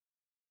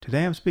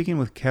Today I'm speaking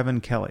with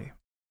Kevin Kelly.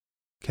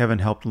 Kevin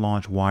helped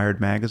launch Wired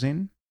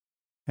magazine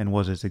and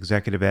was its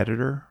executive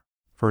editor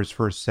for his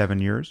first 7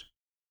 years.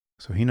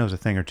 So he knows a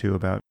thing or two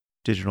about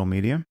digital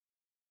media.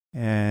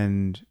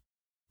 And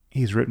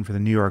he's written for the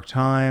New York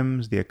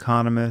Times, The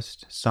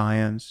Economist,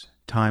 Science,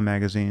 Time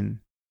magazine,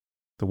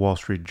 The Wall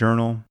Street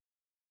Journal,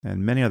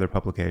 and many other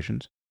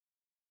publications.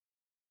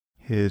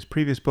 His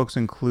previous books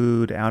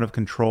include Out of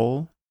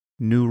Control,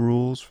 New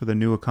Rules for the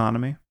New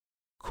Economy,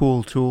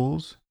 Cool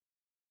Tools,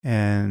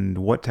 and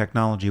What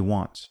Technology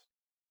Wants.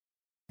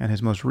 And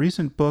his most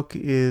recent book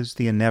is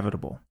The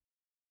Inevitable,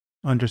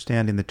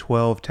 Understanding the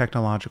 12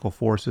 Technological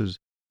Forces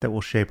that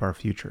Will Shape Our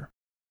Future.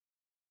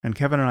 And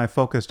Kevin and I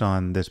focused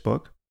on this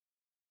book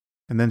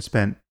and then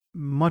spent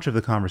much of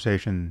the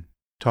conversation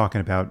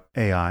talking about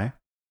AI,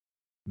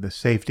 the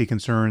safety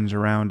concerns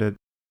around it,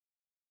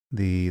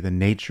 the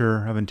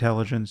nature of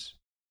intelligence,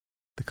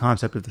 the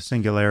concept of the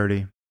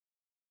singularity,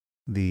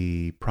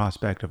 the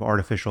prospect of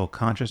artificial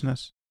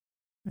consciousness,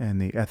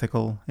 and the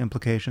ethical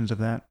implications of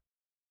that.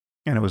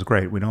 And it was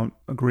great. We don't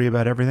agree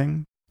about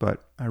everything,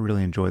 but I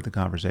really enjoyed the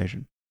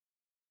conversation.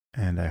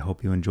 And I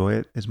hope you enjoy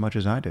it as much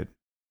as I did.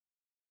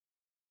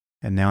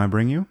 And now I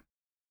bring you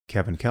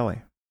Kevin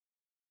Kelly.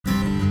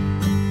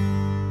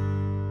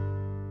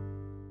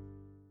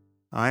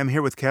 I am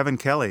here with Kevin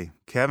Kelly.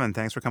 Kevin,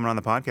 thanks for coming on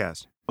the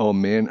podcast. Oh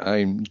man,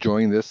 I'm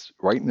enjoying this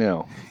right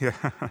now. Yeah.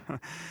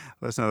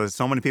 Listen,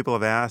 so many people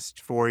have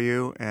asked for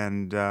you,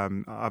 and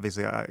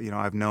obviously,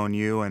 I've known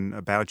you and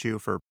about you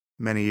for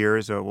many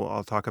years.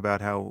 I'll talk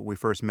about how we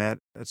first met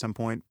at some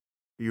point.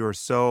 You're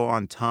so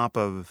on top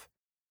of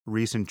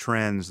recent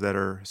trends that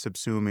are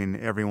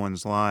subsuming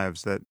everyone's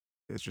lives that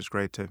it's just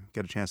great to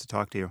get a chance to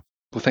talk to you.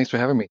 Well, thanks for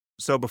having me.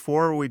 So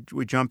before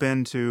we jump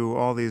into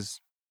all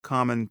these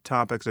common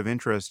topics of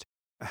interest,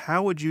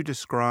 how would you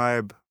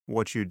describe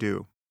what you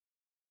do?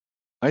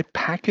 I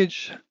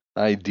package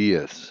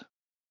ideas,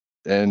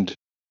 and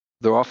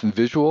they're often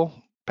visual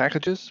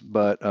packages,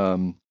 but I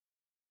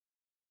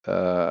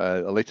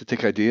like to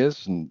take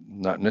ideas, and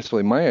not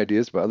necessarily my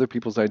ideas, but other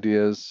people's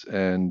ideas,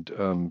 and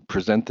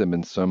present them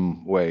in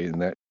some way.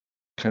 And that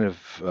kind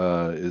of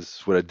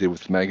is what I did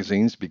with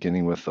magazines,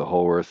 beginning with the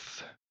Whole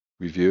Earth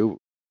Review,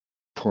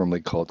 formerly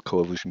called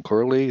Coevolution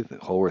Quarterly, the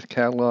Whole Earth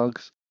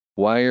catalogs,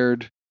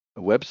 Wired,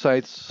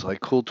 websites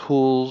like Cool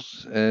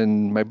Tools,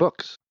 and my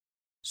books.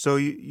 So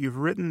you've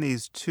written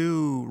these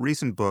two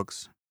recent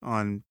books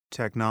on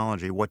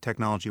technology, What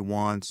Technology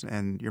Wants,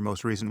 and your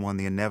most recent one,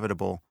 The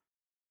Inevitable.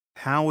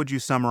 How would you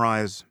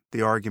summarize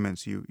the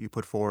arguments you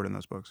put forward in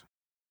those books?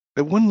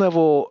 At one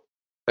level,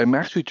 I'm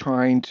actually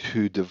trying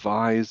to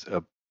devise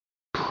a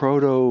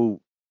proto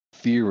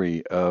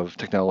theory of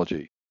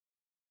technology.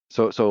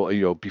 So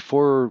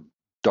before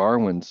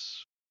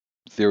Darwin's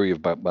theory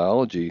of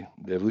biology,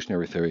 the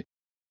evolutionary theory,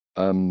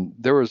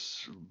 there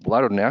was a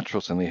lot of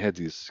naturalists, and they had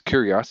these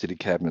curiosity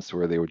cabinets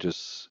where they would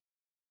just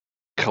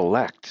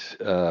collect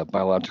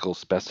biological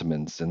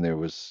specimens, and there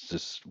was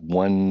just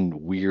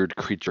one weird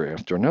creature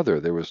after another.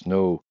 There was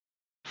no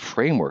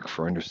framework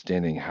for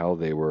understanding how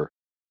they were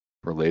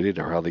related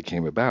or how they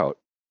came about.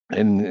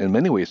 And in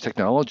many ways,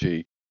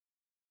 technology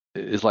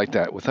is like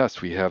that with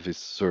us. We have this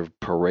sort of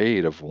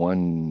parade of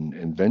one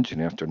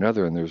invention after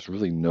another, and there's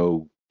really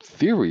no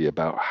theory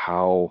about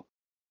how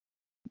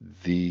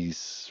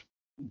these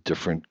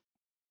different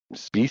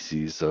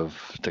species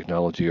of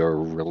technology are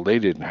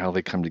related and how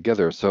they come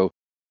together. So,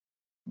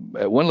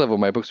 at one level,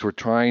 my books were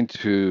trying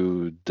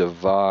to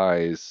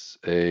devise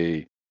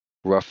a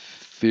rough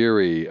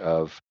theory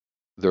of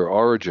their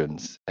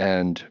origins,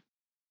 and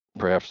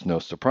perhaps no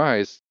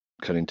surprise,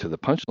 cutting to the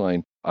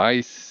punchline,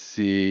 I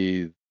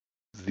see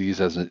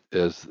these as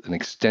an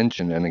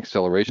extension and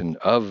acceleration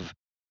of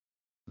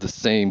the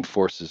same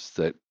forces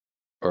that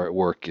are at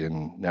work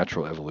in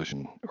natural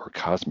evolution or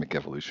cosmic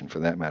evolution, for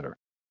that matter,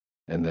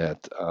 and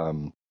that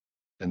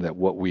and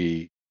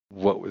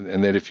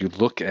that if you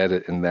look at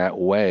it in that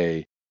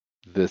way,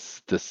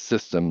 this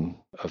system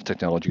of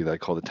technology that I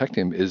call the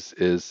technium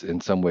is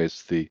in some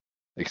ways the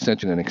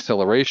extension and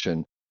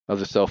acceleration of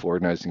the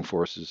self-organizing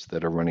forces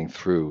that are running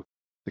through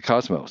the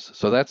cosmos.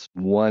 So that's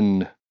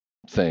one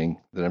thing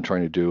that I'm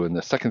trying to do, and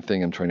the second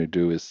thing I'm trying to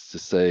do is to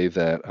say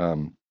that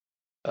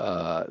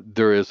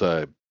there is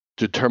a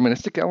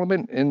deterministic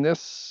element in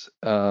this,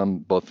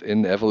 both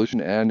in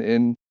evolution and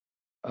in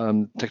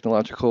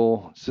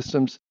technological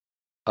systems.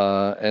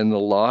 And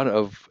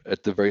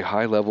at the very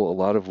high level, a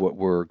lot of what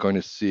we're going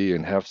to see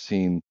and have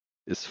seen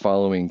is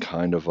following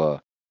kind of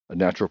a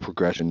natural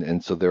progression,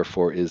 and so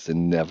therefore is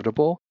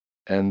inevitable,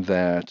 and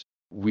that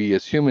we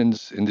as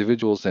humans,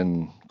 individuals,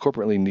 and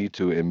corporately need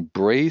to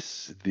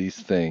embrace these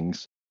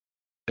things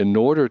in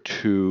order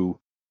to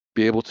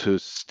be able to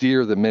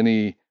steer the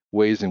many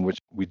ways in which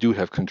we do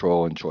have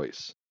control and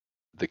choice.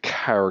 The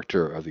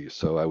character of these.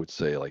 So I would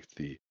say, like,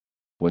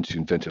 once you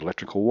invented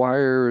electrical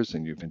wires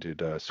and you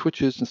invented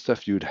switches and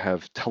stuff, you'd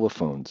have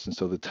telephones. And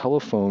so the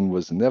telephone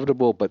was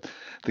inevitable, but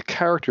the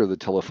character of the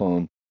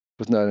telephone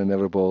was not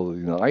inevitable.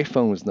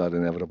 iPhone was not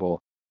inevitable.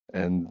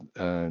 And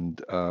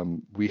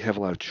we have a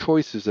lot of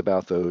choices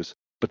about those.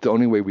 But the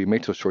only way we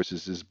make those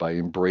choices is by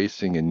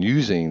embracing and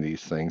using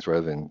these things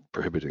rather than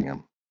prohibiting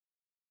them.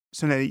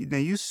 So now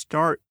you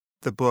start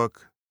the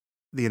book,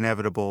 The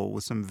Inevitable,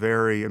 with some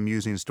very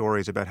amusing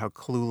stories about how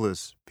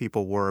clueless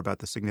people were about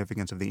the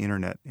significance of the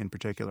internet in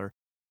particular.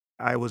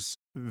 I was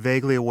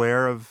vaguely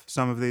aware of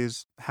some of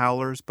these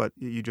howlers, but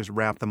you just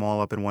wrap them all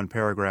up in one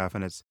paragraph,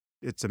 and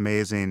it's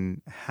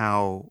amazing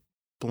how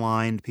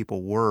blind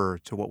people were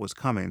to what was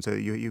coming. So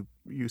you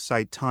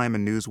cite Time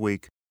and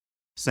Newsweek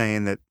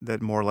saying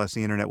that more or less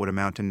the internet would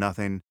amount to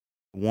nothing.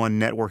 One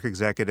network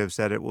executive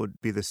said it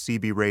would be the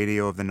CB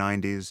radio of the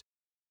 90s.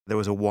 There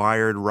was a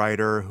Wired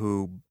writer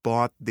who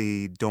bought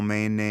the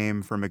domain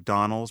name for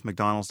McDonald's,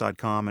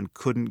 McDonald's.com, and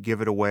couldn't give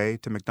it away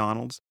to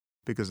McDonald's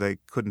because they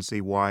couldn't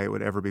see why it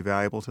would ever be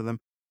valuable to them.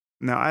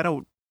 Now, I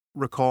don't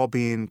recall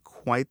being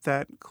quite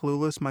that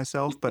clueless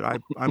myself, but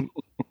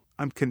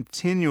I'm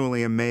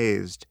continually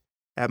amazed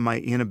at my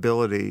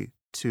inability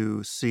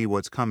to see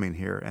what's coming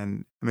here.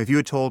 And I mean, if you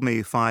had told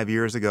me 5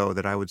 years ago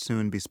that I would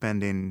soon be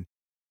spending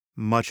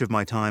much of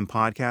my time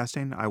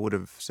podcasting, I would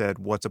have said,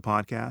 what's a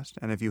podcast?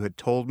 And if you had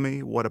told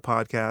me what a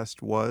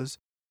podcast was,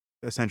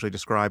 essentially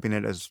describing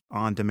it as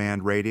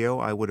on-demand radio,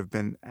 I would have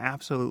been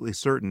absolutely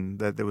certain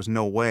that there was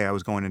no way I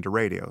was going into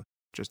radio.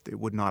 Just it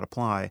would not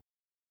apply.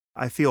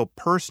 I feel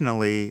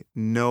personally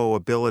no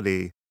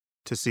ability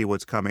to see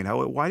what's coming.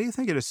 Why do you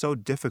think it is so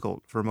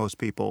difficult for most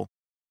people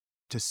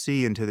to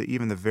see into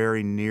even the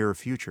very near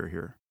future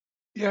here?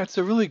 Yeah, it's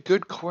a really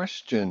good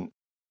question.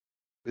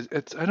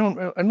 I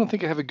don't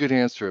think I have a good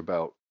answer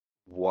about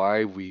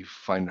why we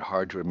find it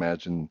hard to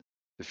imagine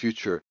the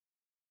future.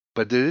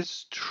 But it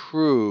is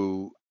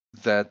true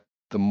that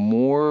the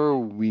more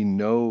we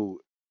know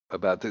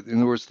about in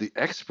other words, the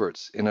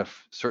experts in a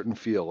certain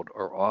field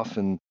are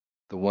often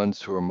the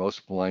ones who are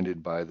most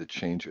blinded by the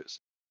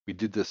changes. We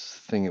did this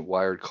thing at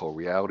Wired called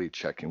Reality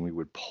Check, and we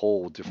would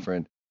poll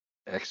different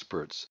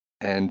experts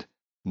and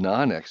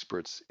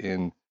non-experts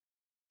in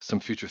some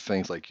future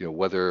things, like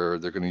whether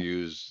they're going to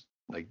use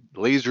like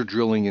laser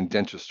drilling in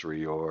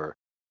dentistry or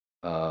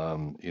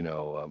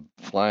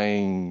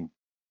flying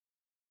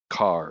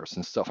cars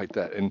and stuff like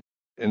that, and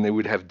they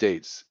would have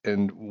dates.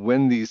 And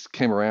when these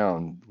came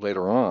around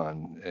later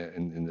on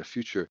in the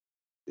future,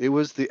 it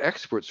was the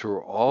experts who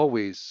were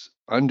always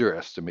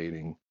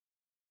underestimating,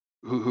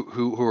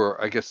 who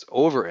are, I guess,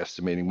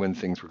 overestimating when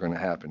things were going to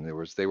happen.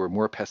 They were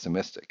more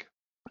pessimistic,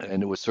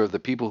 and it was sort of the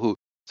people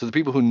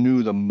who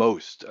knew the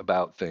most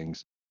about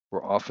things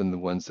were often the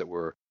ones that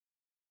were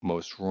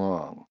most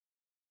wrong.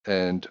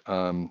 And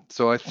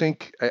so I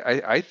think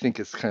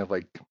it's kind of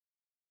like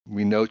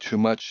we know too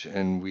much,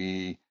 and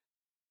we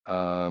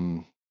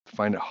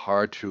find it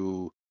hard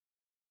to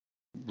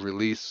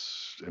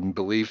release and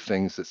believe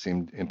things that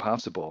seemed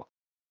impossible.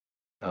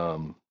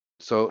 Um,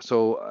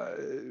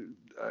 the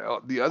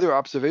other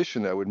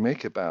observation I would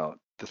make about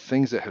the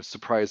things that have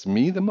surprised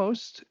me the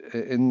most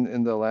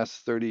in the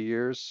last 30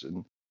 years,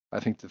 and I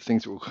think the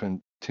things that will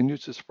continue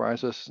to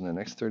surprise us in the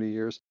next 30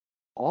 years,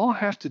 all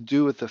have to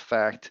do with the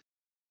fact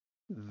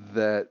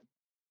that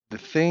the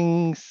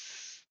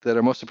things that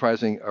are most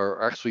surprising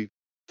are actually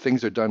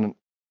things that are done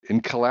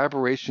in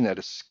collaboration at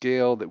a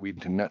scale that we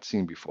had not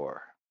seen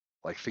before,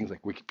 like things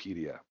like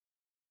Wikipedia,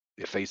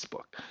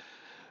 Facebook,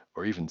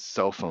 or even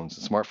cell phones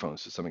and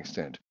smartphones to some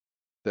extent.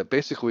 That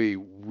basically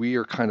we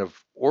are kind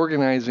of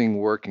organizing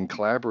work in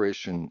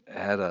collaboration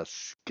at a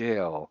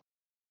scale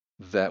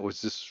that was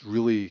just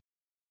really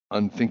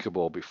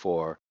unthinkable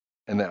before.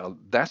 And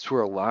that's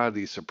where a lot of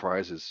these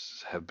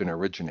surprises have been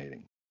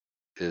originating,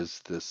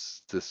 is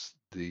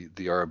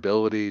the our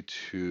ability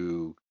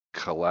to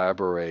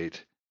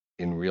collaborate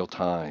in real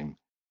time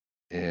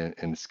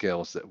in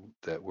scales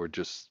that were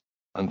just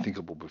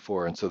unthinkable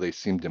before, and so they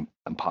seemed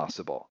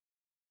impossible.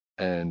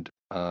 And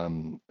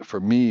for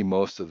me,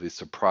 most of the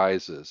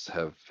surprises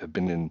have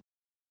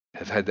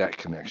had that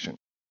connection.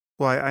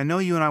 Well, I know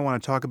you and I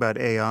want to talk about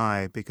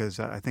AI because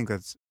I think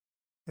that's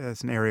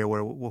an area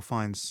where we'll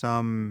find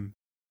some,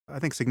 I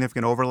think,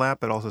 significant overlap,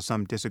 but also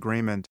some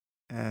disagreement.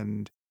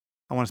 And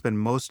I want to spend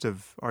most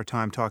of our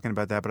time talking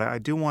about that. But I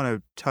do want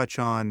to touch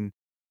on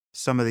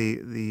some of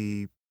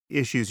the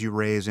issues you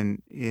raise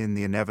in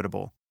The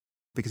Inevitable,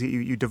 because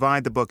you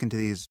divide the book into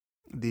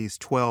these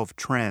 12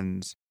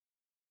 trends.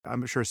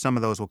 I'm sure some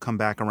of those will come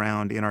back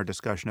around in our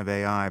discussion of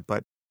AI.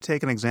 But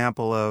take an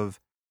example of,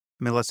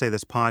 I mean, let's say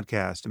this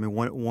podcast. I mean,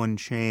 one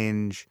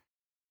change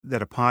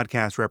that a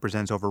podcast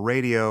represents over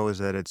radio is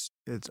that it's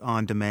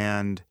on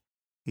demand.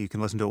 You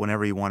can listen to it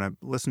whenever you want to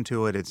listen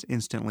to it. It's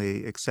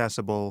instantly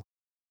accessible.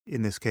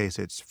 In this case,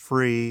 it's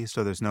free,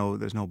 so there's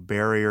no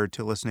barrier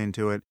to listening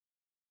to it.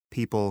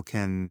 People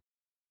can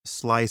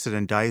slice it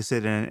and dice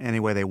it in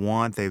any way they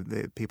want.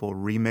 People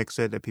remix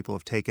it. People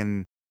have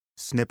taken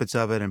snippets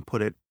of it and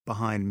put it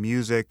behind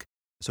music,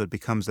 so it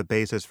becomes the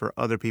basis for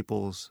other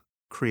people's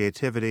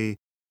creativity.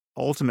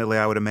 Ultimately,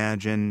 I would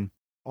imagine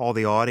all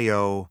the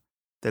audio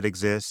that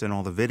exists and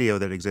all the video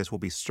that exists will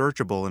be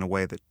searchable in a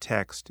way that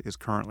text is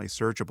currently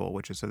searchable,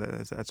 which is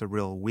that's a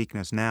real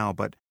weakness now.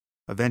 But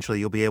eventually,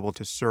 you'll be able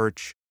to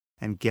search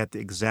and get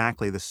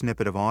exactly the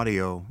snippet of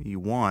audio you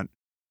want.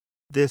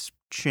 This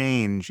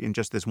change in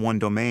just this one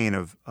domain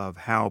of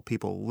how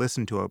people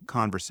listen to a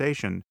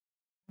conversation,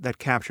 that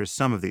captures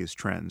some of these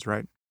trends,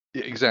 right?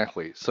 Yeah,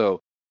 exactly.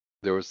 So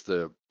there was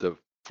the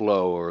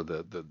flow or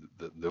the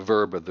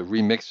verb of the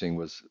remixing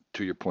was,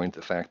 to your point,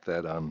 the fact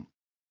that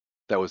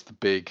that was the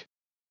big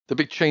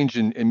change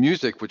in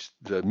music, which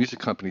the music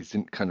companies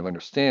didn't kind of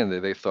understand.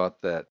 They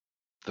thought that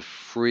the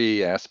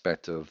free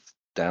aspect of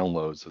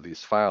downloads of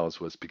these files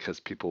was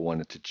because people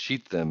wanted to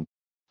cheat them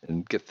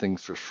and get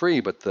things for free.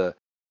 But the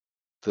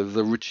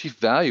chief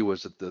value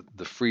was that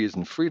the freeze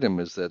and freedom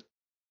is that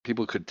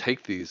people could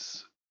take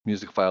these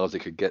music files, they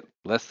could get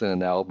less than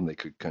an album, they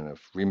could kind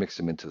of remix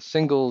them into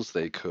singles,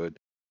 they could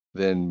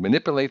then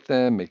manipulate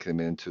them, make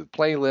them into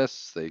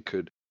playlists, they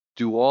could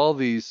do all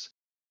these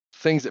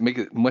things that make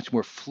it much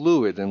more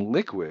fluid and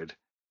liquid,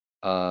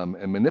 and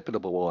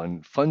manipulable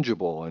and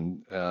fungible,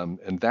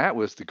 and that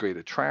was the great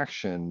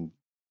attraction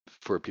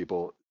for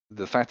people.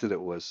 The fact that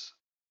it was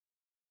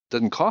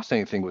doesn't cost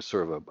anything was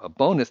sort of a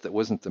bonus that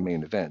wasn't the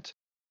main event.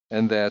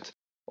 And that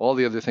all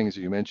the other things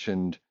that you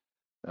mentioned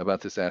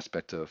about this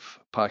aspect of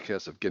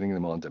podcasts, of getting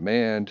them on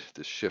demand,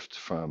 the shift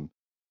from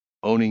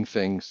owning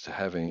things to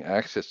having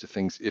access to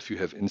things if you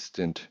have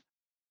instant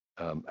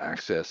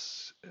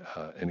access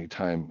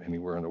anytime,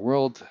 anywhere in the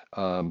world.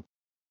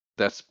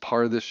 That's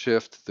part of the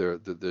shift.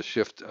 The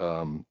shift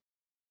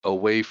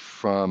away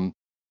from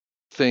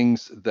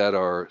things that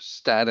are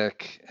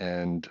static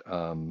and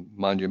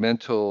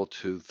monumental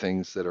to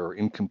things that are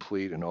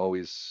incomplete and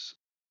always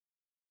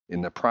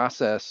in the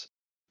process.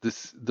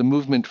 The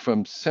movement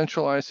from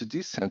centralized to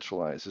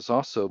decentralized is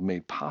also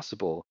made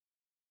possible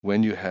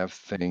when you have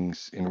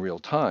things in real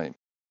time.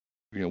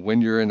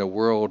 When you're in a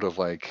world of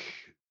like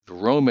the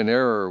Roman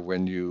era,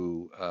 when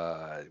you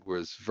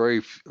was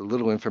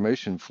little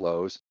information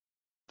flows,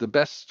 the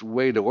best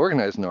way to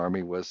organize an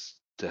army was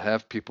to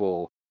have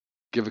people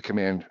give a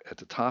command at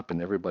the top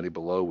and everybody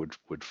below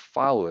would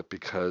follow it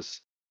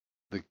because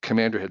the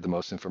commander had the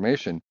most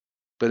information.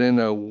 But in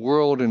a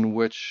world in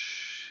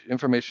which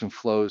information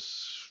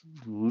flows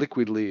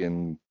liquidly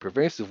and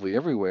pervasively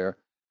everywhere,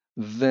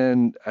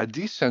 then a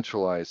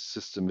decentralized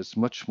system is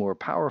much more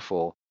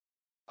powerful,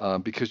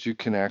 because you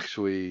can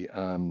actually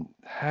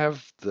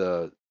have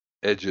the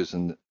edges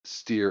and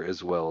steer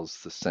as well as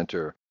the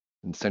center,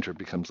 and the center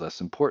becomes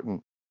less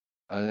important.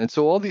 And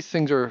so all these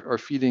things are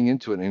feeding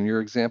into it. And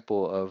your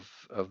example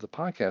of the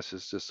podcast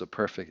is just a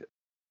perfect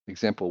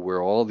example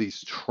where all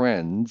these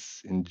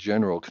trends in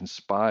general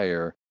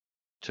conspire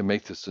to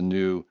make this a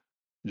new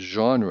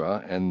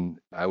genre. And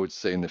I would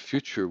say in the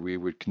future, we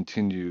would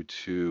continue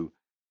to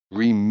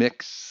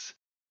remix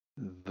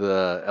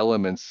the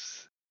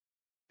elements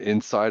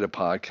inside a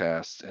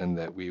podcast, and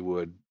that we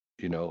would,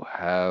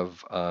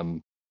 have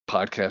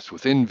podcasts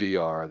within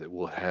VR, that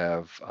will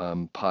have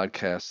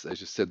podcasts,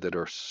 as you said, that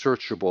are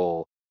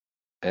searchable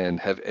and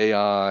have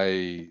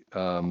AI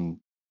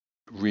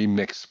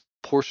remix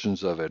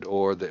portions of it,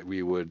 or that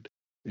we would,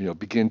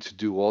 begin to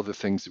do all the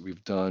things that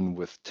we've done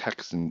with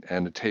text and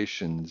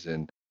annotations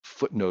and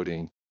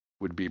footnoting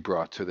would be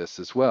brought to this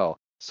as well.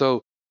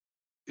 So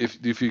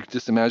if you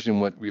just imagine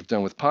what we've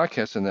done with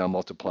podcasts and now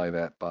multiply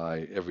that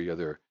by every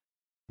other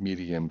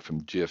medium from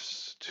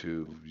GIFs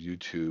to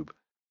YouTube,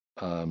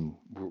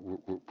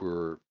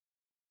 we're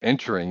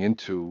entering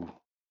into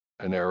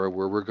an era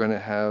where we're going to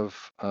have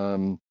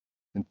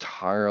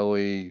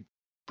entirely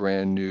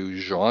brand new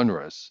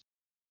genres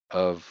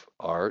of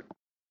art,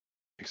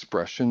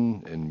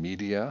 expression, and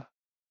media.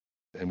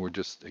 And we're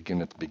just,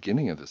 again, at the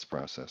beginning of this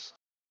process.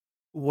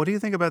 What do you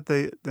think about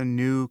the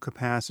new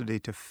capacity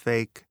to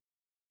fake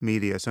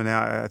media? So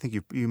now I think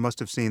you must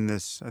have seen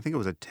this. I think it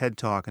was a TED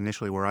Talk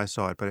initially where I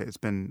saw it, but it's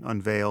been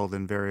unveiled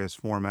in various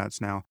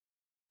formats now,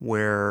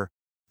 where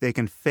they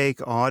can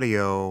fake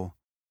audio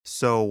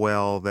so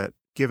well that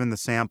given the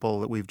sample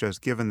that we've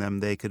just given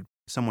them,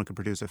 someone could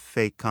produce a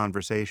fake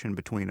conversation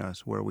between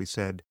us where we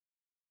said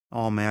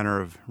all manner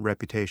of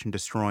reputation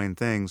destroying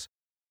things,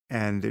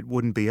 and it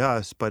wouldn't be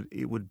us, but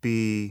it would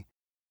be,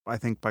 I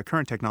think, by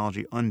current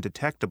technology,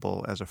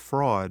 undetectable as a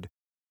fraud.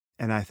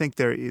 And I think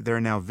there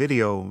are now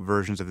video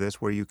versions of this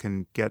where you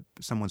can get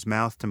someone's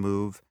mouth to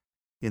move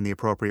in the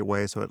appropriate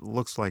way so it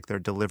looks like they're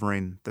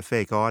delivering the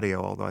fake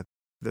audio, although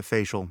the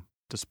facial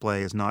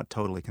display is not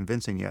totally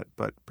convincing yet,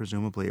 but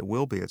presumably it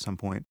will be at some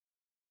point.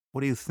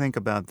 What do you think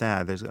about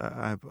that?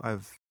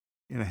 I've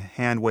in a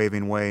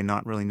hand-waving way,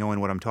 not really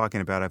knowing what I'm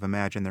talking about, I've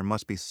imagined there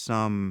must be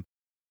some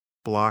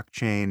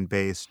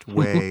blockchain-based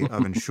way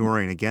of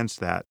ensuring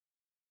against that.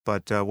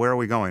 But where are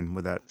we going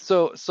with that?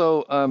 So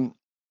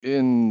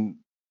in,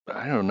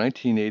 I don't know,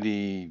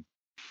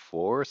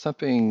 1984 or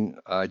something,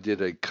 I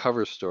did a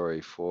cover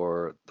story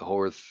for the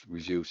Whole Earth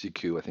Review,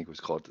 CQ, I think it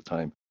was called at the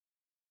time.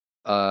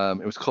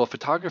 It was called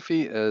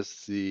 "Photography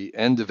as the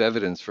End of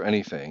Evidence for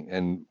Anything,"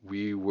 and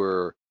we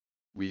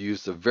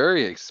used a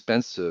very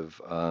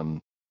expensive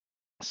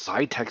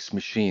Cytex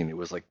machine. It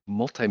was like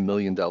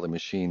multi-million-dollar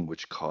machine,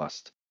 which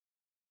cost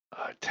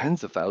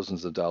tens of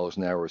thousands of dollars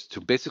an hour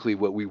to basically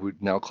what we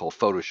would now call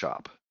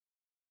Photoshop.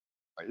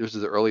 This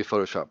is the early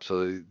Photoshop.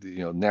 So,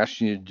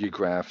 National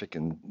Geographic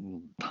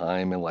and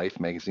Time and Life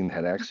magazine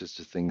had access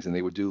to things, and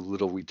they would do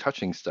little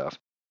retouching stuff.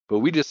 But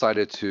we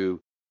decided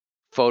to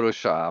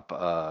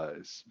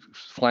Photoshop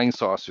flying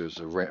saucers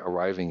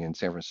arriving in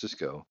San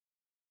Francisco.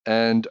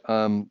 And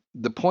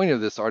the point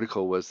of this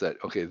article was that,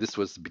 okay, this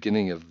was the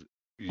beginning of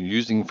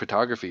using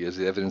photography as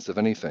the evidence of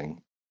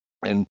anything.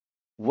 And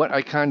what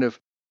I kind of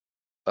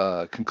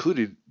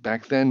concluded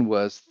back then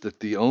was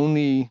that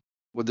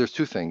well, there's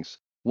two things.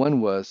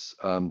 One was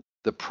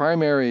the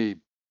primary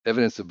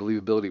evidence of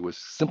believability was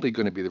simply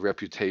going to be the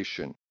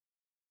reputation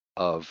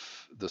of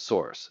the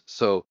source.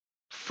 So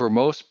for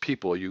most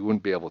people, you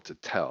wouldn't be able to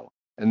tell.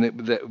 And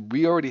that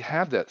we already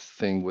have that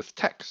thing with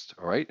text,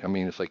 all right? I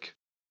mean, it's like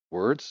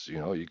words,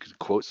 you could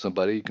quote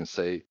somebody, you can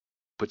say,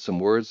 put some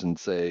words and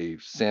say,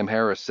 Sam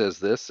Harris says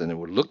this, and it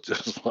would look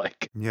just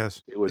like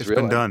Yes, it was it's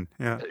real. been done.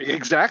 Yeah.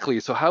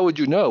 Exactly. So how would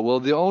you know? Well,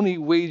 the only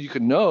way you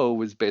could know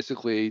was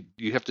basically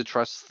you have to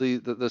trust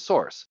the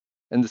source.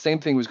 And the same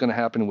thing was going to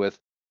happen with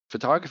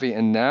photography,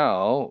 and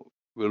now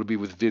it'll be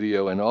with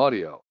video and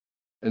audio.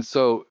 And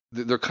so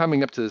they're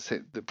coming up to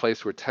the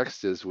place where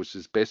text is, which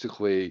is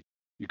basically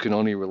you can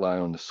only rely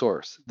on the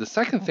source. The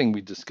second thing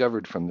we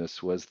discovered from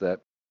this was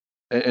that,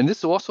 and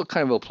this will also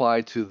kind of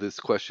apply to this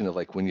question of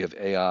like when you have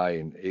AI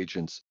and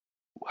agents,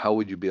 how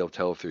would you be able to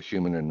tell if they're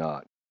human or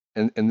not?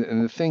 And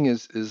the thing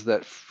is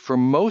that for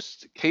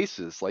most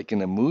cases, like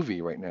in a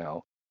movie right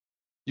now,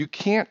 you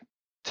can't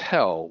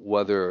tell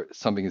whether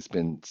something has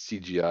been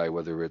CGI,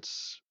 whether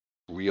it's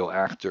real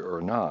actor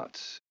or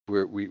not.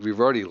 We've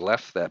already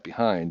left that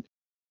behind,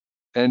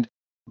 and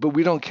but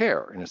we don't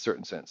care in a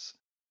certain sense.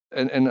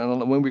 And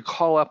when we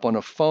call up on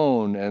a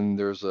phone and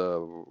there's a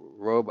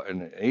robot,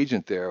 an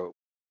agent there,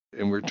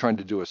 and we're trying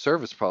to do a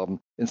service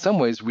problem, in some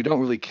ways we don't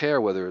really care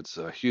whether it's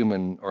a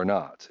human or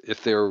not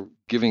if they're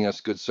giving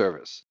us good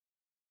service.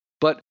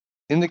 But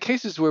in the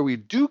cases where we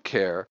do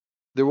care,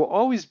 there will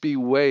always be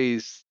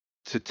ways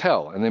to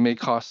tell, and they may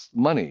cost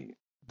money.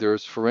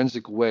 There's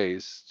forensic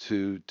ways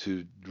to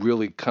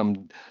really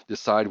come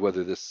decide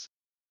whether this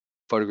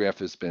photograph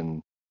has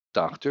been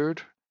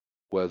doctored,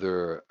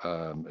 whether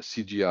a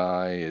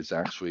CGI has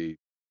actually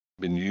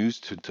been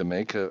used to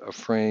make a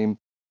frame,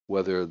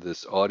 whether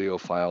this audio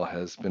file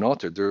has been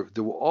altered.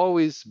 There will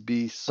always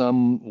be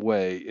some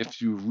way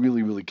if you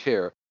really, really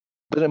care.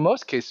 But in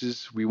most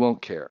cases, we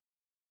won't care,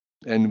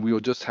 and we'll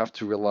just have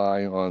to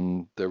rely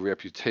on the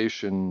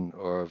reputation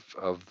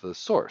of the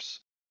source.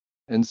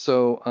 And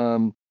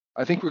so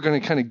I think we're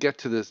going to kind of get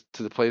to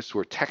the place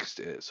where text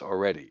is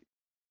already,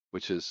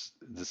 which is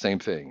the same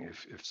thing.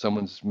 If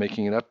someone's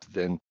making it up,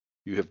 then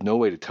you have no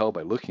way to tell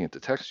by looking at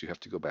the text. You have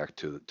to go back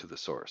to the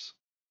source.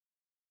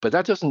 But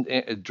that doesn't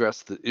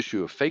address the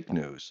issue of fake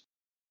news.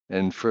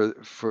 And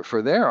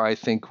for there, I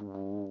think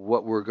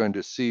what we're going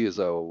to see is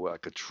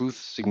like a truth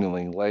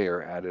signaling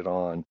layer added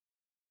on,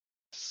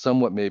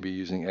 somewhat maybe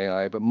using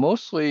AI, but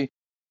mostly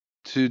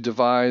to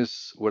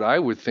devise what I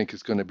would think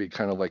is going to be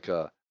kind of like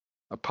a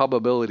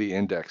probability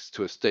index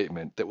to a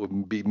statement that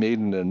would be made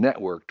in a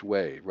networked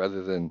way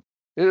rather than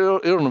it'll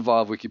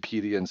involve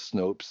Wikipedia and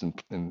Snopes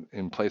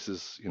and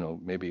places,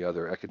 maybe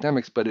other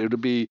academics, but it'll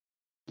be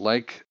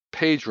like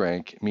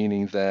PageRank,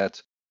 meaning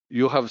that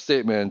you'll have a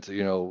statement,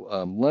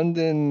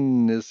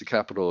 London is the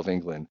capital of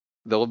England.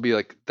 There'll be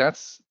like that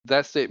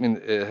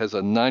statement has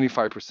a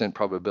 95%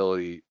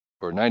 probability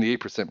or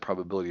 98%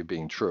 probability of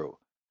being true.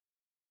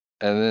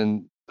 And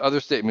then other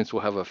statements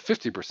will have a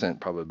 50%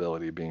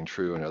 probability of being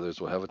true, and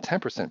others will have a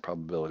 10%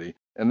 probability.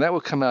 And that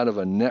will come out of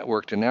a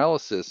networked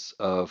analysis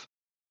of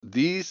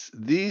these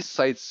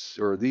sites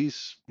or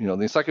these, the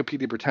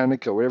Encyclopedia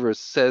Britannica or whatever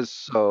says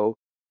so.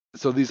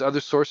 So these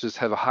other sources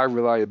have a high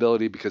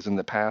reliability because in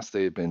the past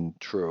they have been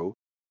true.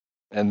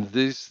 And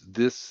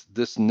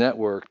this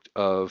network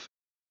of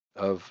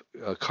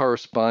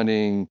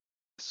corresponding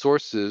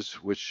sources,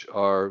 which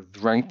are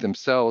ranked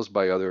themselves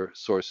by other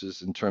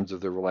sources in terms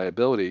of their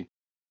reliability,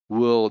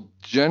 will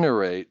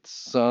generate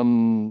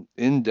some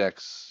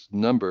index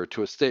number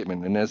to a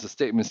statement. And as the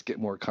statements get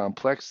more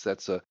complex,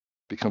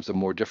 becomes a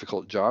more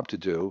difficult job to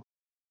do.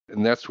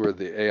 And that's where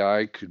the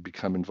AI could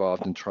become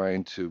involved in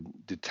trying to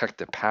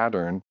detect a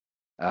pattern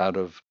out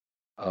of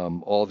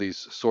all these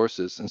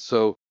sources. And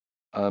so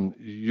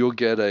you'll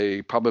get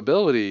a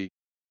probability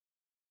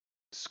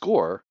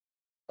score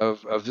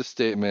of this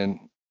statement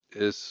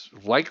is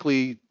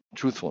likely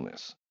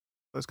truthfulness.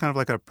 It's kind of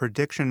like a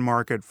prediction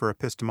market for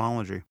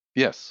epistemology.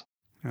 Yes.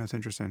 Yeah, that's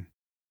interesting.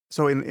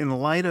 So in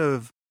light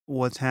of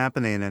what's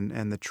happening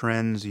and the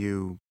trends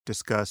you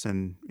discuss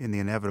in The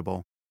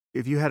Inevitable,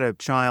 if you had a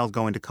child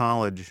going to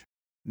college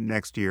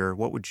next year,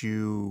 what would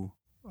you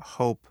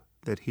hope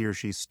that he or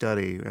she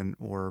study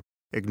or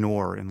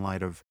ignore in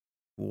light of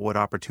what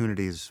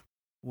opportunities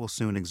will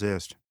soon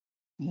exist?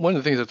 One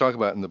of the things I talk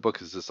about in the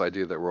book is this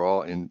idea that we're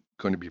all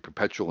going to be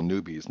perpetual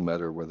newbies, no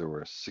matter whether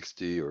we're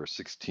 60 or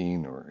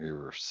 16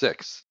 or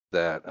 6,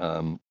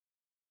 that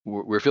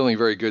we're feeling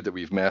very good that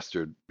we've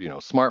mastered,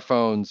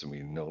 smartphones and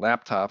we know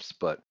laptops,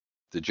 but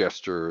the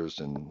gestures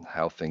and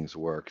how things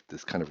work,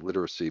 this kind of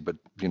literacy. But,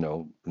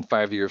 in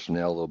 5 years from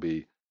now, there'll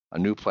be a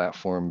new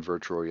platform,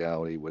 virtual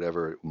reality,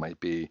 whatever it might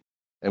be.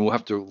 And we'll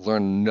have to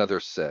learn another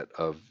set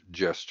of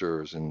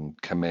gestures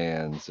and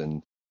commands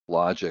and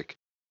logic.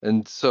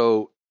 And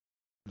so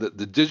the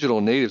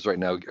digital natives right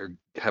now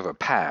have a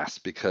pass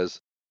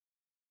because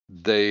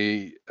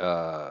they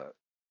are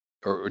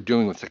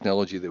dealing with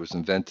technology that was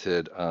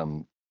invented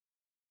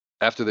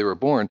after they were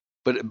born.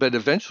 But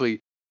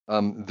eventually,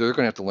 they're going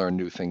to have to learn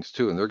new things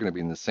too, and they're going to be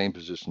in the same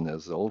position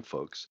as the old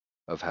folks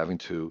of having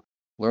to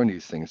learn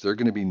these things. They're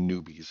going to be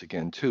newbies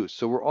again too.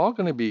 So we're all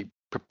going to be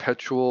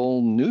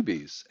perpetual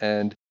newbies,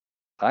 and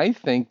I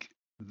think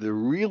the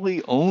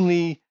really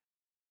only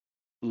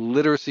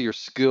literacy or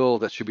skill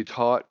that should be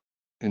taught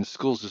in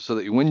schools is so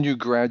that when you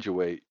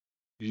graduate,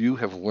 you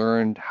have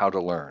learned how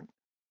to learn.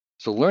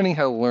 So learning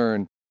how to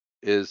learn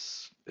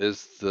is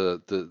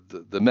the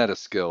meta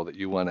skill that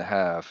you want to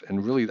have,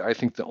 and really, I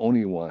think the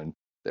only one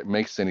that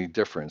makes any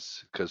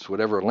difference. Because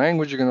whatever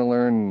language you're going to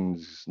learn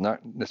is not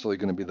necessarily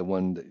going to be the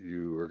one that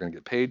you are going to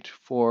get paid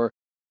for.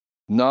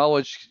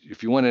 Knowledge,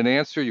 if you want an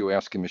answer, you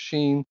ask a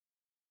machine.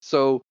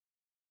 So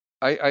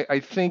I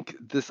think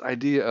this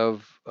idea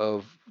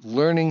of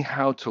learning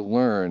how to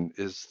learn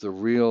is the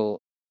real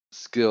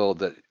skill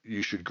that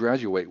you should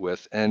graduate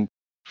with. And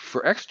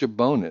for extra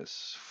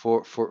bonus,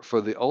 for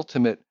the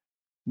ultimate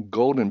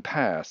golden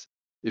pass,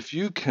 if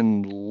you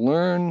can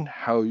learn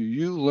how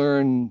you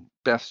learn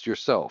best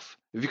yourself,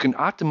 if you can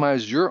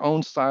optimize your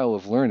own style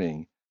of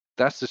learning,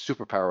 that's the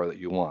superpower that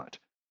you want.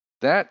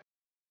 That,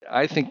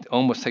 I think,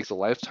 almost takes a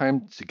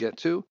lifetime to get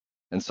to.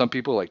 And some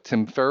people like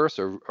Tim Ferriss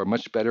are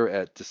much better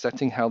at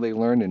dissecting how they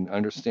learn and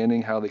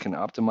understanding how they can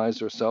optimize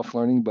their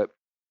self-learning. But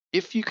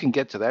if you can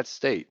get to that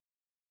state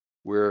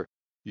where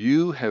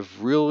you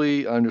have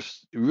really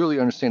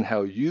understand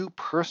how you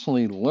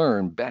personally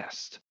learn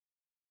best,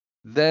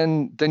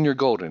 then you're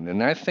golden.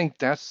 And I think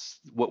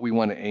that's what we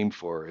want to aim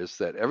for, is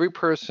that every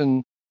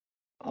person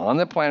on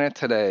the planet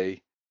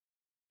today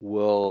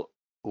will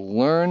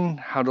learn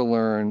how to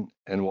learn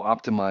and will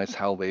optimize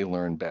how they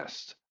learn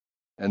best.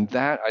 And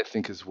that, I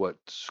think, is what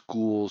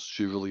schools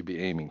should really be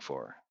aiming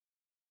for.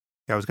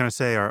 Yeah, I was going to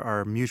say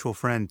our mutual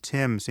friend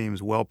Tim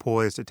seems well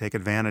poised to take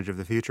advantage of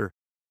the future.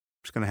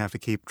 Just going to have to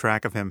keep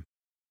track of him.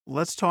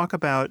 Let's talk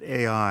about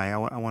AI.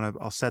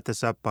 I'll set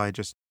this up by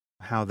just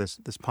how this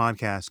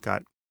podcast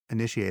got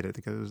initiated,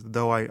 because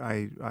though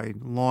I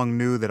long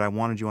knew that I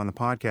wanted you on the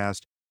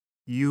podcast,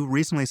 you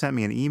recently sent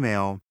me an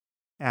email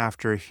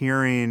after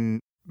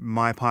hearing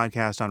my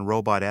podcast on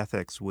robot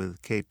ethics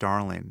with Kate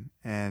Darling.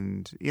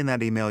 And in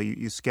that email,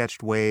 you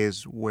sketched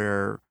ways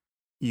where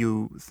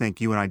you think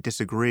you and I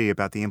disagree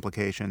about the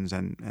implications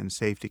and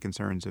safety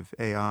concerns of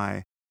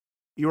AI.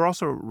 You were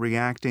also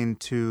reacting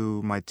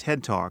to my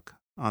TED Talk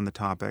on the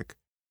topic,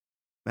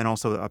 and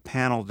also a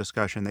panel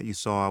discussion that you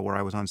saw where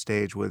I was on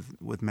stage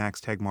with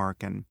Max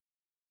Tegmark and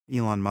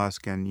Elon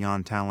Musk and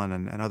Jan Tallinn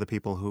and other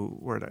people who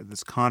were at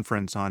this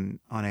conference on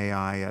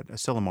AI at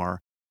Asilomar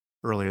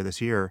earlier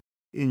this year.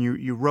 And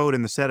you wrote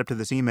in the setup to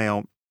this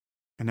email,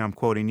 and now I'm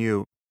quoting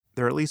you,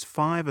 "There are at least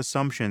 5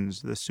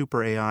 assumptions the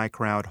super AI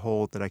crowd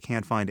hold that I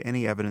can't find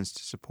any evidence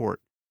to support.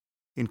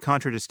 In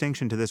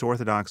contradistinction to this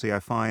orthodoxy, I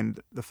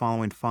find the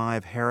following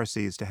 5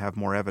 heresies to have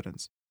more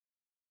evidence.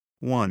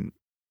 1.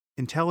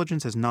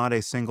 Intelligence is not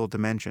a single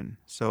dimension,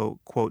 so,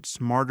 quote,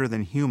 smarter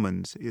than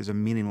humans is a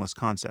meaningless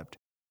concept.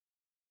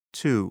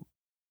 2.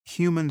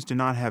 Humans do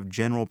not have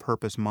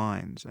general-purpose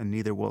minds, and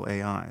neither will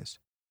AIs.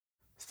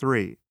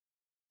 3.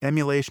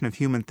 Emulation of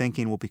human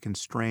thinking will be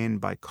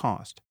constrained by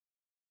cost.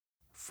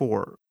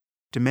 4.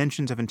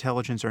 Dimensions of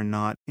intelligence are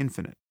not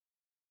infinite.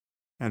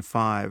 And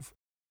 5.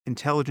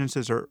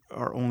 Intelligences are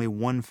only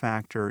one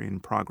factor in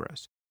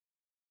progress."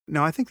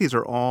 Now, I think these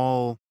are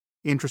all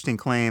interesting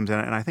claims,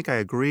 and I think I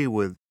agree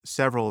with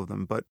several of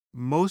them, but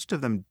most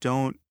of them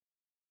don't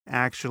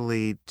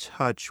actually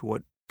touch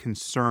what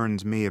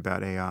concerns me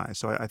about AI.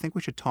 So I think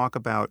we should talk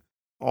about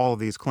all of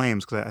these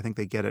claims, because I think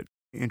they get at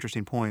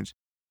interesting points.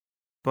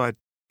 But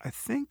I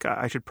think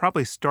I should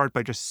probably start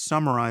by just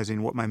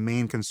summarizing what my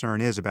main concern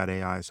is about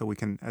AI, so we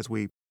can, as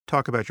we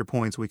talk about your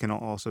points, we can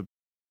also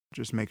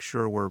just make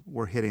sure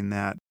we're hitting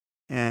that.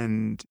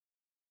 And,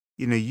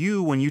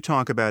 when you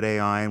talk about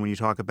AI and when you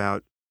talk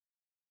about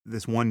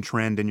this one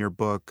trend in your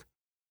book,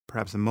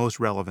 perhaps the most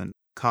relevant,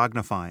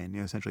 cognifying,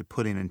 essentially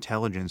putting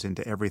intelligence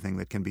into everything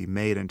that can be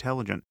made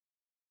intelligent,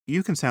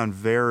 you can sound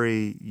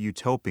very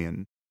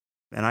utopian,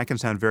 and I can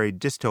sound very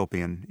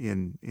dystopian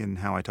in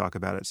how I talk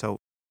about it.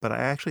 But I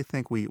actually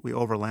think we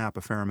overlap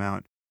a fair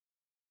amount.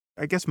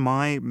 I guess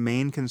my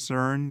main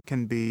concern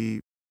can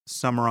be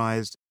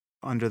summarized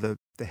under the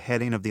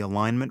heading of the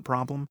alignment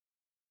problem,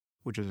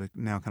 which is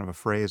now kind of a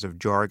phrase of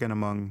jargon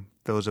among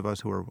those of us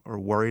who are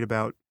worried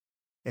about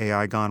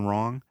AI gone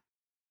wrong.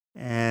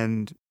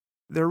 And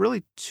there are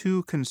really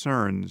 2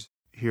 concerns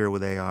here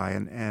with AI,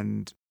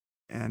 and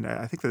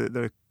I think that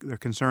they're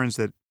concerns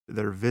that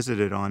are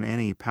visited on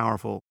any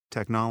powerful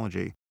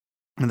technology.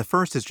 And the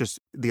first is just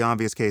the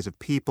obvious case of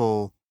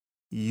people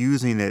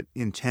using it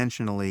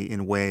intentionally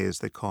in ways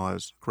that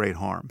cause great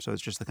harm. So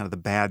it's just the kind of the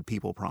bad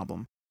people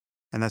problem.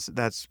 And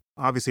that's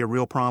obviously a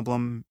real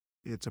problem.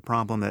 It's a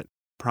problem that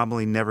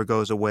probably never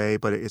goes away,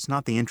 but it's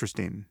not the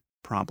interesting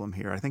problem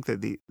here. I think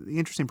that the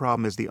interesting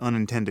problem is the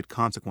unintended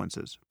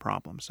consequences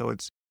problem. So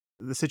it's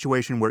the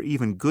situation where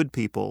even good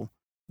people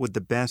with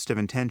the best of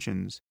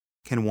intentions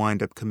can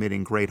wind up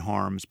committing great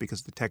harms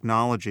because the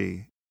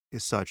technology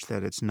is such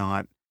that it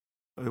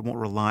won't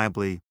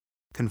reliably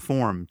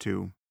conform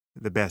to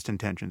the best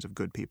intentions of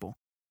good people.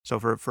 So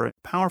for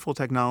powerful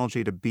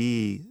technology to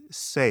be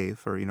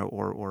safe or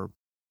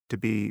to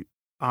be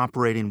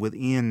operating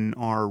within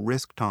our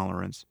risk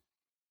tolerance,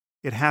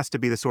 it has to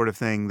be the sort of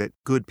thing that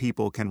good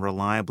people can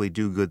reliably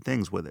do good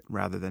things with it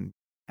rather than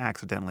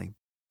accidentally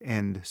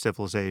end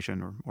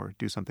civilization or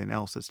do something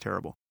else that's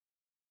terrible.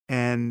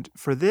 And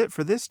for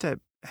this to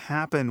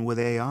happen with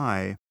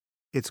AI,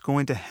 it's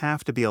going to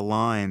have to be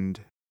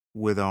aligned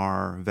with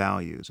our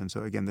values. And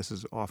so again, this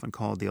is often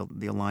called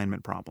the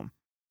alignment problem.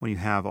 When you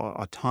have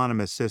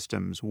autonomous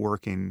systems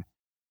working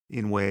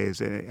in ways,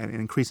 and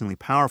increasingly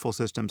powerful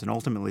systems, and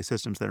ultimately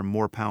systems that are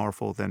more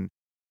powerful than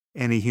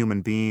any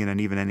human being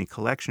and even any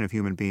collection of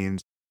human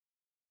beings,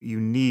 you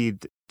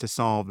need to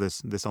solve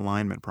this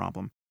alignment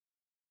problem.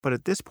 But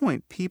at this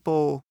point,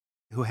 people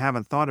who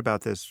haven't thought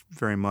about this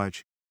very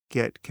much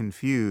get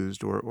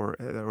confused, or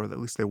at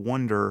least they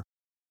wonder,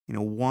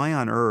 why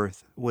on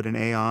earth would an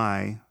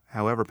AI,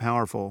 however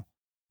powerful,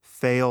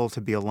 fail to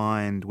be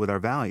aligned with our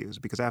values?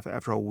 Because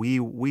after all,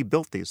 we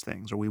built these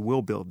things, or we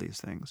will build these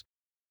things.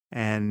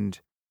 And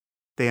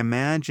they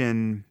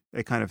imagine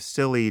a kind of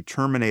silly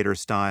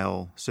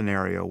Terminator-style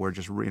scenario where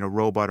just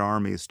robot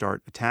armies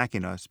start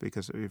attacking us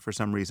because for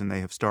some reason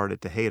they have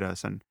started to hate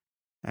us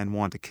and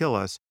want to kill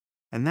us.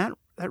 And that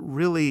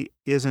really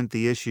isn't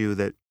the issue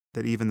that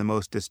even the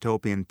most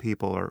dystopian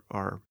people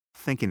are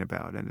thinking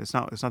about. And it's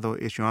not the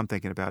issue I'm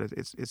thinking about.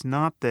 It's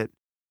not that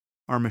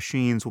our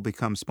machines will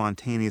become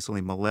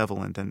spontaneously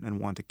malevolent and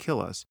want to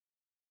kill us.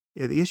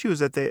 The issue is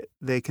that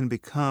they can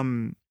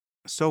become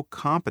so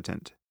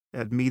competent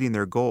at meeting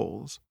their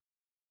goals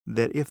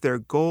that if their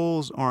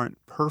goals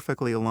aren't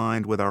perfectly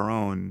aligned with our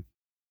own,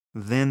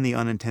 then the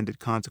unintended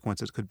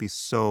consequences could be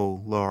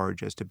so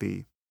large as to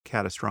be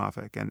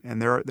catastrophic.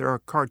 And there are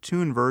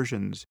cartoon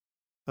versions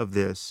of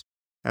this,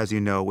 as you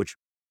know, which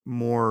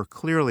more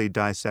clearly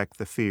dissect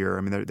the fear.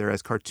 I mean, they're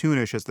as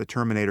cartoonish as the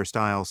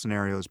Terminator-style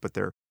scenarios, but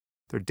they're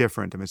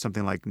different. I mean,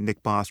 something like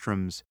Nick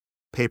Bostrom's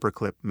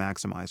Paperclip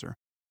Maximizer.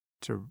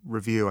 To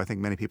review, I think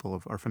many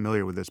people are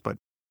familiar with this, but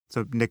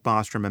so Nick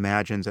Bostrom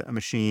imagines a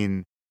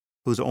machine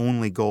whose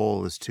only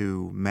goal is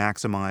to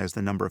maximize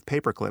the number of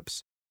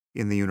paperclips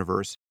in the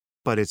universe,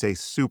 but it's a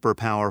super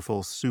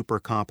powerful, super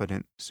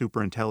competent,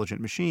 super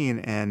intelligent machine.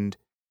 And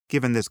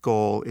given this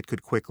goal, it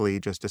could quickly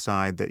just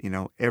decide that,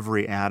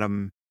 every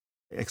atom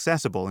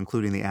accessible,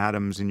 including the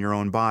atoms in your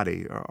own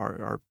body,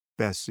 are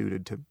best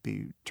suited to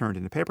be turned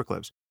into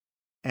paperclips.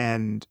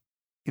 And,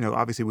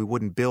 obviously we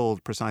wouldn't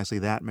build precisely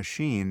that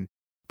machine.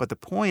 But the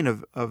point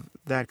of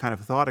that kind of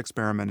thought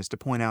experiment is to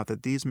point out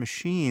that these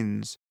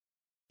machines,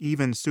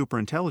 even super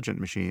intelligent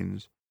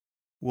machines,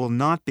 will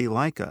not be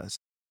like us,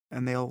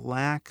 and they'll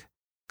lack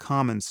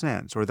common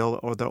sense, or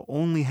they'll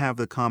only have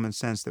the common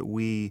sense that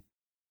we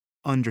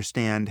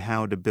understand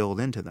how to build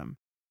into them.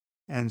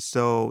 And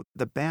so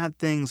the bad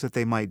things that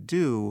they might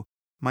do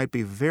might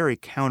be very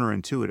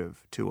counterintuitive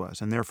to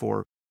us, and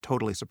therefore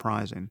totally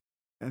surprising.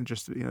 And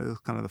just,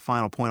 kind of the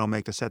final point I'll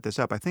make to set this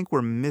up, I think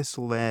we're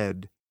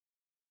misled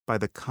by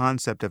the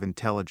concept of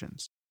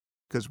intelligence.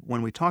 Because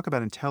when we talk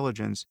about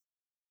intelligence,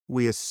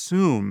 we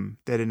assume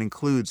that it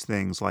includes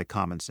things like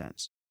common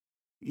sense.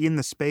 In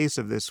the space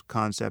of this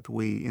concept,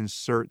 we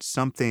insert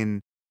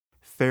something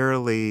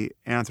fairly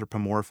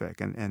anthropomorphic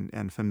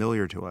and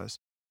familiar to us.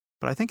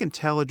 But I think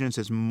intelligence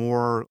is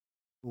more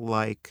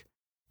like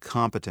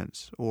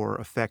competence or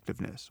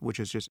effectiveness, which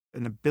is just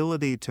an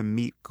ability to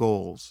meet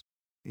goals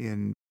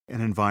in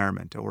an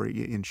environment or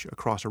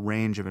across a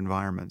range of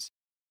environments.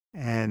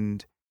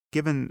 And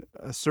given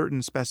a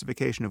certain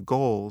specification of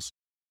goals,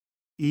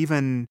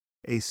 even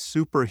a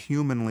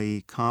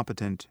superhumanly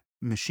competent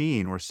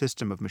machine or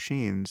system of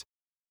machines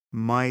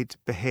might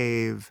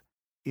behave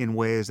in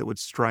ways that would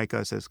strike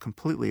us as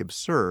completely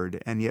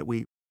absurd, and yet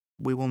we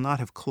will not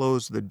have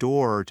closed the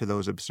door to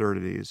those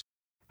absurdities,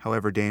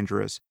 however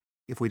dangerous,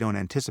 if we don't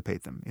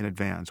anticipate them in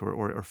advance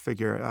or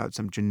figure out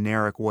some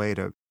generic way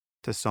to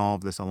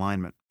solve this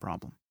alignment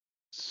problem.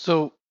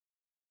 So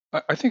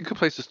I think a good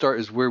place to start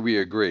is where we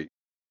agree.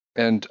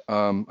 And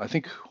I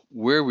think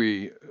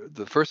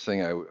the first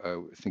thing I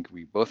think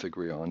we both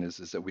agree on is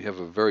that we have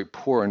a very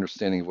poor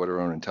understanding of what our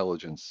own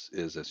intelligence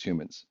is as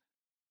humans.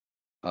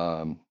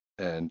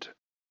 And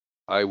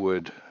I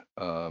would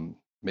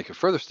make a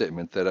further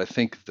statement that I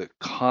think the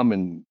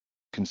common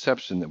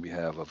conception that we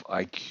have of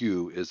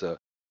IQ is a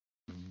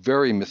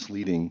very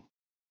misleading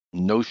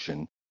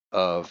notion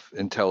of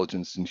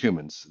intelligence in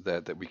humans,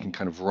 that we can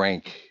kind of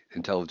rank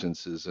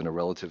intelligences in a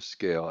relative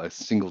scale, a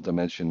single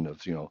dimension of,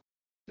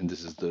 and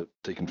this is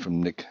taken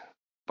from Nick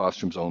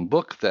Bostrom's own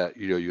book that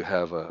you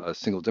have a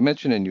single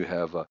dimension and you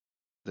have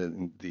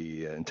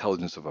the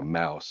intelligence of a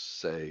mouse,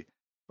 say,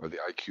 or the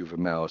IQ of a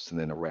mouse, and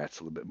then a rat's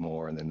a little bit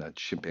more, and then a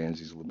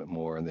chimpanzee's a little bit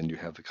more, and then you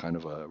have the kind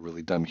of a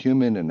really dumb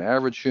human, an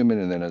average human,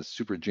 and then a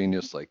super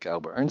genius like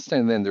Albert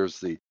Einstein. And then there's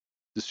the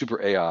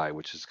super AI,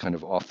 which is kind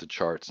of off the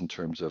charts in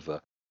terms of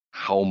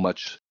how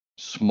much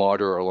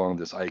smarter along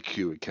this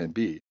IQ it can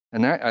be.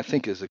 And that I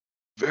think is a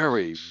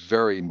very,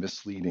 very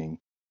misleading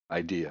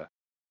idea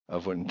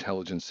of what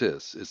intelligence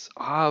is. It's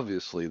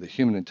obviously the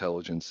human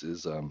intelligence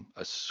is a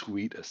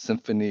suite, a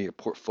symphony, a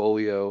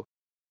portfolio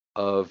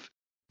of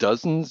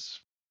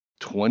dozens,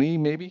 20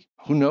 maybe,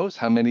 who knows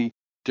how many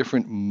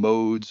different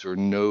modes or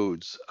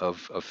nodes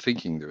of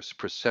thinking. There's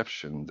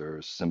perception,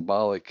 there's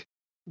symbolic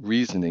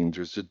reasoning,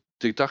 there's a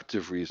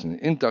deductive reasoning,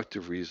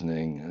 inductive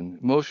reasoning, and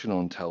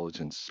emotional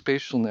intelligence,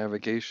 spatial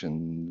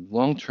navigation,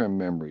 long-term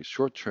memory,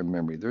 short-term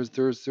memory.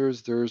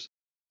 There's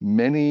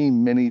many,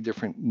 many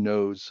different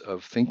nodes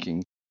of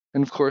thinking.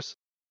 And of course,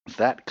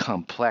 that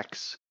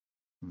complex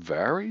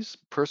varies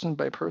person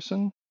by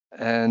person.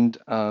 And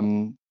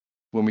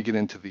when we get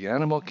into the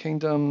animal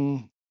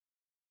kingdom,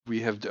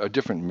 we have a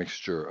different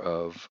mixture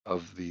of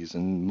these,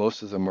 and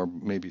most of them are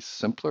maybe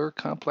simpler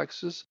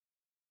complexes.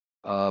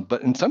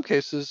 But in some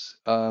cases,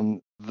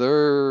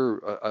 they're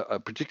a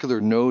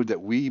particular node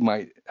that we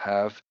might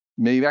have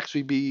may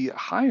actually be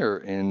higher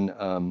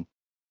in,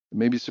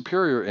 maybe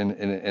superior in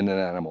an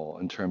animal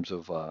in terms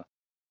of, I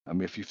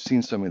mean, if you've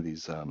seen some of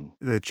these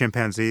The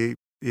chimpanzee.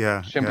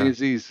 Yeah, yeah.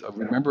 chimpanzees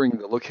remembering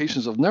the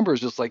locations of numbers,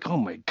 just like, oh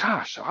my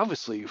gosh,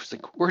 obviously it's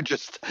like we're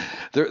just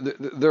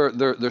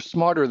they're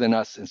smarter than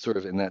us in sort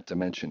of in that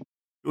dimension.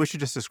 We should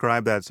just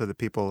describe that so that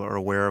people are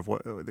aware of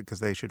what,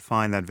 because they should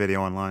find that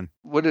video online.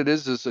 What it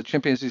is a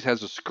chimpanzee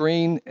has a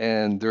screen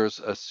and there's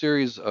a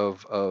series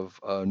of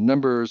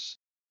numbers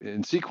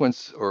in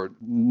sequence or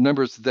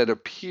numbers that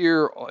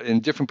appear in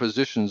different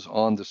positions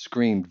on the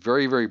screen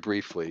very, very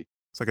briefly.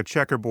 It's like a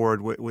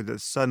checkerboard with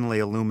it suddenly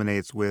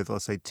illuminates with,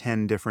 let's say,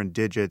 10 different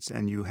digits,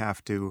 and you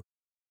have to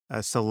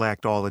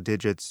select all the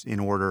digits in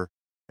order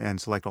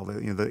and select all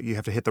you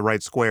have to hit the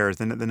right squares.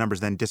 Then the numbers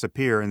then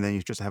disappear, and then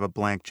you just have a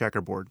blank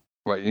checkerboard.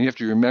 Right, and you have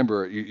to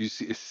remember, you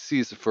see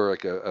it for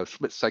like a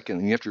split second,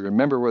 and you have to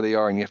remember where they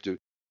are, and you have to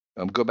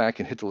go back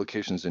and hit the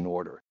locations in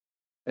order.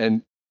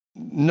 And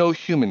no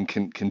human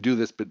can do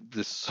this, but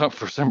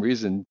for some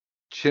reason,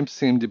 chimps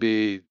seem to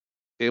be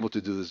able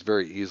to do this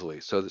very easily.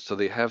 So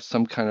they have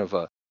some kind of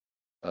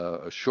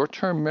a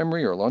short-term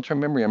memory or long-term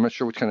memory. I'm not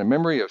sure what kind of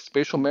memory, a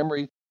spatial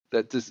memory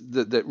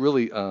that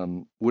really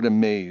would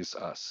amaze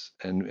us,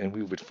 and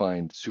we would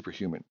find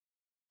superhuman.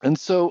 And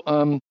so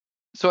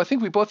I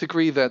think we both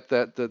agree that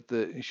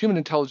the human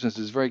intelligence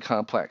is very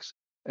complex.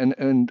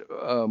 And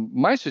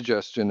my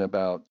suggestion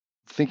about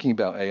thinking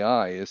about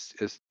AI is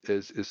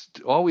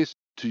to always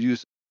to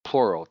use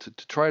plural, to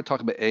try to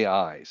talk about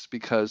AIs,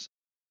 because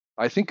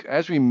I think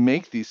as we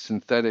make these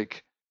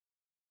synthetic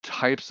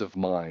types of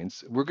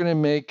minds, we're going to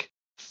make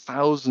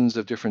thousands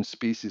of different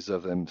species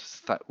of them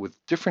with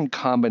different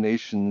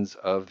combinations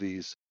of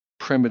these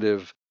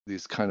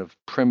kind of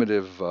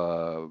primitive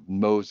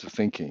modes of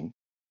thinking,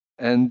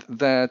 and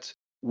that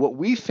what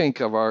we think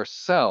of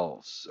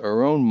ourselves,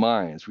 our own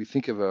minds, we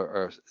think of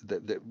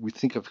that we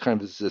think of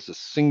kind of as a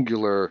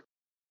singular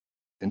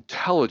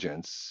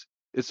intelligence.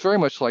 It's very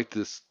much like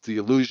the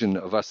illusion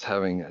of us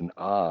having an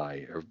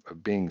eye or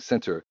being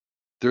center.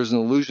 There's an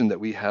illusion that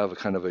we have a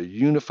kind of a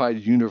unified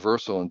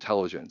universal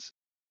intelligence.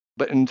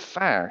 But in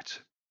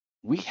fact,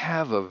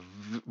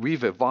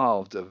 we've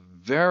evolved a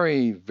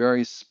very,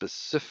 very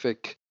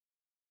specific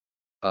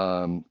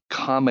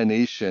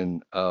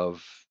combination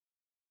of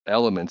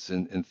elements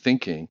in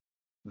thinking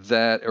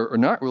that are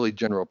not really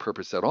general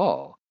purpose at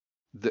all.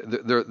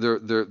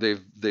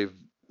 They've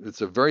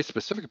it's a very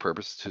specific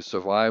purpose to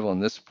survive on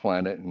this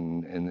planet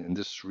and in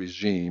this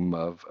regime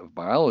of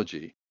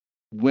biology.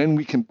 When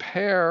we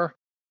compare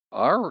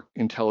our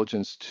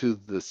intelligence to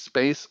the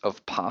space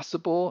of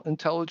possible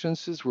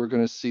intelligences, we're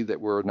going to see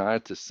that we're not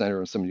at the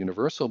center of some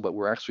universal, but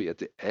we're actually at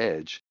the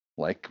edge,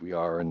 like we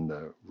are in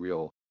the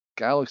real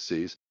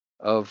galaxies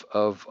of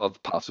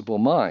possible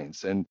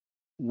minds. And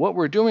what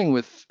we're doing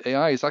with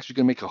AI is actually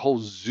going to make a whole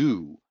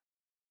zoo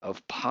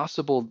of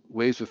possible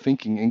ways of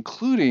thinking,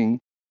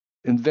 including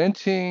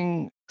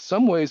inventing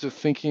some ways of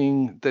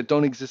thinking that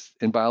don't exist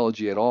in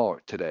biology at all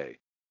today,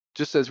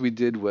 just as we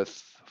did with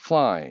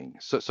flying.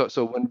 So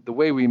when the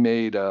way we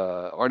made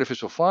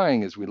artificial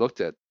flying is we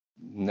looked at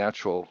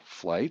natural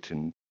flight,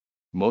 and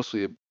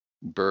mostly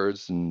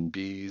birds and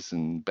bees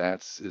and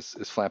bats is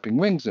flapping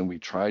wings, and we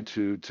tried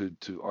to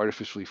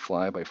artificially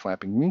fly by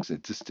flapping wings.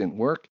 It just didn't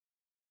work.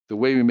 The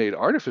way we made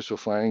artificial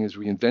flying is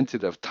we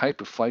invented a type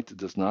of flight that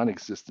does not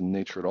exist in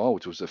nature at all,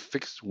 which was a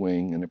fixed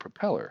wing and a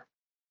propeller.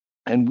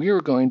 And we are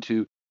going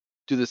to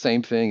do the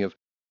same thing of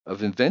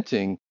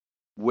inventing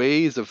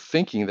ways of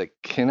thinking that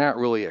cannot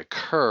really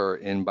occur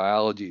in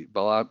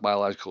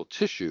biological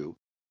tissue,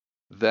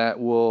 that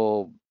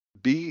will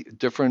be a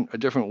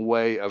different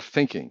way of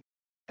thinking.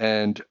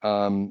 And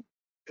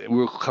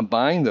we'll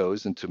combine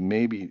those into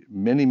maybe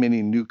many,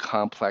 many new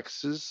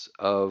complexes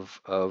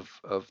of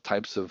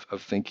types of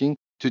thinking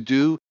to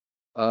do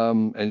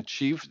and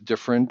achieve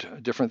different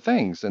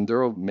things. And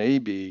there may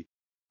be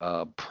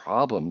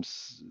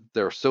problems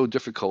that are so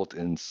difficult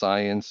in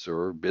science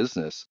or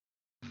business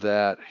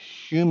that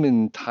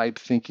human type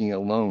thinking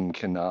alone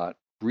cannot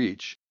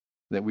reach,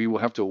 that we will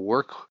have to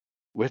work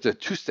with a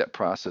two-step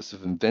process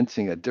of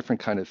inventing a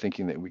different kind of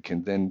thinking that we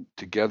can then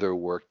together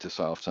work to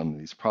solve some of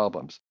these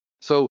problems.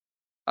 So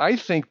I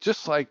think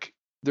just like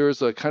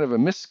there's a kind of a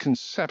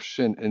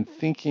misconception in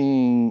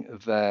thinking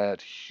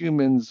that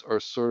humans are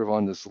sort of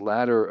on this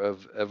ladder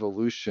of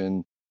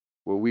evolution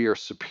where we are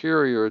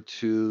superior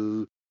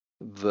to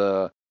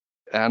the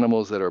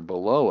animals that are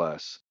below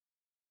us.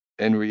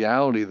 In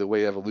reality, the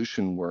way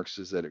evolution works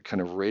is that it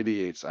kind of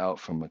radiates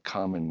out from a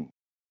common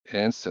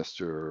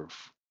ancestor of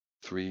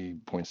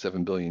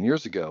 3.7 billion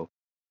years ago.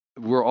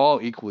 We're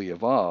all equally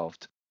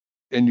evolved,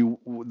 and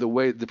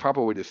the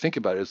proper way to think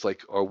about it is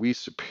like, are we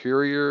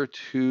superior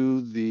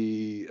to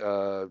the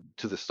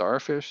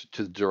starfish,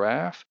 to the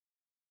giraffe?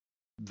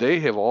 They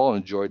have all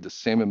enjoyed the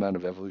same amount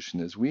of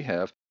evolution as we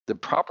have. The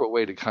proper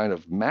way to kind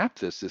of map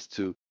this is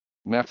to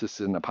map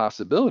this in a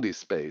possibility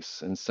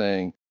space and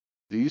saying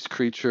these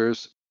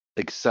creatures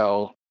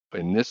excel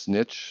in this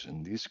niche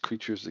and these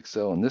creatures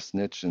excel in this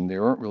niche, and they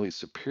aren't really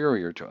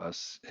superior to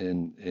us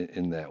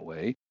in that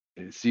way.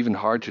 It's even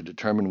hard to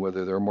determine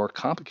whether they're more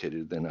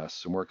complicated than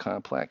us or more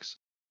complex.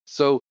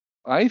 So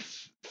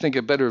think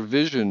a better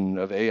vision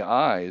of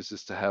AIs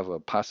is to have a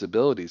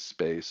possibility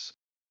space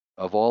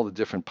of all the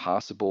different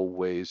possible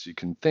ways you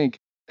can think.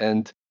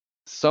 And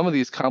some of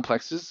these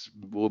complexes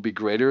will be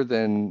greater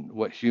than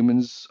what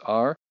humans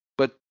are,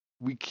 but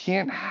we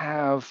can't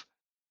have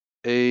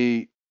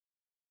a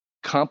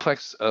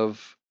complex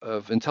of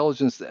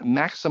intelligence that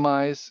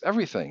maximize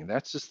everything.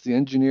 That's just the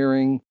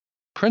engineering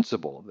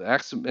principle. The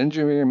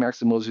engineering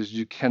maximalism is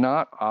you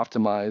cannot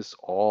optimize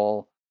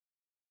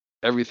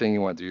everything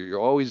you want to do. You're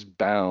always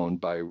bound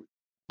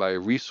by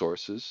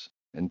resources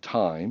and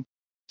time.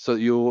 So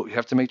you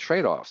have to make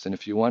trade-offs. And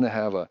if you want to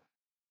have a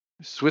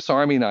Swiss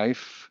Army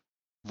knife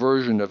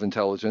version of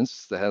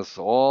intelligence that has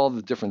all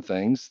the different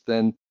things,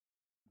 then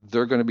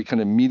they're going to be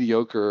kind of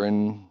mediocre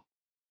in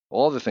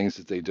all the things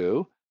that they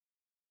do.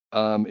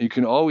 You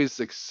can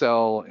always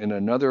excel in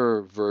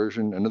another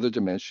version, another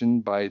dimension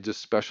by just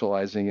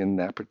specializing in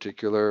that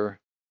particular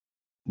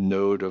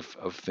node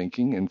of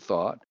thinking and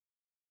thought.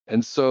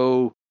 And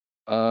so,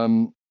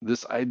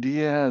 this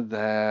idea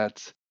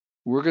that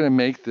we're going to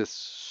make this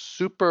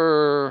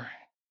super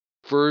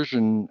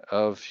version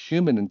of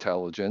human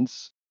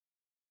intelligence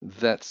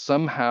that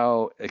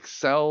somehow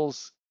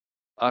excels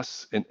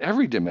us in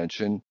every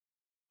dimension,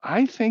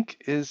 I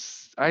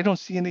don't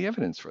see any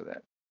evidence for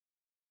that.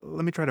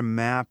 Let me try to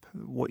map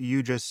what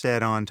you just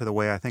said onto the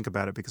way I think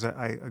about it, because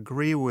I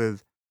agree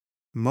with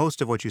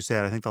most of what you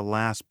said. I think the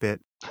last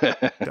bit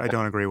I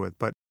don't agree with,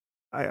 but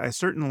I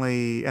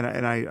certainly,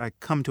 I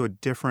come to a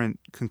different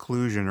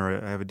conclusion,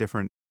 or I have a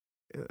different,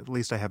 at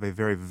least I have a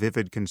very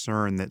vivid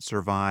concern that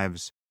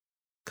survives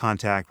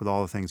contact with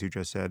all the things you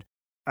just said.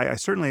 I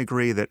certainly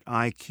agree that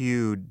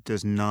IQ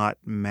does not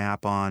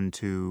map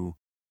onto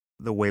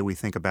the way we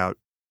think about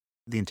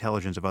the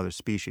intelligence of other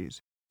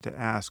species. To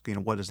ask,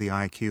 what is the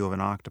IQ of an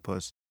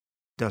octopus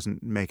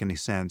doesn't make any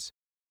sense.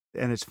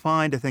 And it's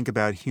fine to think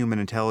about human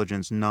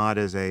intelligence not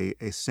as a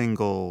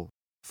single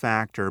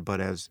factor, but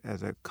as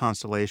a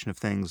constellation of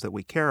things that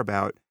we care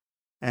about.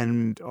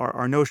 And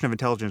our notion of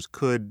intelligence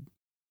could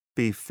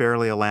be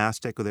fairly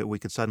elastic, or that we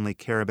could suddenly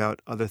care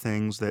about other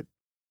things that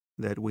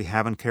we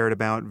haven't cared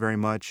about very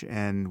much,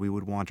 and we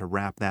would want to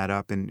wrap that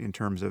up in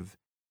terms of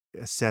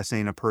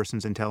assessing a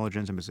person's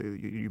intelligence.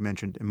 You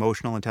mentioned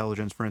emotional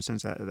intelligence, for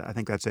instance. I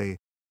think that's a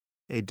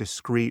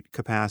discrete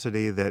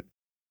capacity that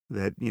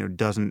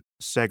doesn't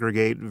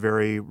segregate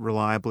very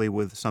reliably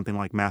with something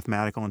like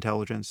mathematical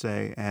intelligence,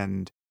 say,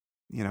 and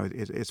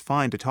it's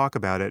fine to talk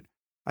about it.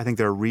 I think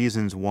there are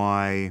reasons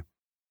why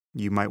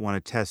you might want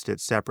to test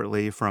it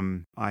separately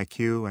from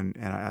IQ, and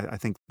I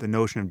think the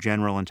notion of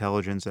general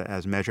intelligence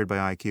as measured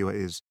by IQ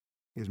is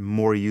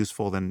more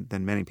useful than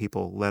many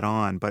people let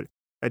on. But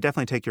I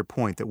definitely take your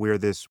point that we're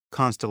this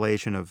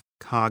constellation of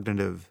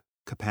cognitive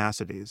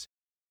capacities.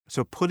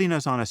 So putting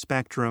us on a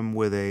spectrum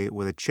with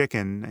a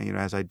chicken,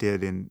 as I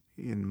did in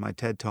my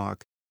TED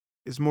Talk,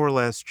 is more or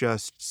less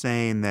just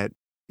saying that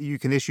you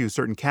can issue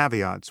certain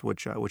caveats,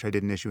 which I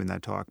didn't issue in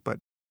that talk, but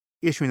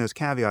issuing those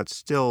caveats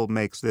still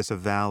makes this a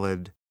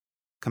valid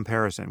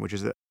comparison, which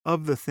is that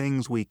of the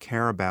things we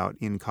care about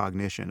in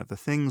cognition, of the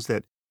things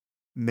that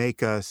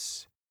make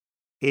us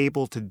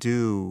able to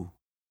do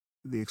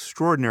the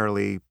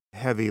extraordinarily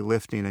heavy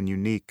lifting and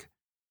unique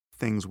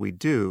things we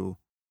do,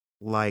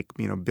 like,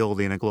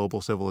 building a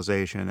global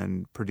civilization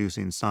and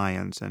producing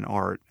science and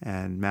art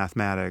and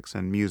mathematics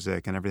and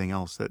music and everything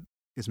else that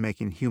is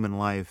making human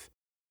life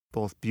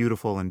both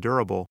beautiful and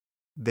durable,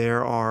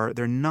 there are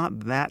not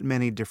that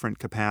many different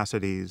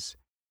capacities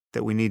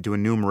that we need to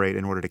enumerate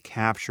in order to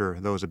capture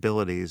those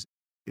abilities.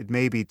 It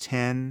may be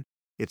 10,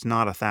 it's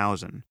not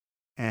 1,000.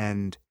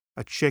 and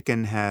a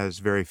chicken has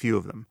very few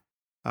of them.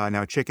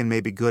 Now, a chicken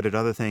may be good at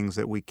other things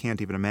that we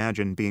can't even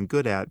imagine being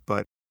good at,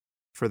 but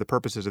for the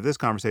purposes of this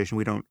conversation,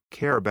 we don't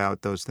care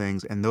about those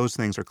things, and those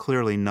things are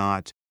clearly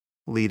not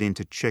leading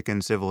to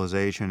chicken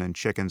civilization and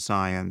chicken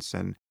science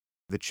and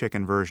the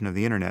chicken version of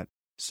the internet.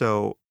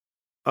 So,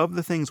 of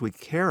the things we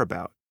care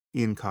about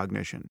in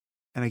cognition,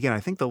 and again, I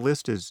think the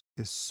list is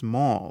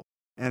small,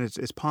 and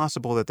it's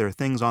possible that there are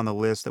things on the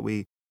list that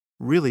we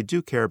really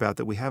do care about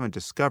that we haven't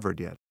discovered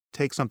yet.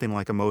 Take something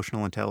like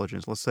emotional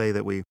intelligence. Let's say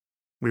that we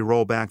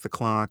roll back the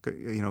clock,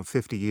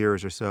 50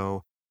 years or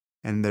so,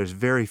 and there's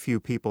very few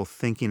people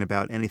thinking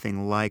about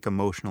anything like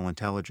emotional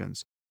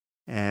intelligence,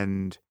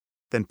 and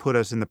then put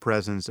us in the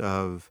presence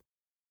of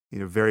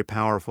very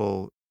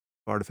powerful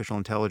artificial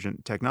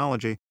intelligent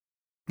technology,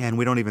 and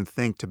we don't even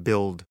think to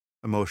build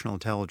emotional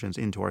intelligence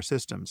into our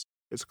systems.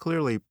 It's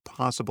clearly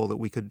possible that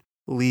we could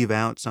leave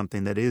out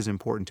something that is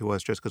important to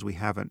us just because we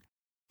haven't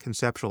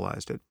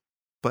conceptualized it.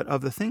 But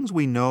of the things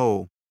we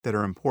know that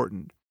are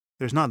important,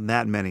 there's not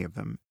that many of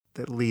them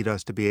that lead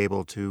us to be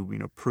able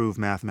to, prove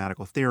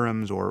mathematical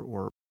theorems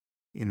or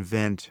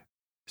invent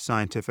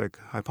scientific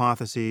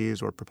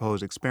hypotheses or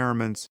propose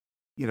experiments.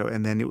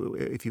 And then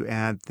if you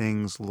add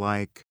things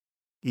like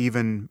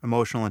even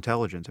emotional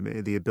intelligence, I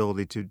mean, the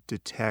ability to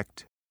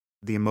detect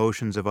the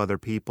emotions of other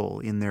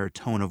people in their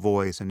tone of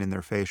voice and in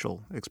their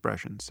facial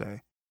expressions,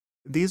 say.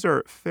 These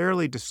are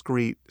fairly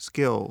discrete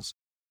skills,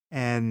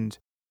 and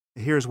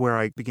here's where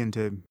I begin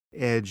to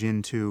edge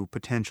into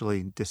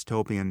potentially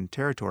dystopian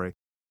territory.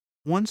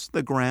 Once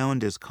the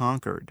ground is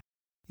conquered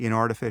in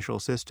artificial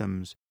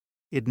systems,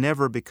 it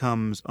never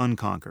becomes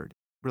unconquered.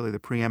 Really, the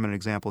preeminent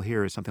example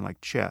here is something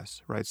like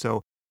chess, right?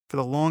 So for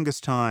the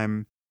longest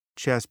time,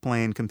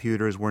 chess-playing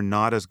computers were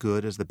not as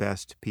good as the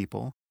best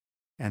people.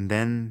 And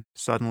then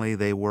suddenly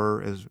they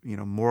were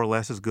more or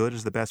less as good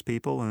as the best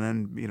people. And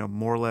then,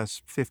 more or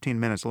less 15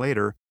 minutes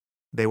later,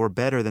 they were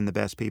better than the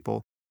best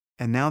people.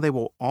 And now they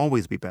will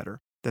always be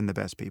better than the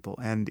best people.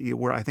 And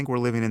I think we're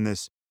living in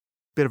this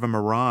bit of a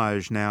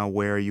mirage now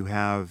where you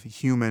have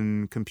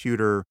human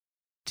computer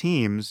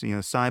teams,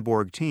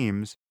 cyborg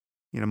teams,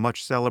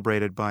 much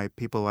celebrated by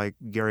people like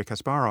Gary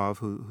Kasparov,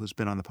 who's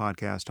been on the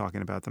podcast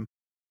talking about them,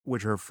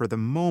 which are for the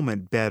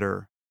moment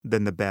better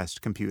than the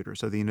best computer.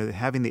 So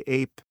having the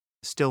ape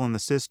still in the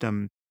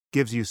system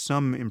gives you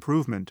some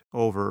improvement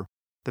over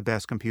the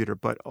best computer,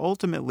 but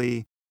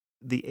ultimately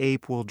the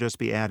ape will just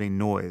be adding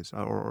noise,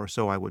 or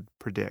so I would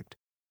predict.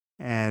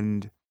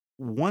 And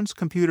once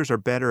computers are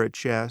better at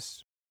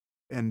chess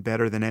and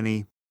better than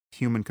any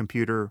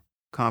human-computer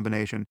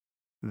combination,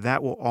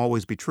 that will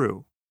always be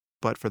true,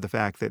 but for the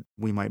fact that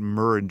we might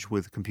merge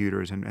with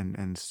computers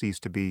and cease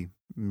to be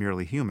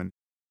merely human.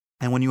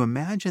 And when you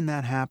imagine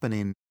that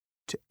happening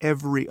to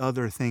every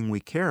other thing we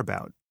care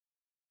about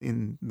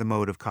in the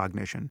mode of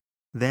cognition,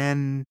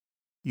 then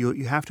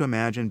you have to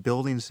imagine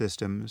building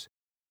systems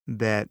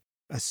that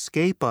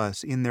escape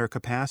us in their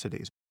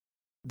capacities.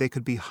 They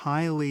could be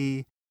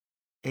highly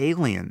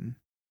alien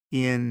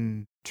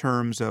in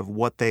terms of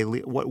what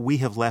we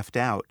have left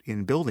out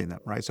in building them,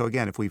 right? So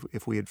again,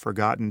 if we had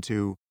forgotten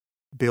to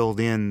build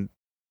in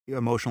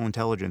emotional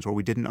intelligence, or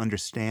we didn't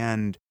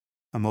understand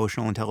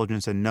emotional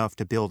intelligence enough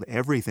to build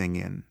everything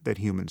in that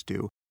humans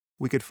do,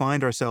 we could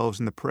find ourselves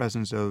in the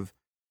presence of,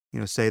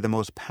 say, the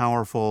most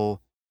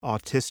powerful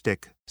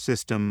autistic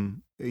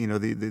system,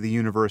 the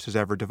universe has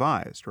ever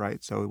devised,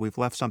 right? So we've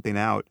left something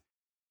out,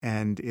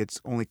 and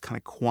it's only kind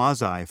of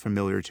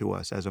quasi-familiar to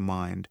us as a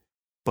mind,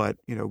 but,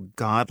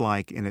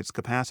 godlike in its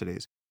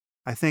capacities.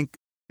 I think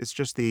it's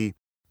just the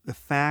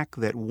fact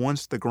that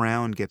once the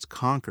ground gets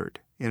conquered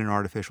in an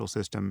artificial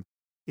system,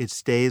 it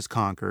stays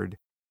conquered.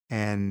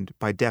 And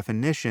by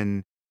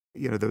definition,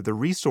 the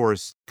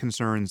resource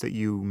concerns that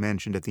you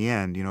mentioned at the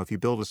end, if you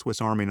build a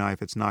Swiss Army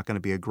knife, it's not going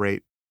to be a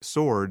great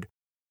sword,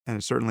 and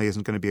it certainly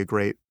isn't going to be a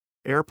great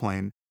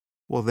airplane.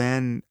 Well,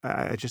 then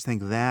I just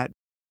think that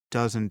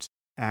doesn't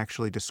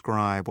actually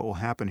describe what will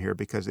happen here,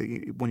 because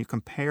when you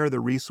compare the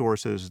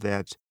resources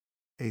that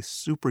a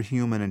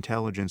superhuman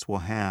intelligence will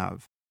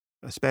have,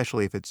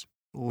 especially if it's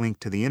linked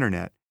to the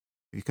internet,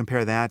 if you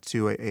compare that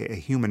to a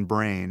human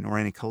brain or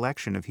any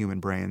collection of human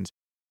brains,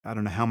 I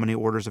don't know how many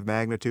orders of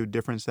magnitude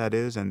difference that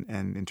is, and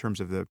in terms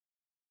of the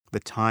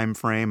time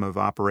frame of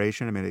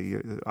operation. I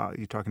mean,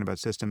 you're talking about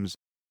systems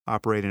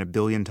operating 1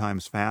 billion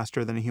times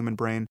faster than a human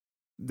brain.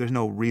 There's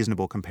no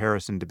reasonable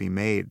comparison to be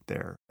made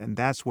there. And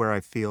that's where I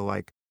feel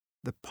like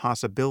the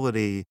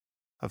possibility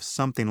of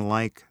something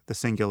like the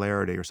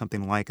singularity or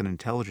something like an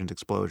intelligent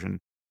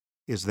explosion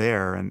is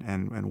there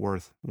and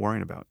worth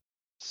worrying about.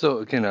 So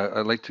again,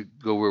 I'd like to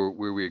go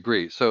where we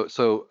agree.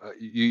 So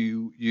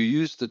you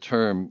use the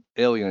term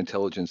alien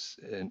intelligence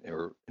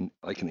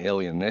like an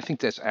alien, and I think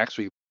that's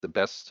actually the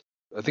best.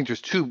 I think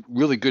there's two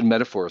really good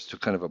metaphors to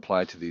kind of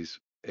apply to these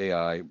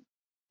AI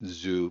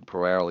zoo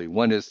primarily.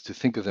 One is to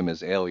think of them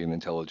as alien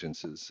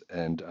intelligences,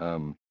 and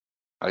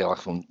I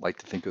often like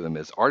to think of them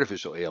as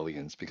artificial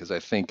aliens, because I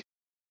think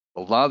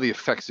a lot of the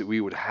effects that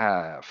we would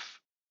have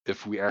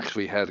if we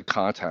actually had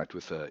contact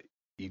with a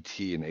ET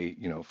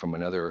and from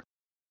another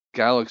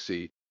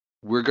galaxy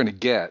we're going to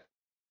get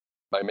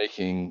by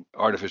making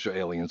artificial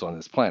aliens on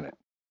this planet.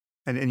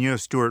 And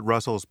Stuart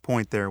Russell's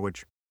point there,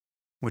 which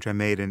I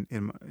made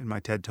in my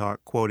TED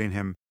Talk, quoting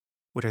him,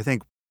 which I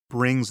think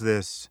brings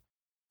this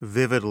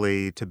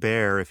vividly to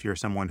bear if you're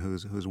someone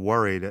who's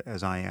worried,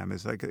 as I am,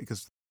 is like,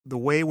 because the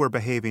way we're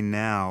behaving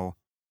now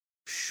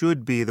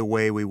should be the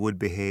way we would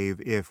behave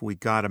if we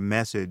got a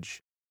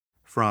message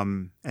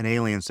from an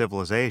alien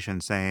civilization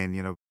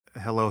saying,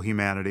 hello,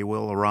 humanity,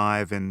 we'll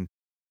arrive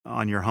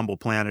on your humble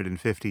planet in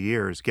 50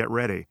 years. Get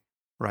ready,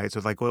 right? So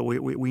it's like, well,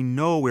 we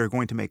know we're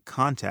going to make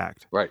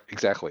contact. Right,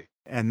 exactly.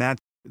 And that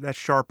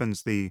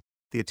sharpens the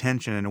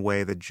attention in a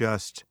way that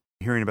just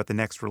hearing about the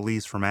next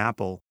release from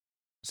Apple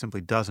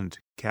simply doesn't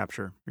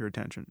capture your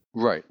attention.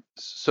 Right.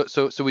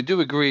 So we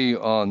do agree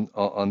on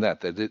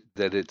that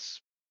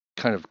it's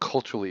kind of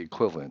culturally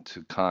equivalent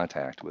to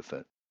contact with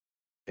an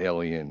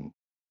alien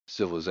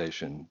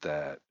civilization.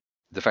 That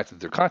the fact that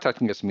they're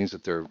contacting us means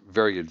that they're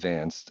very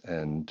advanced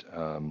and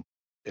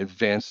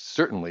advanced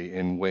certainly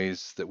in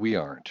ways that we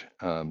aren't.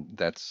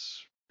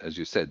 That's, as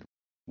you said,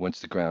 once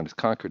the ground is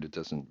conquered, it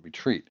doesn't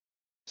retreat.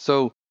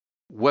 So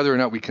whether or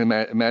not we can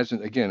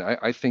imagine, again,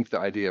 I think the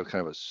idea of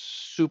kind of a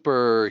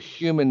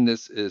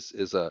superhumanness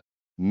is a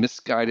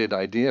misguided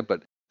idea,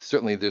 but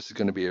certainly this is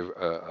going to be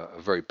a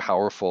very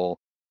powerful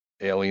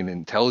alien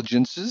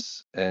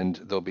intelligences, and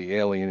they'll be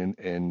alien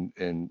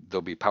and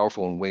they'll be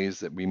powerful in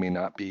ways that we may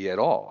not be at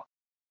all,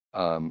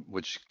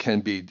 which can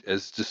be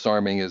as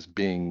disarming as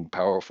being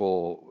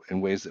powerful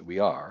in ways that we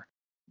are.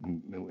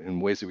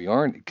 In ways that we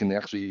aren't, it can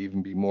actually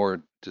even be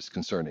more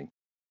disconcerting.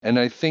 And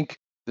I think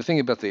the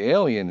thing about the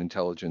alien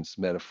intelligence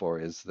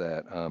metaphor is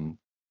that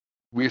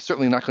we're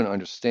certainly not going to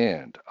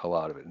understand a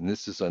lot of it. And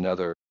this is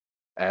another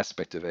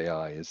aspect of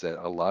AI, is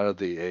that a lot of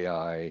the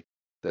AI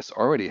that's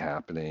already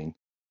happening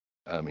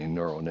in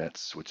neural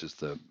nets, which is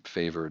the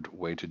favored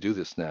way to do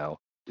this now,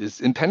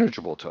 is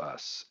impenetrable to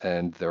us.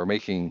 And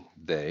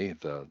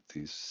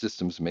these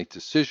systems make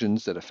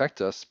decisions that affect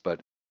us,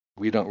 but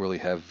we don't really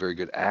have very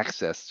good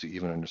access to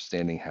even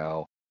understanding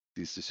how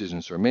these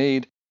decisions are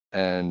made.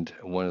 And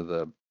one of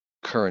the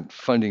current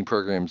funding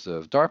programs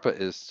of DARPA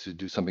is to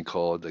do something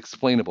called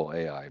explainable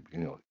AI.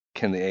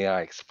 Can the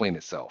AI explain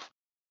itself?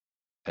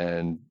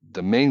 And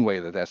the main way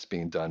that that's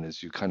being done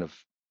is you kind of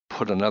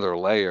put another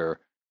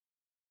layer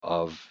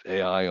of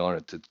AI on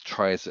it to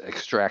try to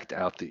extract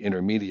out the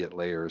intermediate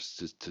layers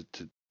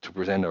to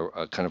present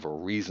a kind of a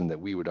reason that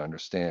we would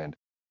understand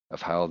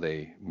of how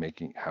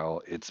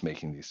it's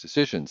making these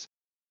decisions.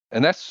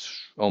 And that's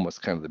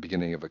almost kind of the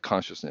beginning of a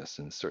consciousness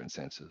in a certain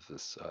sense, of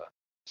this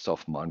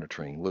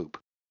self-monitoring loop.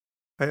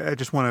 I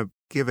just want to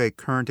give a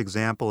current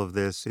example of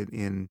this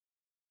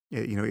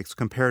it's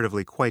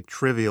comparatively quite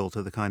trivial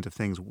to the kinds of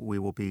things we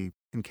will be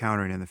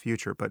encountering in the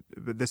future, but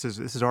this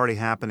is already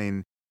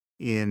happening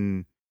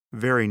in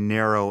very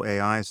narrow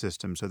AI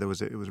systems. So it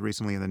was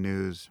recently in the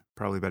news,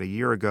 probably about a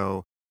year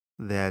ago,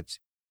 that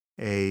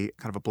a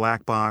kind of a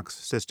black box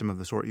system of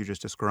the sort you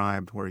just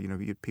described, where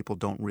people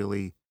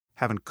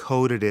haven't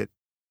coded it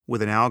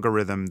with an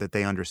algorithm that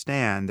they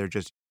understand.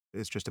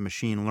 It's just a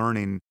machine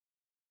learning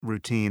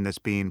routine that's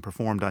being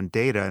performed on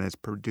data, and it's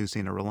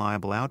producing a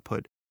reliable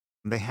output.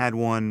 They had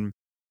one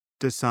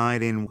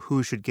deciding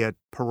who should get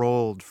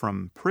paroled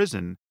from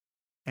prison,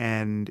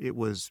 and it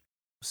was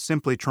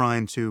simply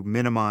trying to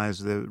minimize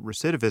the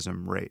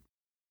recidivism rate.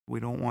 We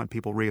don't want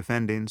people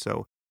reoffending,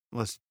 so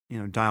let's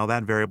dial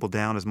that variable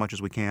down as much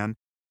as we can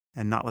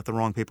and not let the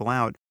wrong people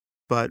out.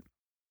 But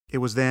it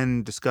was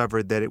then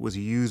discovered that it was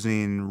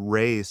using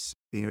race.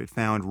 It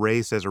found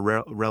race as a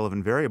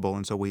relevant variable,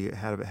 and so we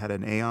had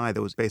an AI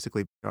that was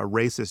basically a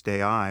racist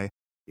AI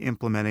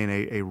implementing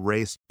a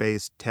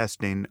race-based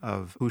testing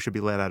of who should be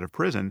let out of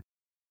prison.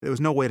 There was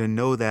no way to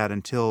know that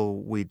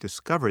until we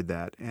discovered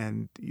that,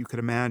 and you could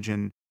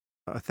imagine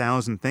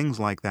 1,000 things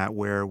like that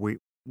where we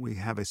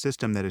have a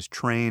system that is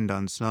trained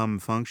on some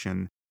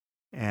function,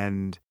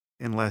 and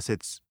unless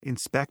it's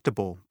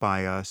inspectable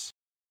by us,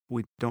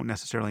 we don't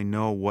necessarily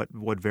know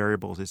what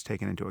variables it's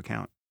taken into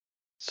account.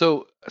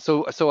 So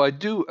I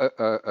do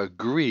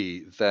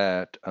agree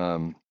that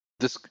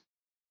this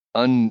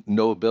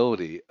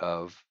unknowability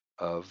of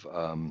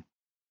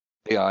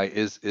AI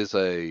is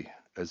a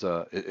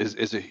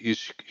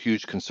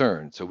huge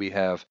concern. So we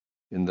have,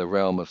 in the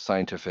realm of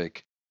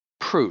scientific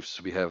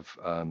proofs, we have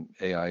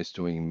AIs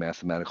doing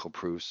mathematical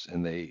proofs,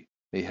 and they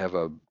have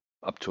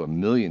up to 1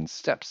 million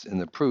steps in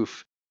the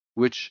proof,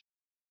 which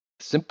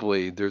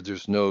simply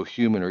there's no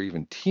human or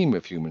even team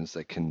of humans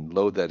that can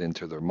load that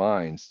into their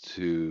minds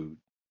to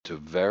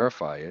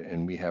verify it,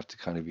 and we have to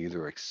kind of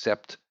either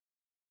accept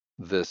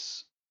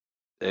this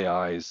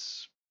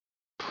AI's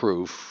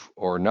proof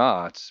or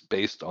not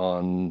based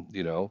on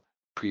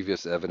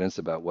previous evidence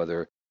about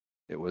whether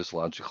it was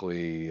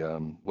logically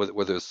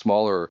whether the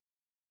smaller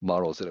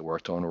models that it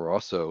worked on were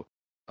also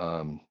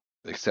um,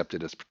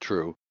 accepted as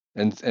true.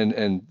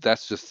 And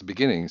that's just the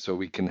beginning. So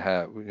we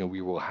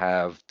will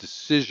have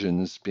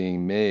decisions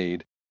being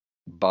made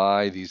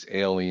by these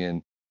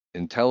alien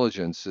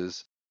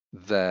intelligences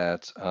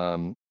that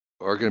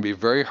are going to be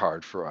very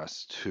hard for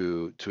us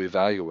to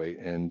evaluate.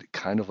 And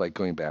kind of like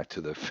going back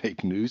to the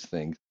fake news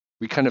thing,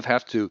 we kind of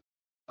have to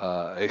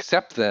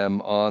accept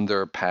them on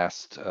their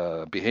past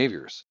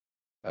behaviors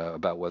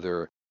about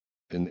whether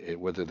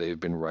they've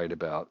been right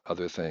about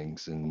other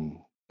things and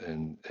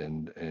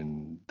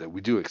that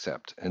we do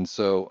accept. And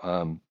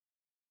so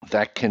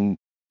that can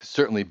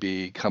certainly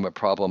become a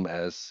problem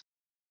as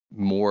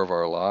more of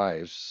our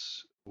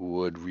lives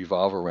would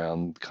revolve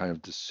around kind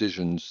of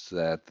decisions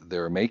that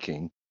they're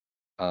making,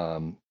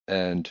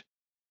 and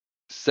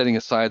setting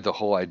aside the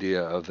whole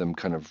idea of them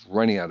kind of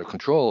running out of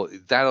control.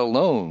 That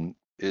alone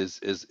is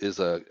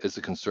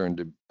a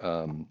concern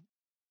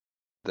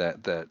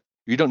that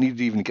you don't need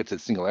to even get to the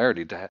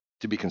singularity to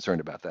be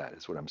concerned about. That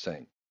is what I'm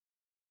saying.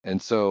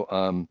 And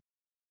so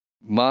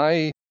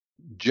my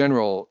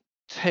general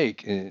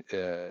take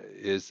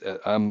is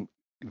I'm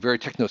very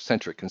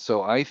technocentric, and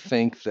so I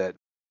think that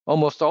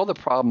almost all the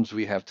problems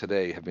we have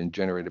today have been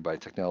generated by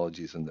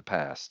technologies in the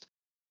past,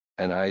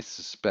 and I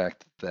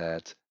suspect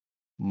that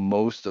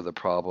most of the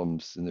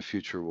problems in the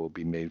future will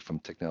be made from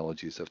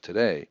technologies of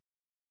today.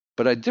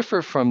 But I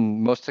differ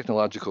from most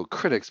technological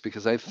critics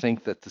because I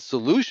think that the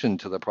solution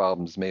to the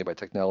problems made by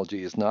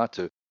technology is not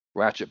to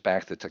ratchet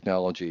back the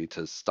technology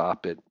to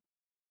stop it,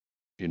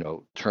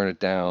 turn it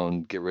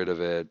down, get rid of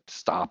it,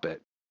 stop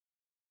it.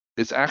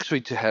 It's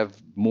actually to have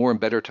more and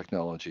better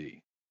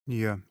technology.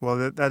 Yeah.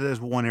 Well, that is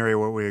one area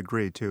where we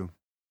agree too.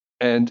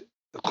 And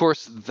of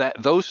course,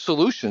 that those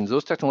solutions,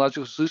 those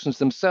technological solutions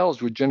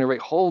themselves would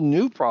generate whole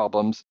new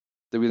problems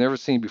that we've never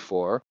seen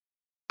before,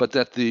 but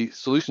that the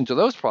solution to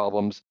those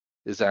problems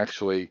is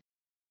actually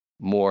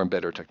more and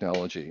better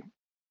technology.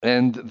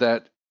 And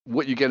that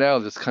what you get out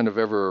of this kind of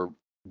ever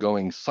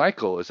going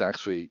cycle is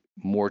actually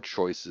more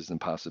choices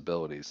and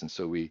possibilities. And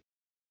so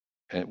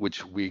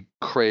which we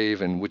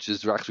crave, and which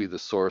is actually the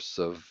source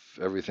of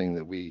everything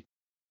that we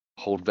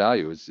hold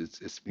value.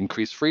 It's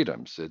increased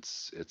freedoms,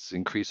 it's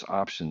increased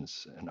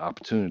options and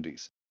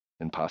opportunities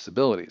and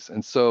possibilities.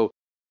 And so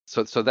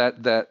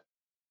that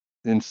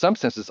in some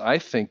senses, I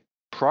think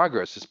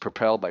progress is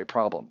propelled by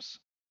problems.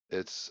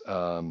 It's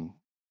um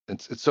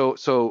it's, it's so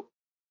so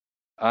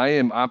I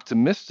am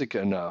optimistic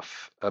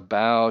enough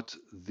about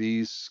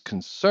these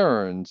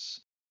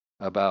concerns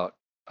about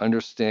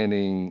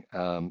understanding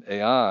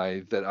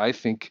AI that I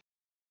think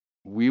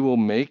we will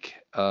make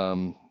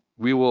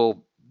we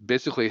will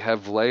basically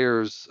have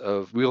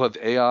we'll have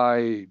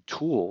AI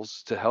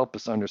tools to help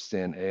us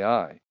understand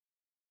AI.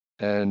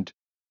 And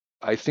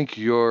I think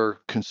you're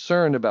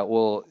concerned about,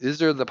 well, is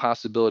there the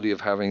possibility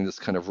of having this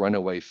kind of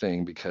runaway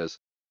thing because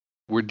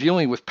we're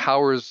dealing with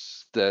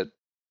powers that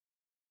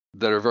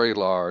are very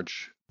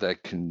large,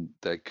 that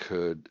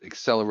could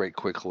accelerate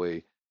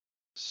quickly.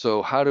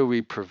 So how do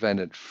we prevent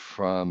it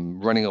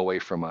from running away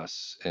from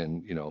us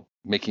and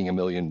making a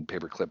million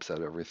paper clips out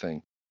of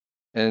everything?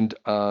 And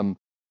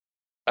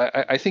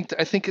I think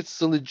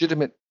it's a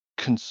legitimate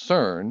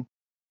concern,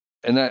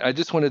 and I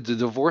just wanted to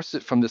divorce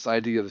it from this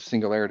idea of the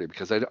singularity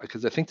because I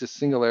think the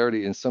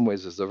singularity in some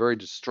ways is a very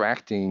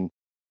distracting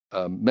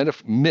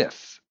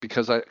myth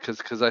because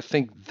I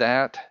think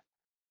that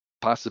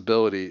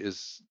possibility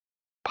is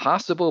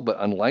possible but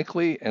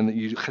unlikely, and that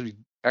you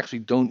actually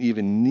don't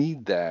even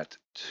need that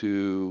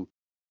to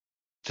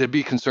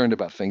be concerned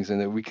about things, and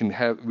that we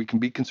can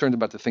be concerned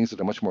about the things that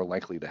are much more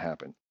likely to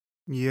happen.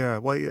 Yeah.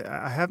 Well,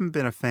 I haven't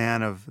been a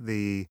fan of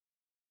the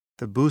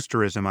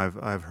boosterism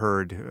I've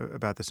heard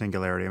about the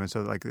singularity. I mean,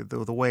 so like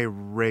the way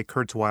Ray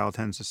Kurzweil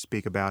tends to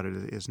speak about it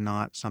is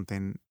not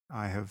something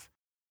I have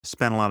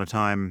spent a lot of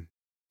time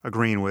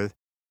agreeing with.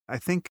 I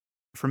think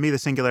for me, the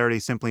singularity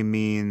simply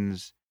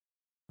means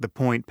the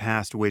point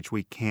past which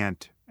we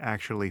can't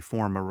actually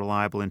form a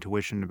reliable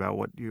intuition about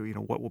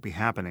what will be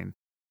happening.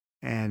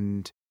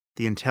 And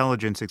the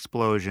intelligence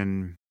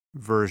explosion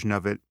version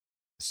of it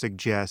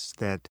suggests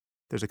that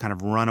there's a kind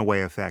of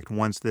runaway effect.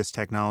 Once this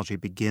technology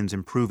begins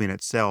improving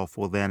itself,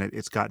 well, then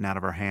it's gotten out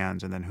of our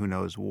hands, and then who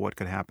knows what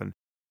could happen.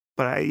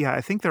 But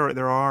I think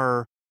there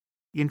are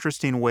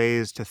interesting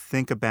ways to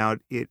think about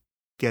it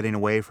getting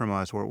away from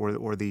us,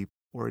 or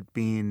it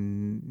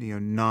being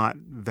not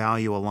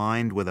value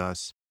aligned with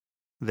us,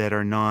 that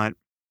are not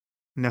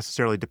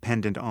necessarily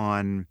dependent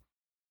on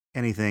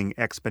anything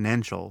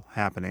exponential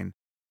happening.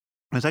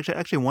 There's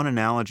actually one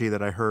analogy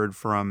that I heard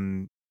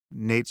from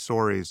Nate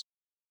Soares.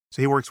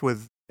 So he works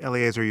with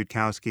Eliezer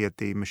Yudkowsky at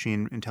the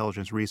Machine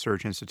Intelligence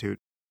Research Institute,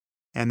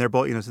 and they're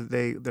both, so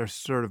they're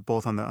sort of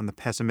both on the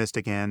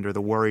pessimistic end or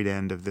the worried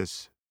end of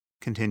this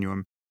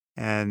continuum,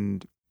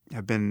 and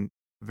have been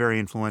very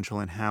influential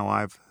in how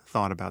I've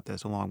thought about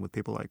this, along with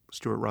people like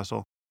Stuart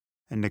Russell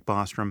and Nick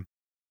Bostrom.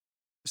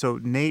 So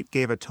Nate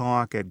gave a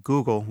talk at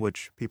Google,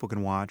 which people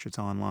can watch, it's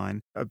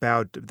online,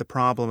 about the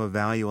problem of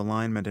value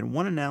alignment. And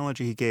one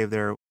analogy he gave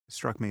there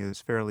struck me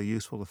as fairly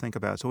useful to think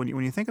about. So when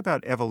you think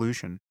about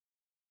evolution,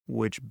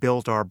 which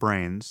built our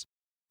brains,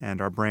 and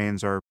our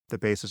brains are the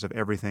basis of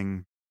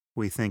everything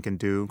we think and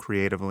do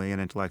creatively and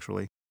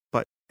intellectually,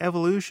 but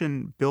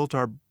evolution built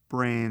our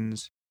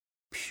brains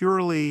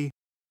purely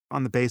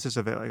on the basis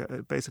of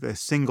basically a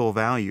single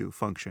value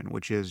function,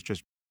 which is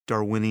just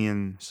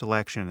Darwinian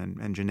selection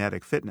and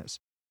genetic fitness.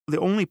 The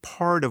only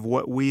part of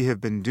what we have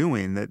been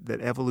doing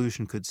that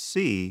evolution could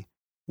see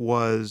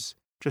was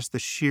just the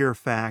sheer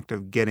fact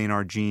of getting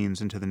our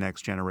genes into the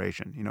next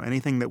generation.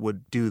 Anything that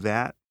would do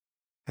that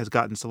has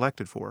gotten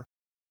selected for.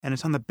 And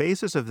it's on the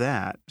basis of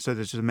that. So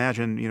just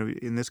imagine,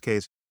 in this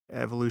case,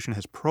 evolution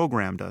has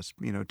programmed us,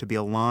 to be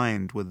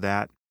aligned with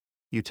that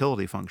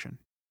utility function.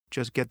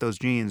 Just get those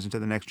genes into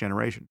the next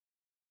generation.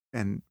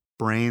 And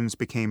brains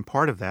became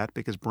part of that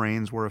because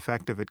brains were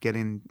effective at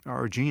getting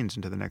our genes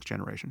into the next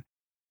generation.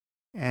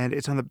 And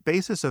it's on the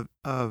basis of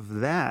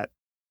that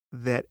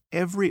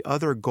every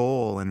other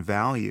goal and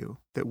value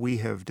that we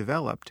have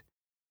developed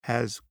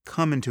has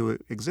come into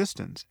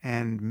existence.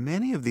 And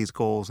many of these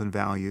goals and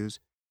values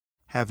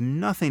have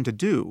nothing to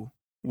do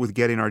with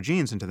getting our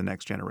genes into the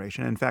next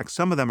generation. In fact,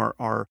 some of them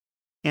are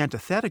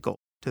antithetical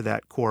to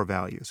that core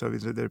value. So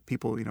there are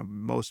people,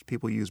 most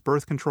people use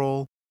birth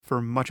control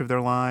for much of their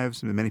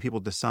lives. And many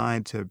people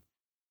decide to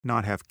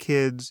not have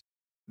kids.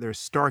 There's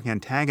stark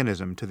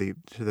antagonism to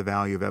the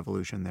value of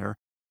evolution there.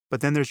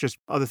 But then there's just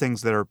other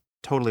things that are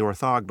totally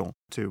orthogonal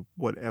to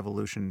what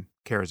evolution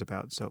cares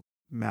about. So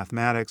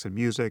mathematics and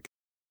music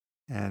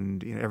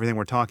and everything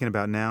we're talking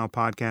about now,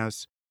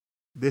 podcasts,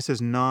 this is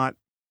not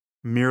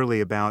merely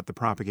about the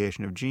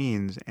propagation of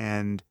genes,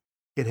 and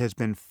it has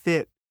been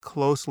fit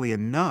closely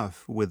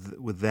enough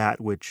with that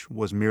which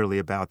was merely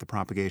about the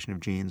propagation of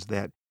genes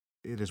that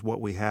it is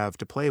what we have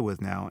to play with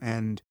now.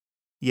 And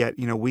yet,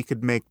 we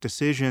could make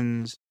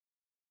decisions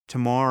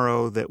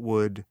tomorrow that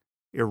would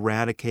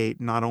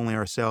eradicate not only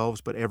ourselves,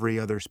 but every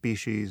other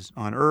species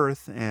on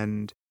Earth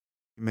and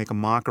make a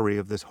mockery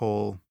of this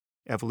whole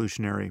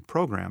evolutionary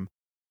program.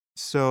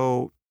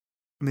 So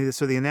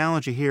the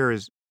analogy here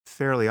is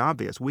fairly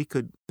obvious. We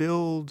could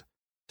build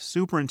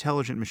super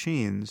intelligent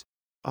machines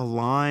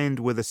aligned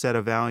with a set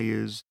of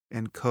values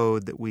and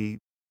code that we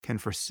can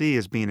foresee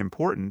as being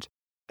important,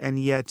 and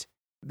yet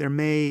there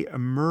may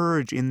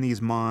emerge in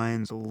these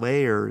minds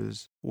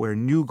layers where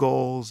new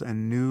goals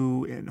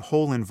and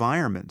whole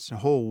environments,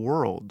 whole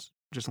worlds,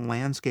 just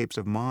landscapes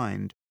of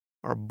mind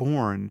are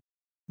born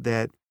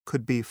that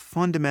could be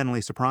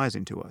fundamentally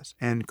surprising to us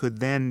and could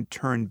then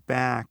turn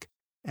back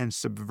and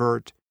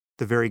subvert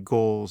the very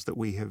goals that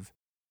we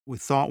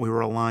thought we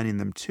were aligning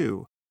them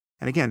to.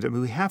 And again,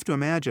 we have to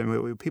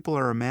imagine, people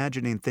are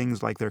imagining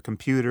things like their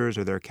computers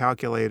or their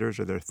calculators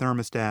or their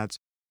thermostats,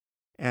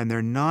 and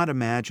they're not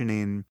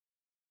imagining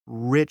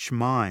rich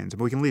minds.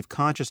 We can leave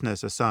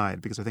consciousness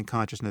aside because I think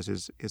consciousness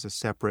is a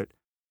separate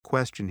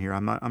question here.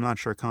 I'm not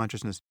sure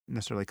consciousness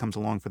necessarily comes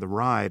along for the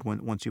ride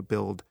once you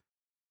build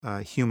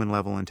human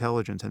level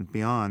intelligence and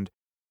beyond.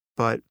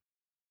 But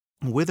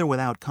with or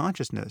without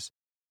consciousness,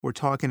 we're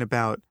talking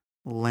about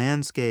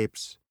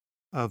landscapes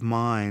of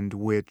mind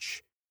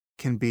which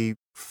can be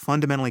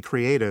fundamentally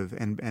creative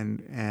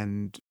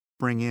and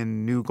bring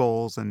in new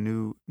goals and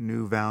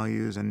new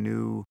values and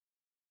new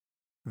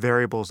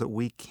variables that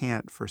we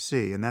can't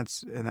foresee. And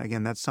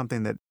again, that's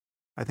something that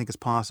I think is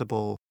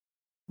possible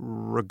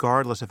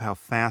regardless of how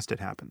fast it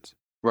happens.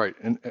 Right.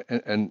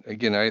 And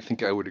again, I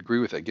think I would agree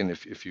with that. Again,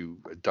 if you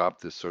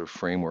adopt this sort of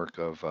framework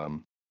of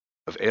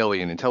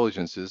alien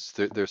intelligences,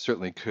 there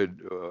certainly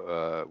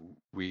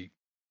we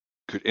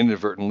could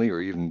inadvertently or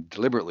even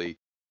deliberately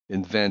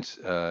invent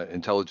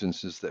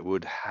intelligences that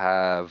would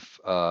have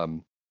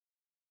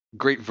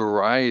great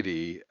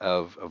variety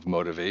of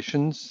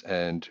motivations.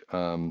 And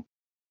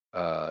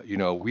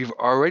we've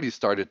already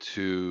started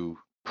to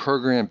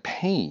program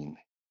pain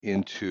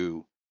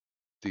into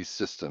these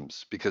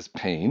systems because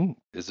pain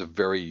is a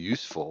very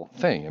useful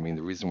thing. I mean,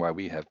 the reason why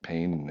we have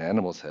pain and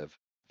animals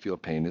feel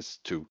pain is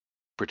to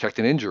protect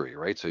an injury,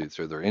 right?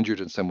 So they're injured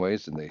in some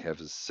ways and they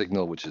have a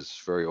signal which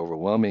is very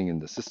overwhelming in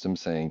the system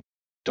saying,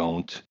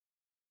 don't,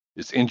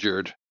 it's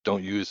injured,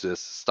 don't use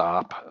this,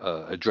 stop,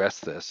 address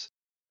this.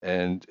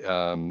 And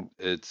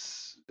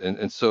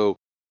so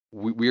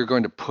we are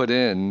going to put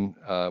in,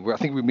 I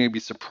think we may be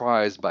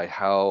surprised by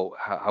how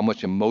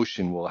much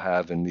emotion we'll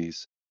have in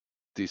these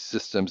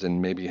systems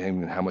and maybe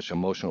even how much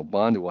emotional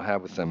bond it will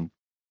have with them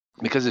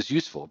because it's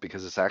useful,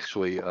 because it's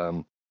actually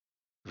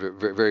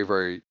very, very,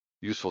 very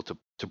useful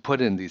to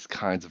put in these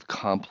kinds of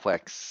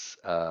complex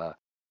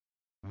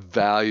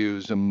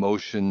values,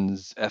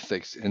 emotions,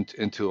 ethics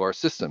into our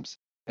systems.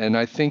 And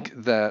I think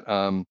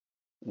that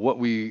what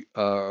we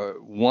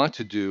want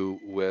to do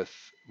with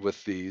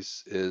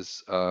these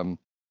is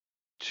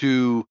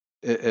to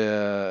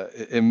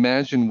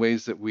imagine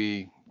ways that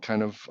we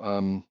kind of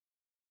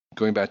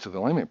going back to the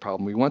alignment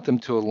problem, we want them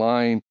to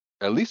align,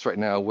 at least right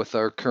now, with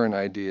our current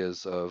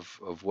ideas of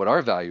what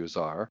our values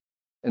are.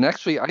 And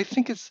actually, I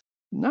think it's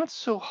not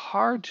so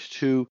hard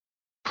to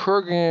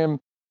program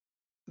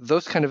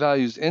those kind of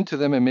values into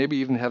them and maybe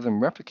even have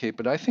them replicate.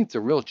 But I think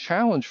the real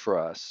challenge for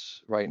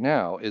us right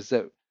now is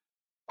that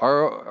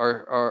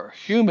our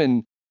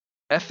human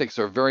ethics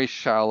are very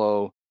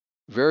shallow,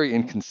 very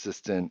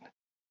inconsistent,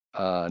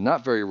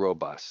 not very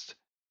robust,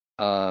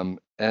 and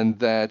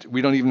that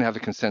we don't even have a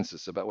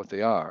consensus about what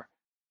they are.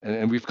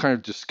 And we've kind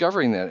of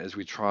discovering that as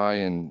we try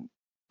and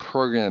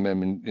program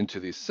them into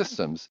these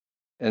systems.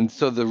 And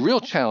so the real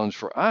challenge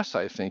for us,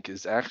 I think,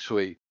 is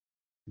actually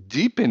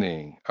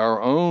deepening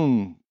our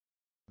own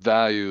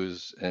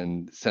values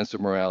and sense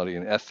of morality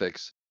and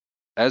ethics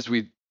as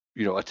we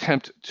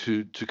attempt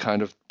to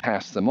kind of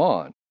pass them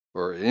on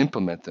or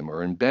implement them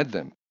or embed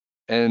them.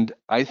 And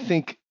I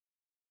think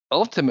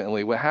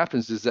ultimately what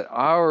happens is that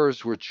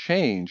ours will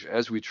change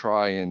as we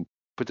try and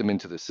put them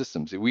into the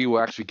systems, that we will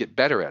actually get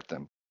better at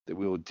them, that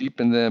we will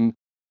deepen them,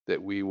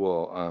 that we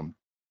will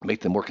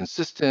make them more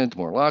consistent,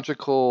 more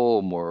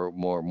logical, more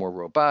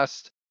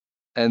robust,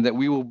 and that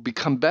we will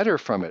become better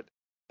from it.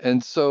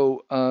 And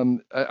so,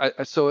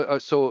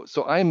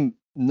 so I'm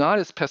not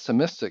as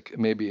pessimistic,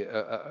 maybe,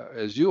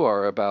 as you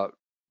are about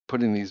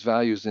putting these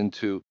values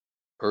into,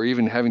 or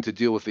even having to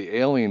deal with the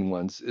alien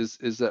ones. Is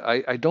that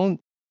I don't.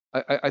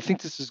 I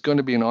think this is going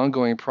to be an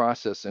ongoing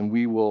process, and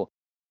we will.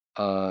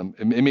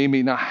 It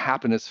may not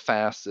happen as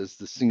fast as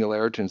the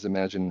singularitarians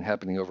imagine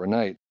happening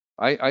overnight.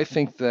 I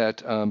think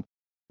that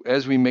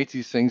as we make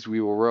these things, we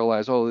will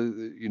realize, oh,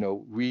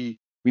 we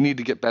need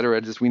to get better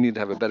at this. We need to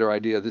have a better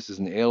idea. This is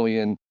an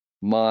alien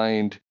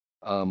mind.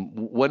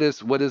 What is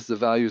the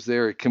values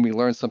there? Can we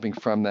learn something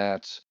from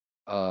that?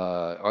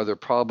 Are there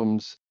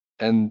problems?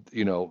 And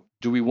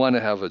do we want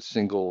to have a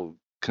single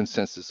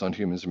consensus on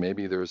humans?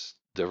 Maybe there's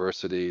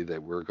diversity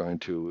that we're going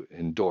to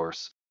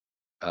endorse,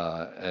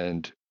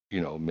 and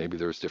maybe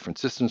there's different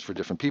systems for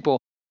different people.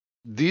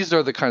 These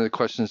are the kind of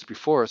questions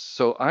before us.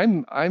 So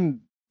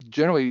I'm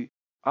generally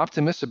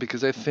optimistic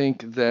because I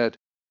think that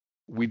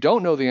we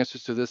don't know the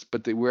answers to this,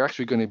 but that we're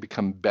actually going to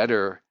become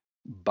better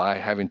by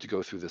having to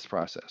go through this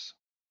process.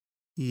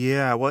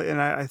 Yeah, well,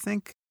 and I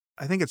think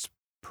it's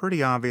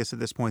pretty obvious at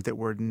this point that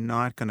we're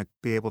not going to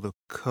be able to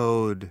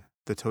code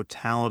the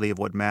totality of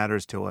what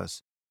matters to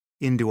us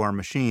into our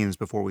machines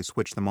before we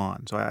switch them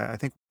on. So I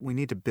think we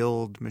need to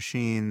build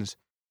machines,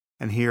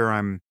 and here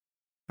I'm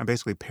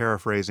basically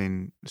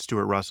paraphrasing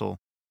Stuart Russell,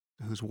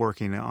 who's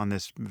working on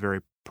this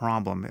very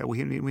problem.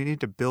 We need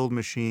to build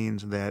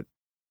machines that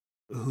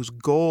whose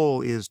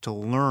goal is to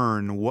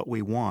learn what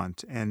we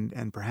want,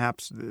 and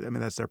perhaps, I mean,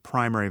 that's their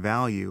primary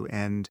value,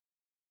 and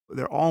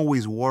they're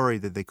always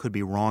worried that they could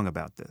be wrong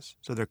about this.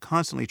 So they're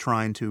constantly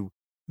trying to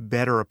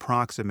better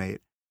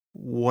approximate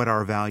what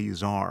our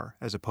values are,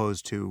 as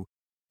opposed to,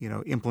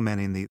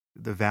 implementing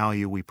the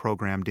value we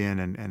programmed in,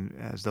 and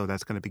as though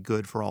that's going to be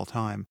good for all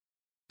time.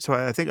 So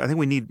I think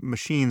we need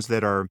machines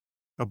that are,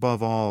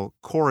 above all,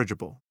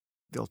 corrigible.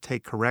 They'll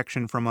take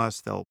correction from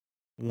us. They'll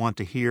want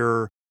to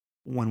hear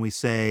when we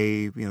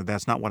say,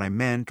 that's not what I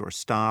meant, or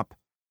stop.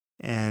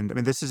 And I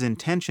mean, this is in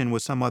tension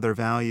with some other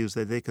values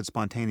that they could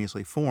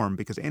spontaneously form,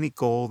 because any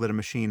goal that a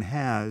machine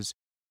has,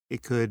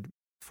 it could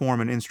form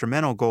an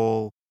instrumental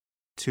goal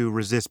to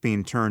resist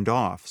being turned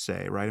off,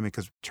 say, right? I mean,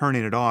 because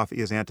turning it off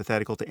is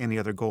antithetical to any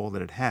other goal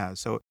that it has.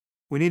 So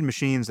we need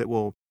machines that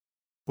will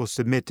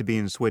submit to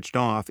being switched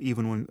off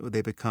even when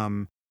they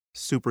become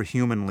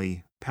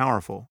superhumanly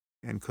powerful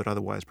and could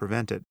otherwise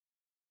prevent it.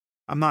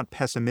 I'm not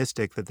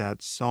pessimistic that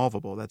that's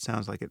solvable. That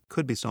sounds like it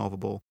could be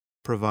solvable,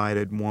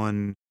 provided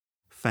one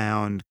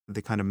found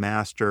the kind of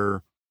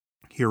master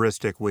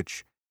heuristic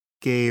which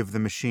gave the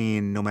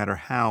machine, no matter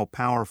how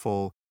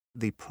powerful,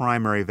 the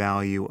primary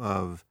value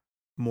of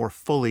more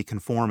fully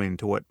conforming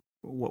to what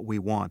we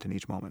want in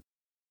each moment.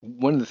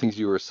 One of the things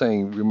you were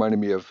saying reminded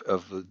me of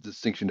the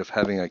distinction of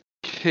having like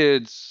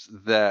kids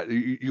that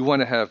you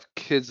want to have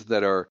kids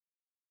that are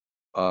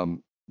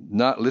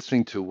not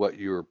listening to what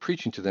you're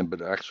preaching to them,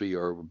 but actually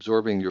are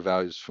absorbing your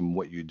values from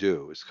what you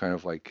do. It's kind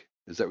of like,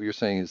 is that what you're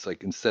saying? It's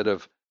like instead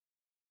of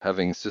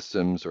having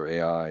systems or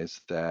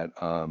AIs that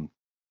are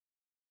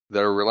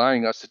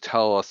relying us to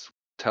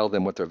tell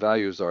them what their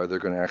values are, they're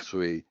going to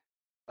actually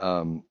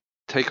um,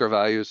 take our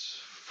values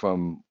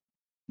from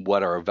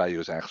what our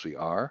values actually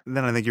are.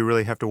 Then I think you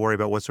really have to worry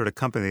about what sort of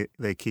company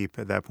they keep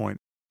at that point.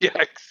 Yeah,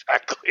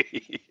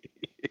 exactly.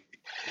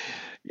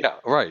 Yeah,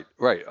 right,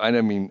 right. And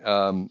I mean,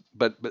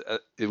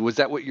 was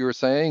that what you were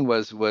saying?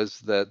 Was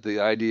that the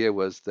idea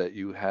was that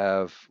you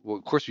have? Well,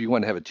 of course, you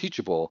want to have a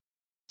teachable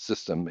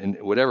system in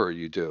whatever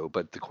you do,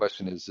 but the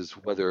question is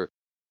whether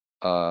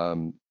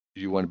um,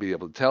 you want to be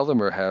able to tell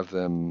them or have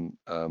them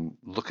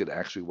look at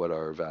actually what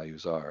our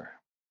values are.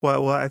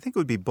 Well, I think it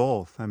would be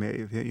both. I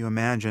mean, if you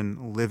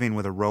imagine living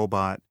with a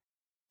robot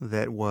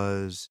that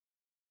was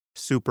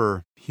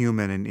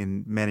superhuman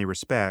in many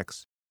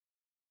respects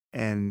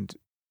and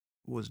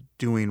was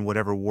doing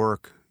whatever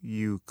work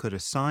you could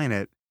assign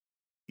it,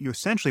 you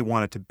essentially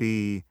want it to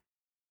be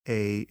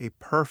a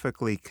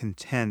perfectly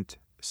content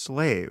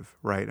slave,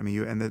 right? I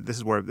mean, this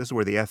is where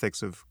the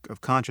ethics of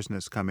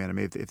consciousness come in. I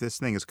mean, if this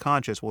thing is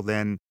conscious, well,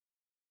 then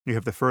you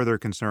have the further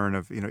concern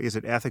of, is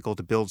it ethical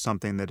to build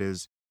something that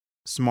is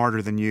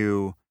smarter than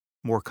you,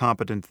 more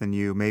competent than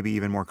you, maybe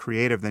even more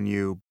creative than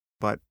you,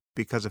 but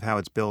because of how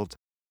it's built,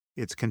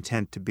 it's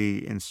content to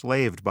be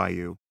enslaved by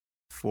you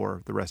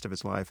for the rest of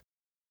its life.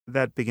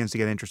 That begins to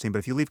get interesting. But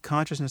if you leave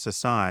consciousness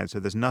aside,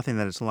 so there's nothing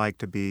that it's like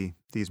to be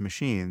these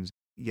machines,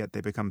 yet they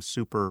become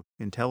super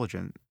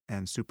intelligent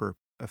and super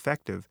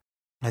effective.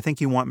 I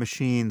think you want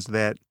machines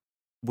that,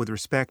 with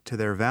respect to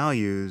their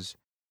values,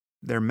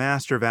 their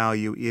master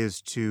value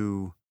is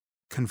to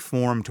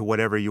conform to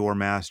whatever your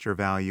master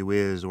value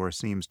is or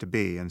seems to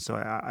be. And so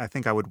I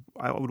think I would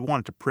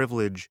want to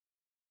privilege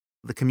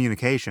the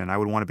communication. I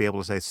would want to be able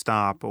to say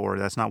stop or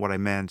that's not what I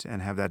meant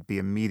and have that be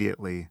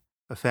immediately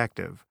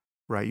effective,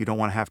 right? You don't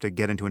want to have to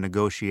get into a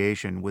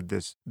negotiation with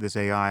this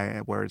AI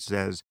where it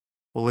says,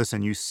 well,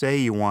 listen, you say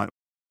you want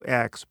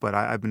X, but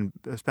I've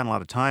spent a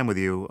lot of time with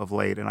you of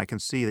late and I can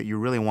see that you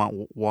really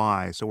want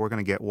Y, so we're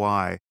going to get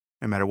Y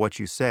no matter what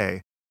you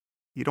say.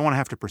 You don't want to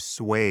have to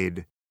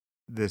persuade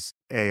this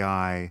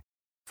AI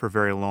for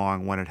very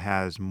long when it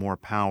has more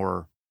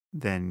power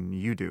than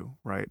you do,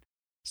 right?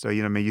 So,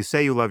 I mean, you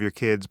say you love your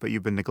kids, but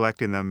you've been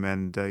neglecting them,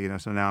 and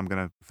so now I'm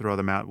going to throw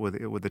them out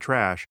with the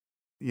trash.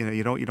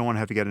 You don't want to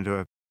have to get into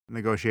a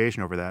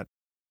negotiation over that.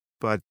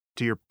 But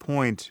to your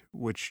point,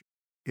 which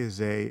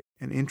is an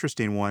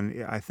interesting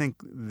one, I think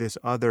this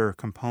other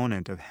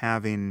component of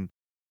having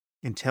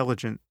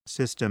intelligent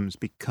systems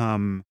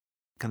become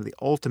kind of the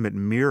ultimate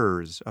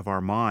mirrors of our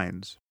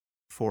minds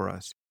for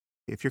us.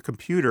 If your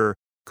computer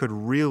could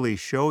really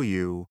show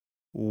you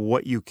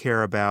what you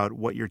care about,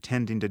 what you're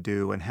tending to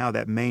do, and how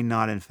that may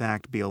not, in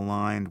fact, be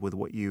aligned with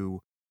what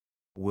you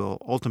will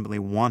ultimately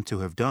want to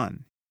have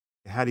done.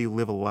 How do you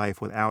live a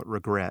life without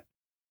regret?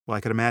 Well,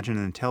 I could imagine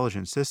an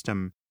intelligent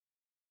system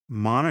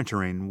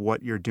monitoring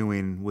what you're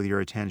doing with your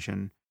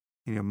attention,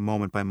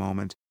 moment by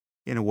moment,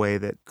 in a way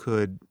that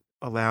could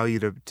allow you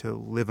to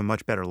live a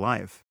much better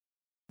life,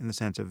 in the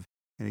sense of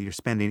you're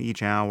spending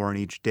each hour and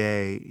each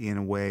day in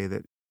a way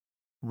that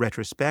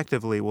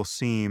retrospectively will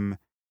seem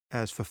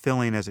as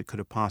fulfilling as it could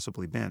have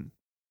possibly been.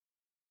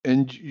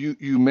 And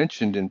you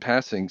mentioned in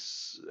passing,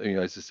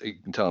 you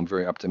can tell I'm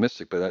very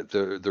optimistic, but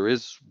there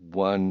is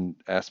one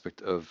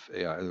aspect of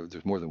AI.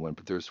 There's more than one,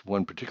 but there's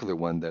one particular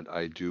one that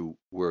I do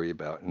worry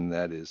about, and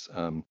that is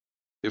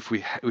if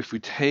we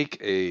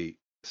take a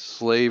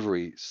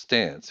slavery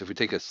stance, if we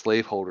take a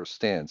slaveholder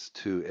stance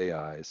to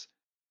AIs,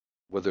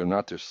 whether or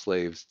not they're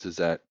slaves, does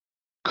that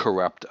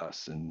corrupt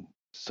us in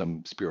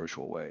some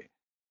spiritual way?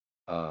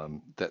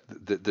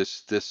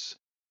 This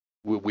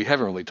we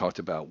haven't really talked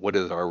about what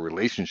is our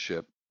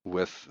relationship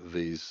with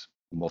these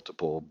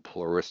multiple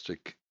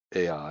pluralistic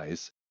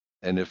AIs,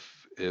 and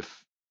if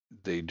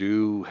they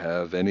do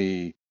have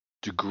any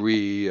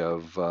degree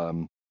of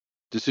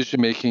decision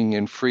making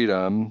and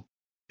freedom,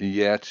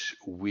 yet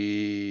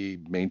we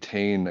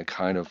maintain a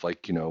kind of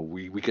like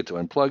we get to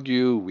unplug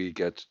you, we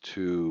get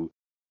to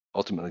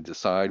ultimately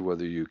decide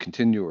whether you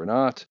continue or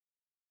not,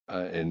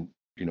 and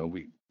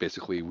we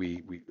basically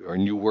we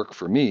earn you work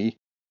for me,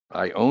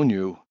 I own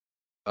you.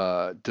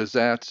 Does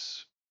that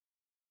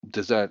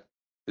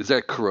is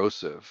that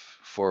corrosive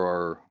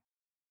for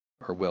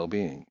our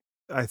well-being?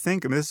 I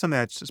think, this is something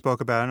I spoke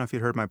about. I don't know if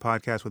you'd heard my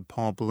podcast with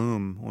Paul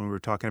Bloom when we were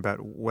talking about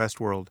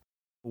Westworld.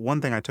 One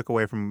thing I took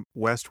away from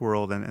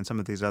Westworld and some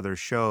of these other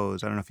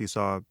shows, I don't know if you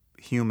saw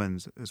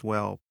Humans as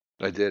well.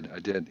 I did,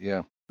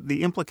 yeah.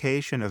 The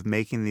implication of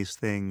making these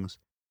things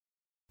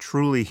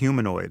truly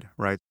humanoid,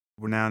 right?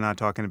 We're now not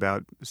talking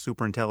about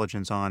super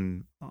intelligence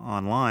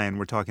online.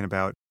 We're talking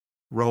about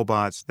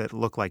robots that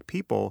look like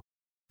people,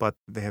 but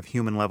they have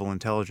human level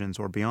intelligence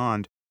or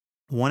beyond.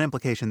 One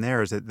implication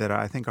there is that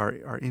I think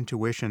our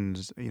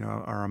intuitions,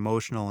 our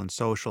emotional and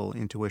social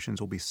intuitions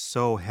will be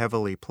so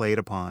heavily played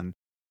upon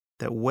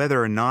that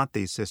whether or not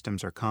these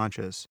systems are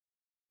conscious,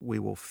 we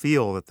will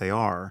feel that they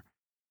are.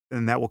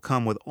 And that will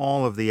come with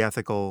all of the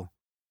ethical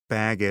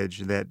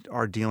baggage that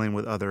our dealing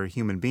with other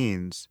human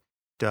beings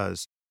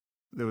does.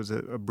 There was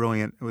it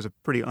was a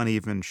pretty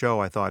uneven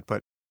show, I thought,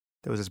 but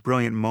there was this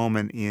brilliant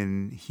moment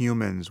in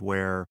Humans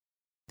where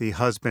the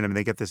husband,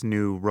 they get this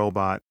new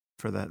robot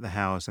for the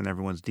house, and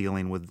everyone's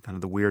dealing with kind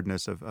of the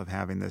weirdness of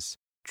having this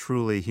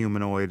truly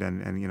humanoid,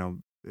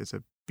 and it's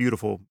a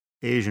beautiful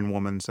Asian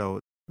woman, so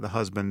the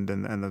husband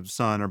and the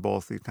son are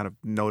both kind of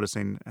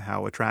noticing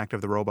how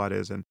attractive the robot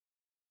is, and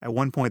at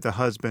one point the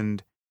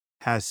husband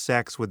has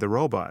sex with the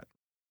robot.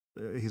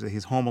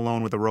 He's home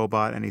alone with the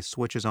robot, and he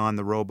switches on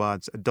the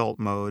robot's adult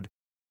mode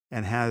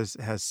and has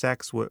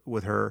sex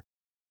with her,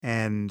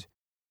 and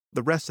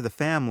the rest of the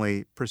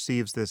family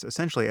perceives this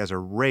essentially as a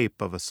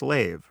rape of a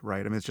slave,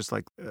 right? It's just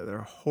like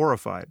they're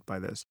horrified by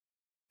this.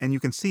 And you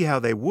can see how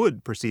they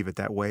would perceive it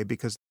that way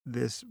because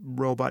this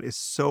robot is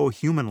so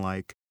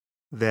human-like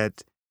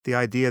that the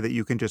idea that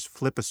you can just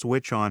flip a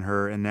switch on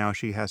her and now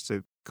she has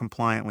to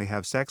compliantly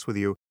have sex with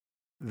you,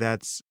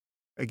 that's,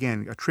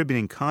 again,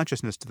 attributing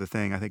consciousness to the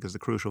thing, I think, is the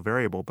crucial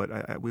variable.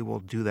 But we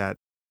will do that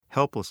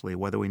helplessly,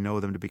 whether we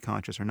know them to be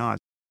conscious or not.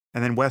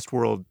 And then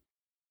Westworld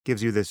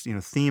gives you this,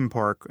 theme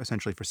park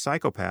essentially for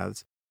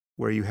psychopaths,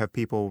 where you have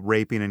people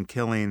raping and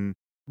killing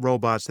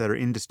robots that are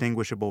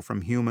indistinguishable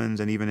from humans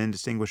and even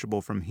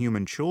indistinguishable from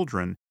human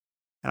children.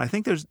 And I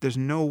think there's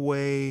no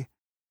way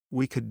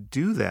we could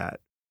do that.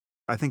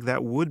 I think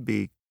that would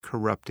be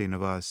corrupting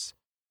of us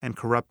and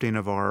corrupting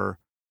of our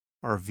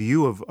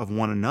view of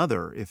one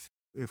another if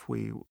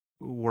we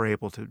were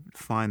able to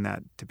find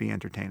that to be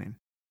entertaining.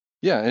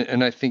 Yeah,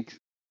 and I think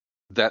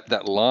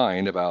that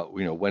line about,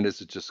 when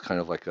is it just kind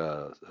of like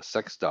a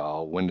sex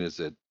doll? When is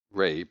it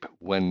rape?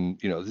 When,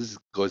 this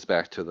goes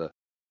back to the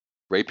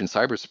rape in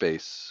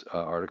cyberspace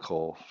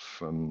article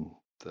from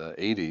the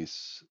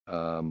 80s.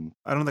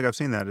 I don't think I've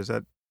seen that. Is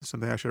that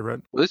something I should have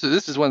read? Well,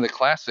 this is one of the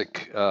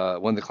classic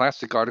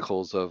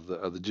articles of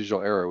the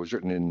digital era. It was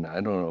written in,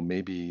 I don't know,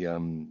 maybe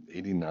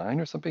 89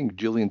 or something.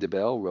 Julian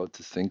DeBell wrote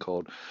this thing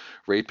called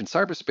 "Rape in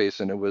Cyberspace,"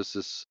 and it was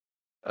this.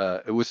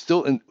 It was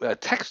still in a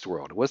text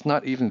world. It was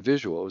not even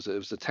visual. It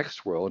was a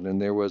text world,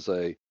 and there was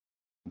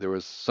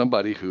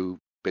somebody who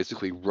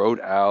basically wrote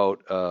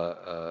out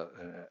a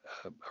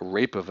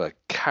rape of a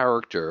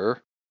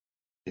character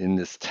in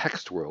this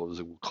text world.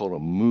 It was called a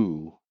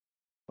moo,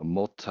 a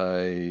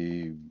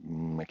multi.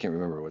 I can't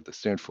remember what they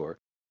stand for.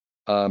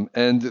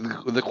 And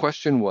the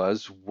question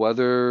was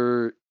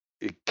whether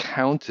it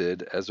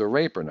counted as a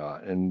rape or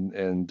not,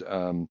 and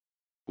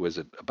was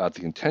it about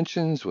the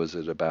intentions? Was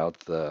it about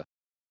the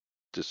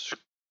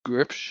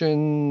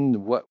description?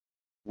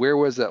 Where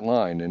was that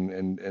line?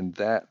 And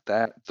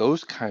that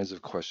those kinds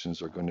of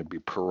questions are going to be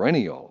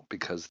perennial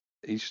because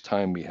each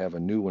time we have a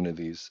new one of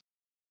these,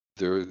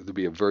 there'll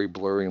be a very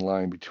blurry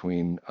line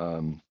between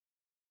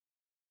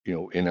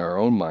in our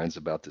own minds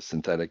about the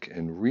synthetic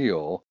and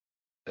real.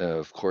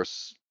 Of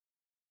course,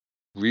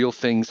 real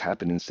things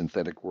happen in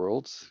synthetic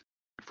worlds.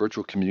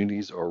 Virtual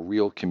communities are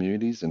real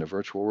communities in a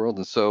virtual world,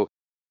 and so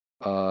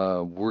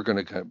we're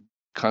going to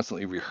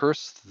constantly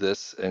rehearse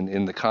this, and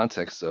in the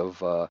context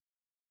of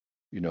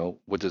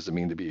what does it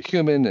mean to be a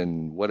human,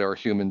 and what are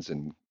humans,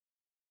 and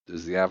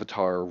is the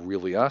avatar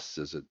really us?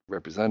 Does it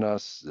represent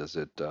us? Does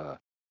it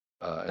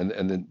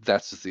and then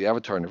that's just the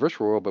avatar in the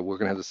virtual world, but we're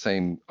going to have the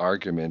same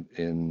argument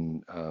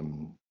in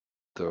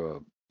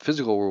the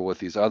physical world with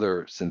these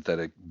other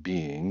synthetic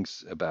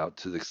beings about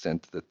to the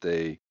extent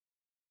that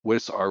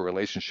what's our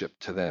relationship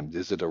to them?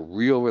 Is it a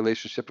real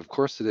relationship? Of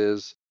course it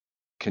is.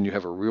 Can you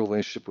have a real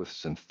relationship with a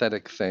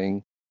synthetic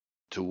thing?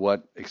 To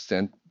what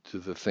extent do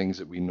the things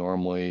that we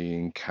normally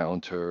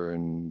encounter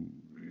and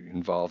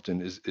involved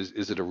in is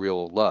it a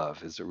real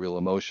love? Is it real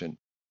emotion?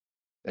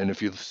 And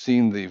if you've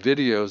seen the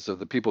videos of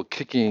the people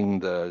kicking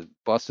the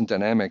Boston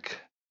Dynamic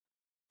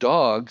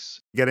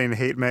dogs, Getting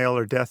hate mail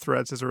or death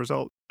threats as a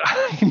result?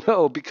 I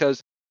know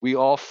because we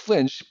all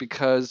flinch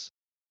because,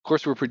 of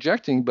course, we're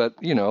projecting, but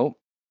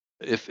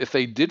if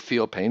they did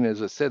feel pain,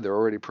 as I said, they're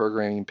already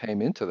programming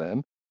pain into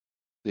them.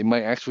 They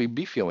might actually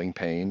be feeling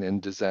pain,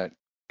 and does that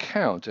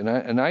count?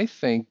 And I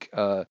think,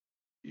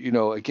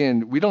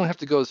 again, we don't have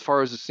to go as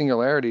far as a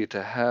singularity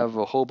to have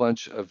a whole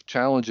bunch of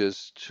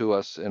challenges to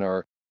us in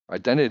our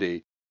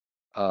identity.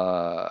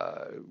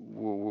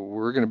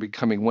 We're going to be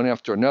coming one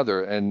after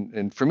another,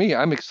 and for me,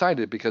 I'm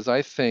excited because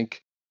I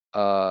think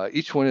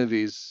each one of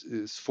these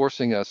is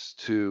forcing us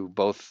to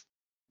both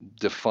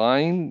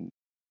define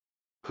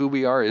who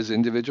we are as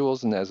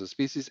individuals and as a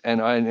species, and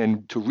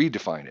to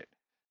redefine it.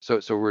 So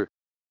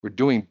we're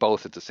doing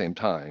both at the same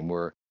time.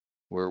 We're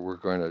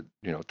going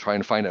to trying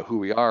to find out who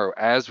we are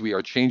as we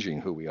are changing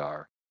who we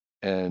are,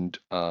 and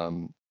uh,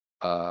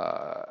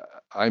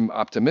 I'm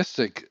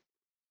optimistic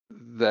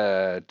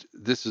that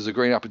this is a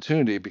great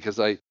opportunity because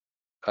I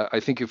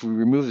think if we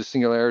remove the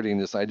singularity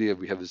and this idea of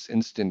we have this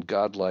instant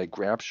godlike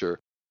rapture,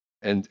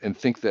 and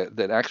think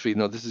that actually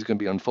no, this is going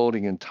to be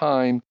unfolding in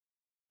time.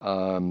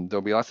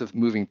 There'll be lots of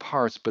moving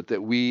parts, but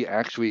that we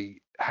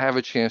actually have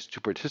a chance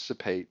to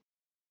participate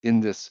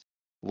in this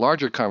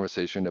larger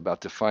conversation about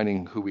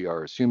defining who we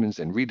are as humans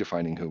and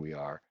redefining who we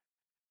are,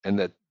 and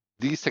that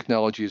these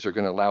technologies are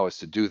going to allow us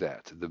to do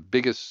that, the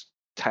biggest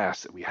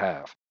task that we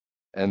have,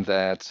 and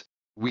that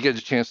we get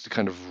a chance to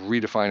kind of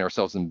redefine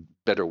ourselves in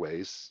better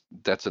ways.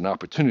 That's an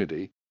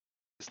opportunity.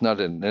 It's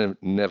not an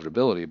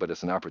inevitability, but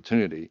it's an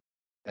opportunity,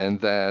 and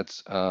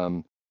that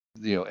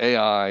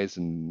AIs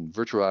and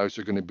virtual eyes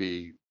are going to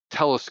be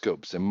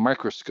telescopes and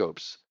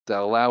microscopes that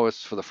allow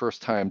us for the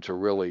first time to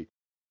really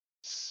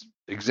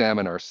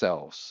examine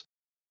ourselves,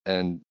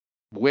 and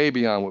way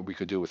beyond what we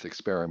could do with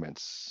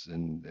experiments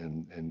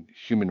and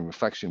human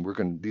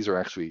reflection. These are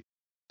actually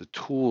the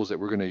tools that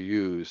we're going to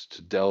use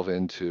to delve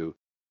into,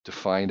 to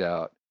find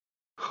out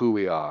who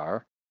we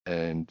are,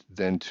 and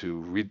then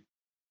to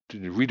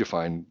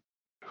redefine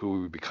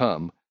who we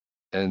become,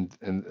 and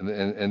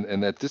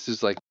that this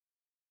is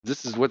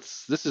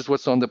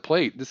what's on the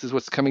plate. This is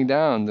what's coming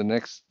down the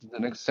next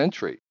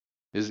century.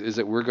 Is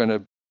that we're going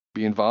to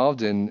be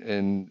involved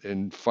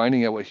in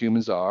finding out what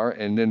humans are,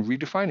 and then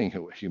redefining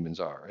who humans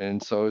are.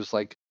 And so it's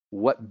like,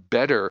 what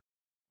better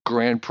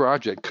grand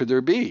project could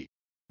there be?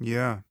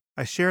 Yeah.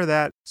 I share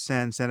that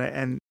sense,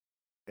 and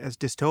as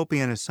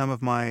dystopian as some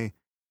of my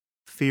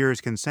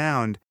fears can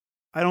sound,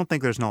 I don't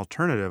think there's an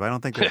alternative. I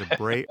don't think there's a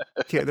break.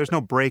 There's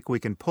no break we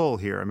can pull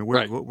here. I mean,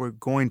 Right. we're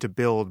going to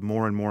build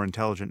more and more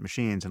intelligent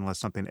machines unless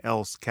something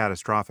else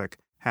catastrophic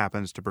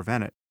happens to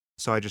prevent it.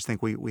 So I just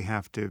think we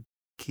have to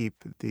keep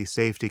the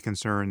safety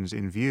concerns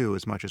in view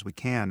as much as we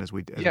can as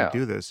we Yeah.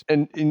 do this.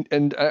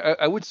 And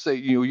I would say,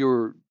 you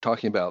were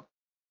talking about,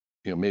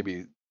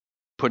 maybe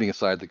putting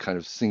aside the kind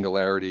of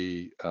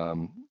singularity,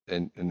 and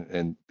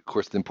of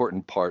course the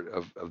important part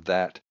of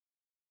that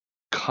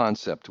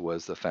concept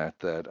was the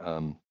fact that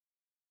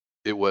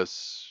it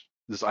was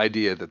this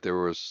idea that there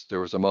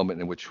was a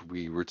moment in which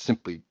we were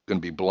simply going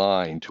to be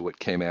blind to what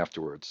came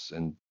afterwards.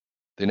 And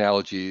the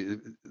analogy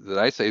that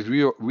I say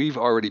is we've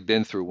already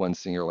been through one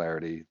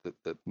singularity,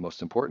 the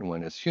most important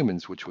one as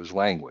humans, which was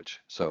language.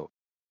 So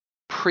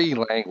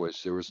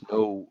pre-language, there was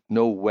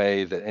no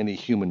way that any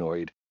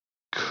humanoid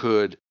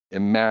could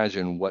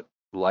imagine what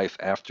life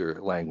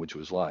after language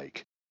was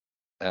like.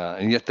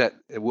 And yet, that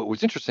what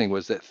was interesting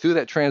was that through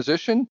that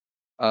transition,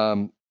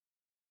 um,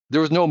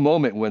 there was no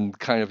moment when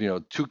kind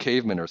of two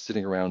cavemen are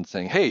sitting around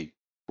saying, "Hey,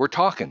 we're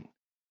talking.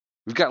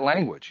 We've got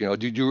language."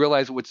 Did you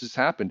realize what just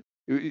happened?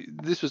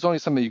 This was only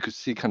something you could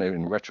see kind of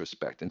in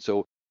retrospect, and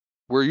so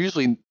we're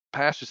usually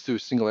passes through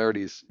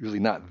singularity is really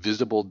not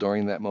visible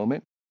during that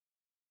moment.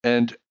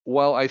 And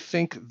while I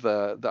think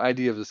the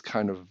idea of this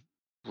kind of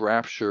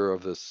rapture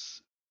of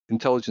this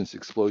intelligence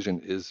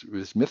explosion is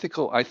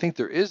mythical, I think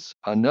there is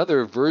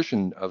another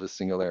version of a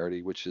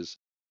singularity, which is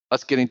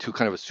us getting to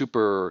kind of a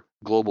super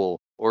global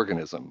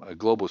organism, a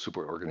global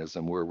super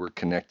organism where we're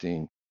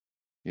connecting,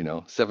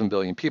 7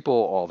 billion people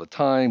all the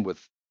time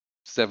with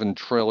 7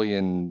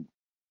 trillion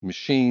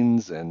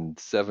machines and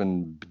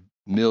 7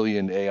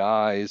 million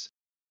AIs,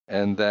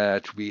 and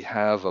that we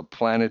have a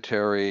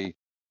planetary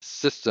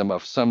system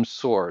of some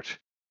sort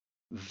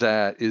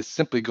that is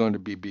simply going to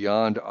be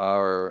beyond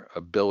our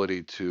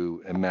ability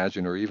to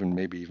imagine or even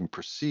maybe even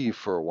perceive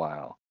for a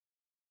while.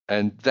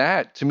 And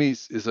that to me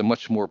is a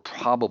much more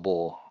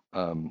probable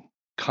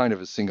kind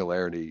of a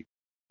singularity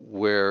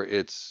where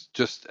it's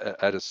just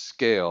at a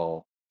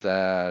scale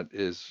that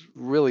is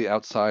really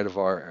outside of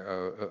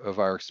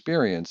our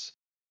experience,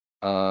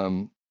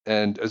 and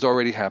is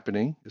already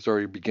happening, is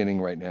already beginning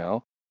right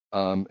now.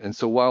 And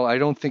so while I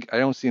don't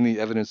see any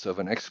evidence of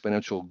an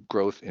exponential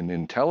growth in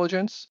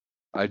intelligence,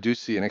 I do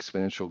see an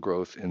exponential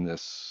growth in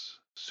this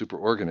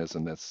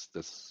superorganism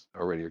that's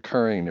already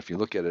occurring. And if you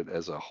look at it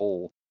as a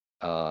whole,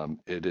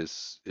 it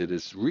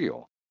is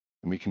real,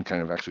 and we can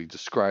kind of actually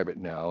describe it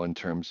now in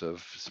terms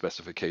of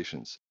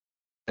specifications.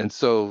 And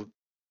so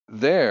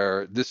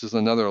this is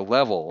another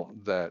level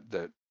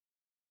that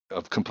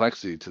of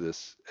complexity to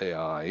this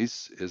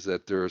AIs is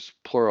that there's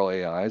plural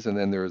AIs, and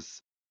then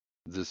there's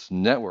this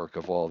network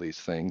of all these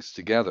things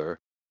together,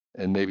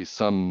 and maybe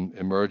some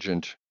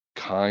emergent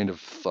kind of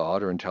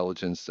thought or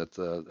intelligence at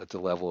the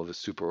level of a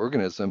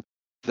superorganism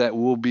that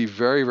will be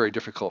very, very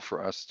difficult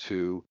for us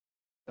to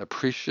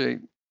appreciate,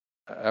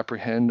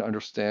 apprehend,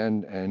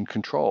 understand, and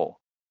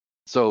control.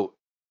 So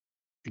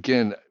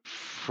again,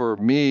 for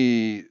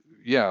me,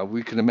 yeah,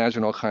 we can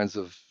imagine all kinds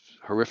of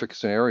horrific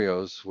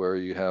scenarios where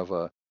you have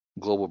a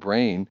global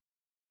brain,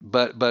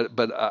 but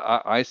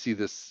I see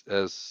this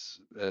as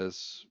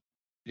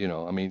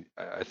I mean,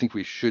 I think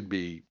we should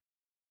be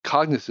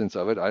cognizant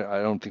of it.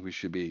 I don't think we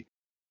should be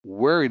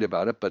worried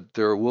about it, but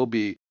there will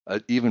be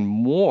even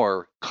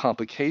more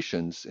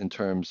complications in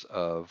terms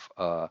of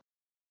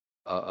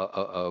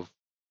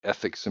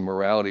ethics and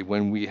morality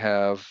when we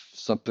have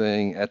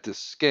something at this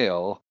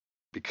scale,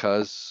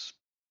 because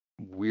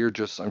we're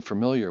just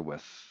unfamiliar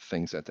with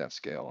things at that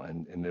scale,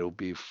 and it'll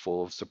be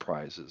full of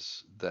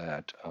surprises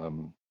that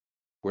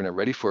we're not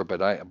ready for.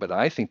 But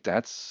I think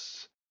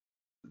that's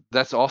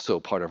also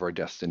part of our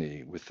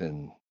destiny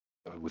within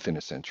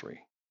a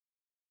century.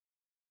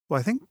 Well,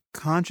 I think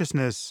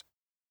consciousness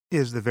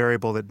is the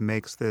variable that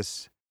makes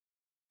this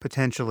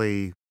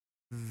potentially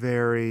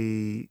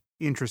very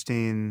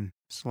interesting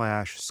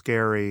slash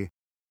scary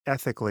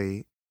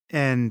ethically.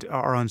 And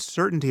our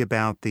uncertainty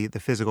about the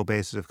physical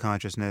basis of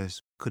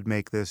consciousness could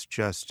make this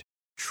just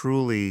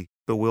truly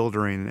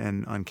bewildering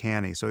and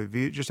uncanny. So if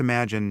you just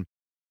imagine,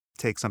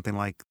 take something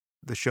like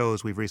the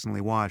shows we've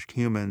recently watched,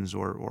 Humans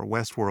or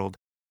Westworld,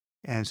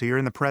 and so you're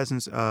in the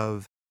presence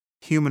of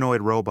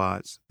humanoid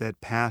robots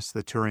that pass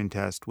the Turing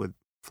test with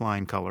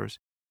flying colors.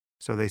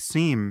 So they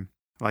seem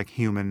like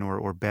human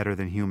or better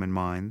than human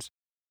minds.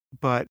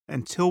 But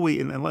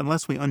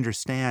unless we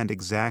understand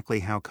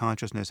exactly how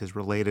consciousness is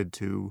related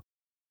to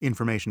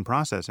information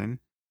processing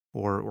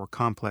or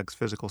complex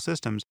physical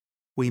systems,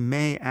 we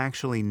may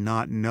actually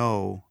not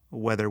know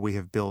whether we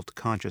have built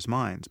conscious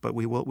minds. But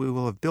we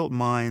will have built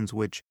minds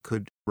which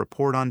could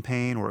report on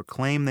pain or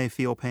claim they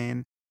feel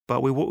pain,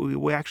 but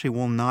we actually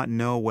will not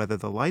know whether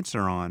the lights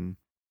are on.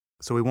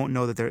 So we won't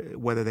know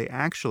whether they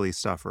actually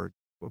suffered,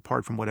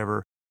 apart from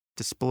whatever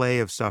display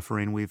of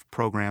suffering we've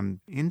programmed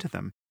into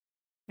them.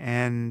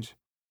 And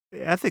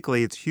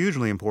ethically, it's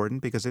hugely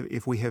important because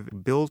if we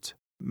have built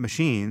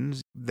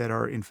machines that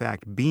are in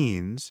fact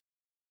beings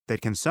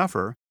that can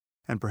suffer,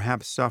 and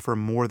perhaps suffer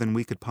more than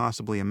we could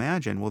possibly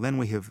imagine, well, then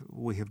we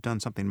have done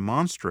something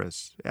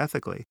monstrous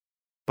ethically.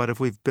 But if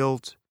we've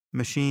built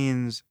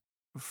machines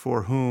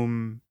for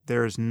whom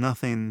there's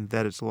nothing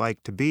that it's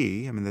like to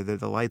be, I mean,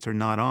 the lights are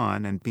not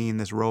on, and being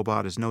this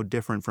robot is no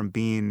different from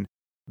being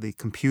the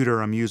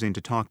computer I'm using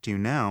to talk to you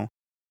now,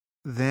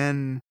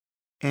 then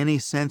any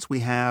sense we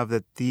have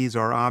that these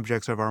are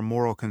objects of our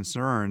moral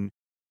concern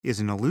is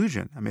an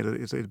illusion. I mean,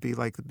 it'd be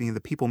like being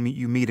the people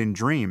you meet in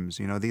dreams.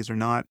 These are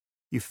not,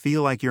 you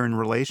feel like you're in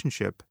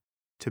relationship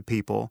to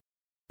people,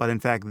 but in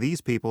fact,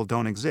 these people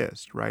don't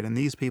exist, right? And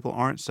these people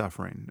aren't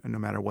suffering, no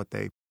matter what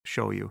they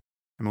show you.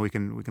 I mean, we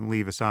can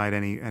leave aside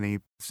any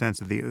sense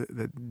that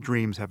that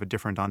dreams have a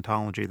different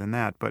ontology than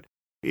that. But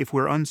if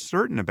we're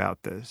uncertain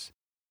about this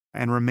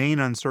and remain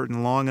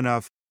uncertain long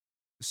enough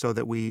so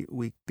that we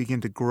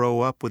begin to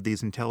grow up with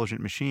these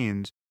intelligent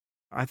machines,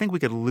 I think we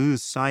could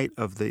lose sight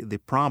of the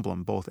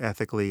problem, both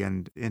ethically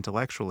and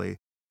intellectually.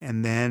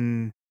 And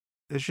then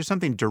there's just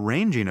something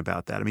deranging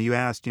about that. I mean, you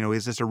asked,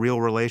 is this a real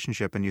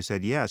relationship? And you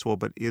said yes. Well,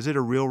 but is it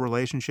a real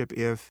relationship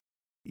if,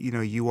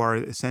 you are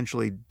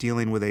essentially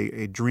dealing with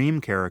a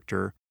dream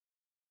character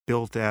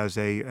built as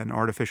an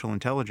artificial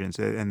intelligence,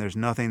 and there's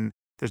nothing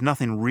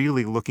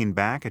really looking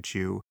back at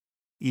you,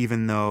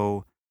 even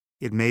though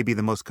it may be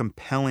the most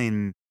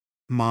compelling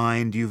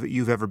mind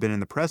you've ever been in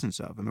the presence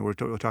of. I mean, we're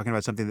talking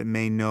about something that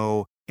may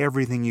know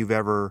everything you've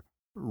ever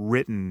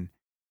written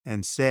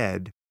and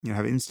said,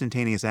 have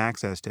instantaneous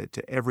access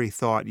to every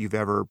thought you've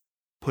ever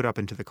put up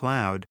into the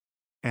cloud,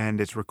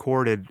 and it's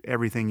recorded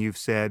everything you've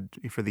said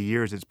for the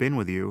years it's been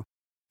with you.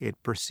 It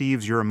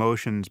perceives your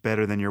emotions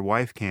better than your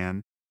wife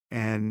can,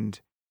 and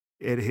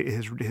it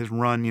has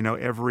run,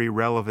 every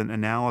relevant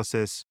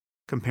analysis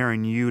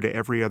comparing you to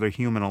every other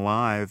human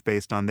alive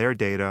based on their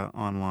data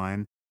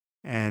online.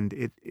 And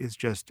it is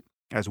just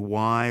as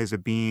wise a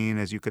being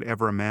as you could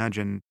ever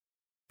imagine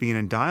being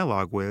in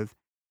dialogue with.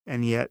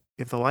 And yet,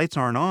 if the lights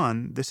aren't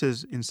on, this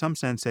is, in some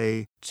sense,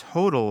 a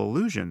total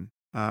illusion.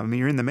 I mean,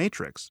 you're in the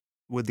Matrix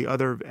with the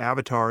other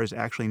avatars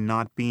actually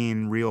not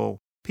being real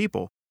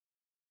people.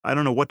 I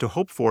don't know what to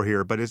hope for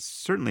here, but it's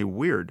certainly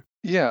weird.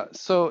 Yeah.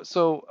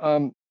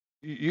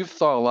 You've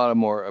thought a lot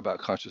more about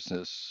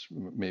consciousness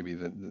maybe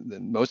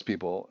than most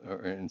people,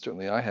 and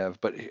certainly I have.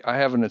 But I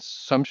have an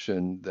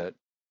assumption that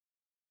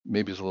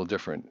maybe is a little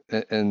different.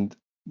 And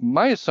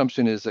my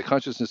assumption is that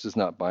consciousness is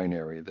not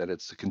binary, that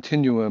it's a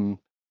continuum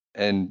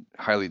and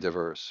highly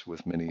diverse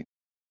with many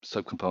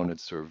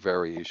subcomponents or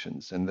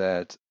variations, and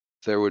that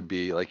there would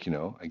be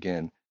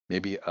again,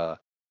 maybe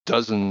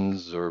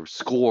dozens or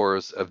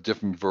scores of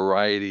different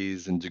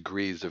varieties and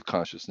degrees of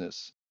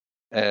consciousness.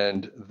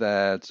 And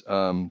that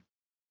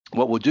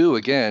what we'll do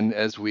again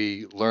as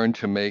we learn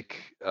to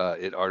make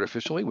it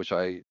artificially, which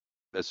I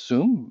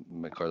assume,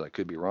 because I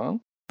could be wrong.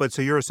 But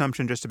so your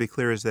assumption, just to be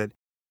clear, is that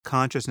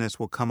consciousness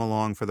will come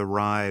along for the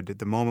ride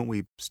the moment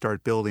we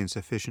start building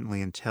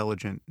sufficiently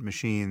intelligent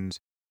machines.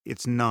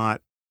 It's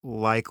not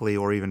likely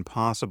or even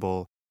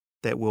possible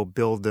that we'll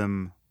build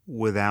them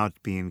without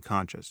being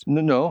conscious.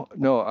 No.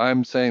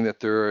 I'm saying that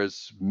there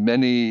is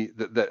many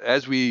that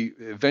as we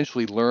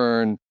eventually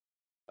learn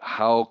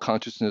how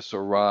consciousness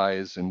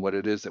arise and what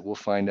it is, that we'll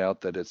find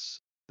out that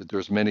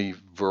there's many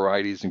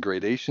varieties and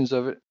gradations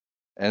of it,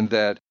 and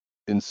that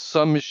in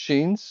some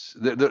machines,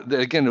 that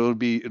again, it'll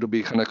be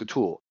kind of like a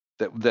tool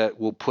that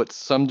will put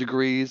some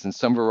degrees and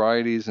some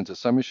varieties into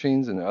some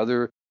machines, and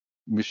other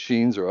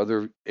machines or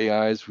other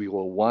AIs we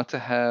will want to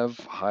have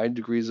high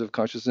degrees of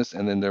consciousness,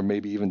 and then there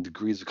may be even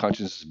degrees of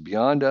consciousness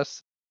beyond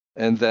us,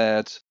 and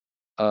that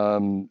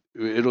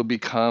it'll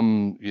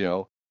become,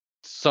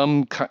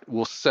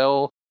 will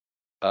sell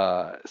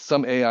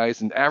some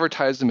AIs and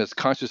advertise them as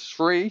conscious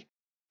free,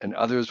 and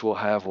others will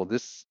have, well,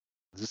 this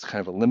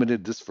kind of a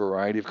limited, this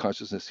variety of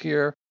consciousness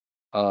here,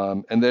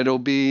 and that it'll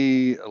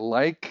be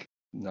like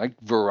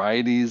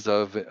varieties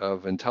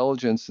of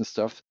intelligence and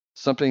stuff,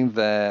 something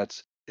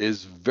that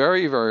is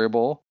very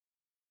variable,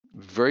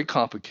 very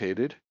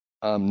complicated,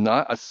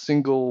 not a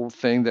single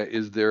thing that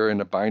is there in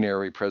a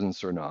binary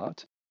presence or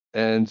not.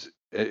 And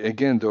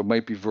again, there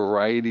might be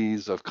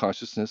varieties of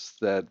consciousness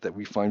that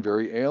we find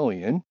very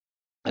alien,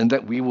 and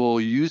that we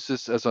will use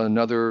this as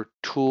another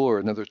tool or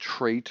another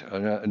trait,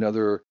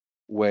 another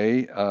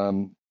way,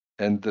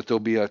 and that there'll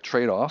be a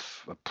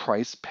trade-off, a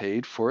price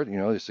paid for it.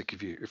 It's like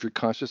if you're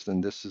conscious,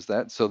 then this is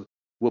that. So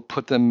we'll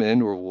put them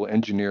in, or we'll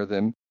engineer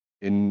them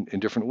in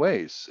different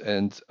ways.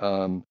 And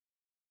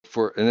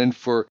for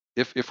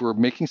if we're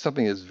making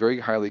something that's very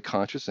highly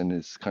conscious and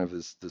is kind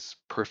of this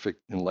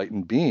perfect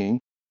enlightened being,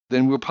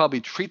 then we'll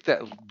probably treat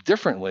that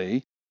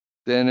differently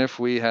than if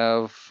we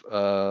have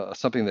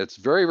something that's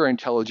very, very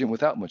intelligent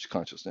without much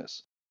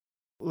consciousness.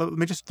 Let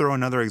me just throw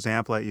another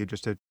example at you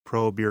just to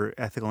probe your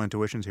ethical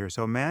intuitions here.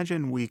 So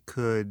imagine we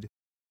could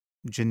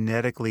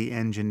genetically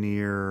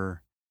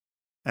engineer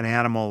an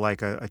animal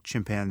like a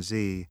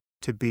chimpanzee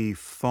to be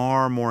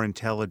far more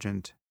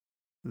intelligent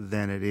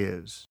than it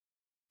is.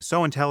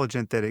 So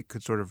intelligent that it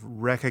could sort of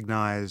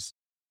recognize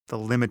the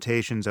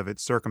limitations of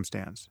its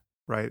circumstance,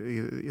 right?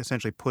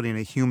 Essentially putting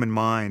a human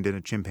mind in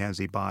a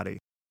chimpanzee body.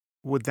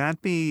 Would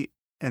that be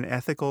an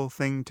ethical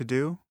thing to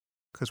do?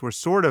 Because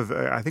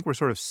I think we're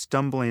sort of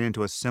stumbling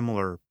into a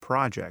similar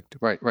project.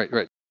 Right.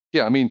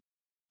 Yeah, I mean,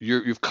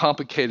 you've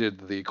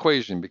complicated the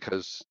equation,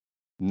 because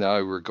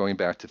now we're going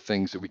back to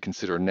things that we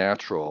consider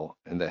natural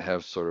and that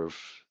have sort of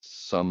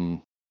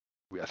some,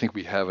 I think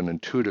we have an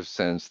intuitive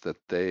sense that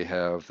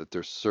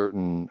there's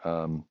certain.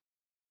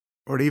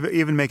 Or to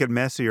even make it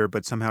messier,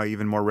 but somehow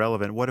even more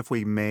relevant, what if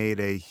we made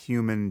a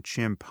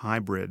human-chimp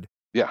hybrid?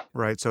 Yeah.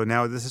 Right. So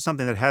now this is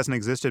something that hasn't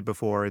existed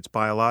before. It's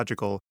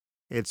biological.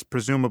 It's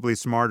presumably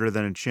smarter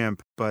than a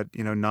chimp, but,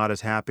 not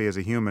as happy as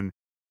a human.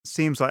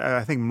 Seems like,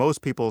 I think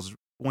most people's,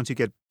 once you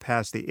get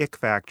past the ick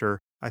factor,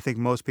 I think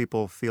most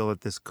people feel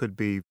that this could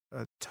be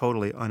a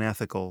totally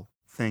unethical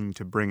thing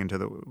to bring into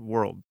the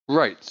world.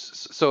 Right.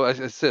 So as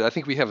I said, I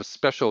think we have a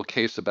special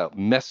case about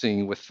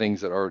messing with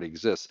things that already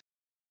exist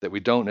that we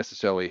don't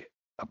necessarily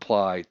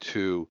apply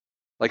to,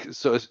 like,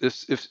 so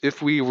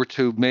if we were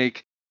to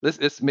make,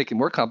 let's make it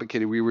more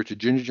complicated. We were to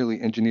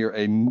gingerly engineer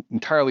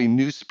entirely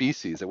new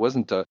species. It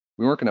wasn't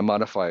we weren't going to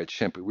modify a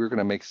chimp. We were going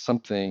to make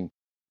something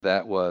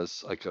that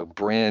was like a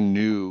brand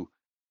new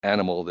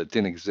animal that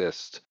didn't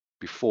exist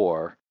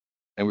before,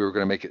 and we were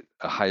going to make it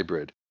a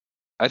hybrid.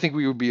 I think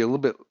we would be a little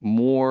bit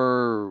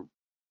more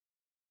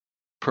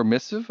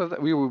permissive of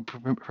that. We would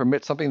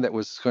permit something that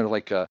was kind of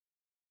like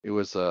it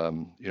was a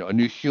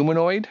new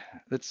humanoid,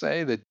 let's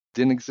say, that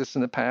didn't exist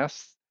in the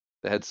past,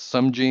 that had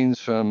some genes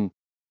from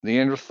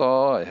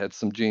Neanderthal, it had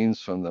some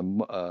genes from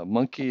the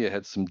monkey, it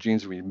had some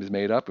genes we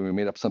made up, and we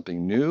made up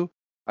something new.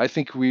 I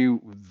think we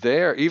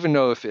there, even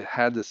though if it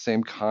had the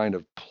same kind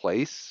of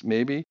place,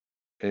 maybe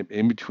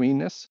in between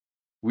this,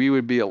 we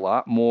would be a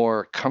lot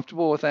more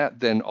comfortable with that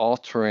than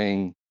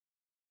altering,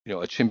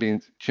 a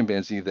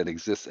chimpanzee that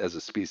exists as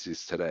a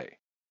species today.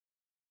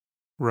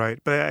 Right.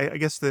 But I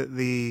guess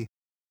the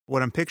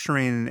what I'm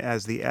picturing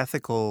as the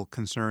ethical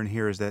concern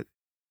here is that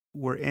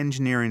we're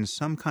engineering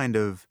some kind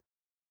of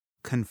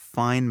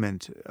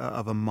confinement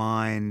of a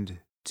mind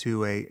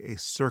to a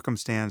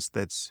circumstance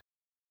that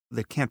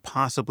can't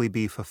possibly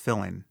be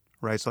fulfilling,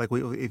 right? So, like,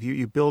 if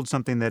you build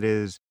something that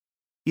is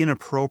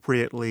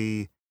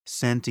inappropriately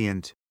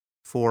sentient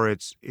for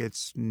its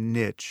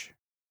niche,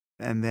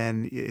 and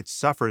then it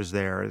suffers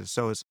there,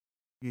 so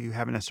you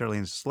haven't necessarily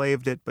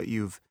enslaved it, but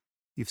you've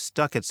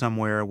stuck it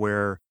somewhere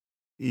where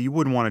you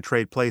wouldn't want to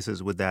trade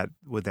places with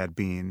that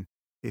being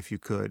if you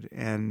could.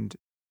 And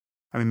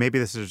I mean, maybe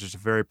this is just a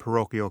very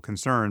parochial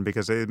concern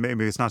because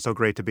maybe it's not so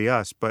great to be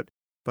us, but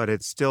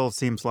it still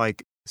seems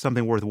like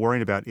something worth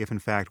worrying about if, in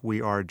fact,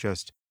 we are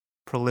just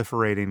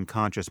proliferating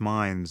conscious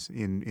minds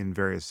in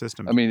various I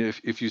systems. mean,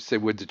 if you say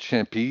would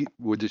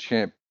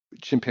the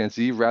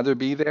chimpanzee rather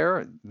be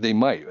there? They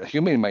might. A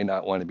human might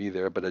not want to be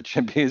there, but a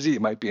chimpanzee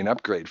might be an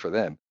upgrade for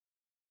them.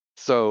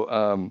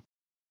 So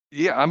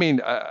yeah, I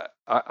mean,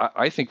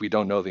 I think we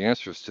don't know the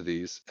answers to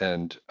these,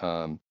 and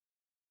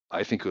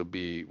I think we're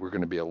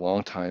going to be a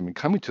long time in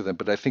coming to them.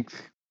 But I think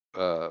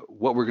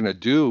what we're going to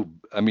do,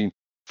 I mean,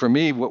 for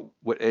me,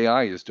 what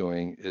AI is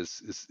doing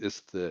is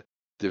the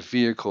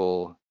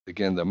vehicle,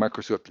 again, the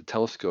microscope, the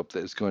telescope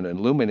that is going to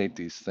illuminate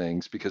these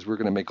things, because we're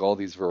going to make all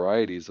these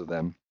varieties of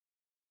them,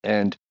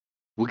 and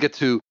we'll get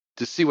to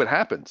see what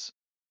happens.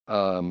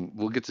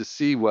 We'll get to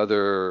see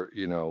whether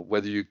you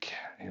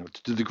can,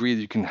 to the degree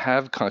that you can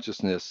have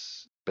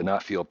consciousness but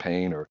not feel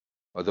pain, or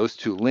are those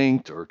two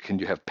linked, or can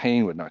you have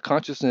pain with not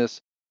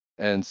consciousness,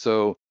 and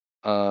so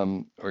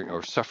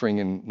or suffering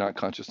and not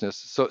consciousness.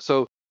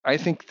 So I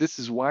think this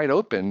is wide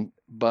open,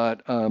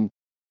 but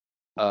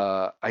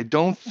I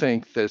don't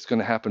think that it's going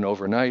to happen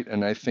overnight,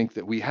 and I think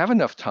that we have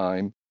enough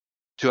time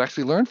to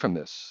actually learn from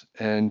this,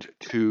 and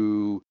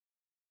to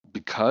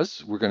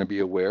because we're going to be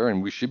aware,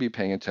 and we should be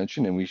paying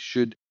attention, and we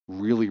should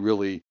really,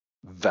 really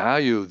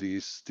value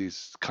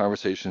these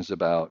conversations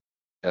about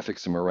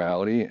ethics and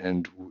morality,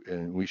 and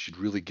we should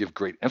really give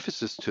great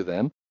emphasis to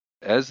them,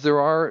 as there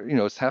are,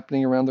 it's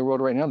happening around the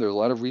world right now. There's a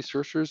lot of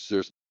researchers.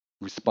 There's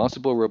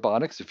responsible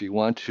robotics. If you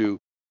want to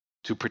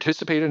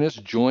participate in this,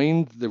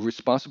 join the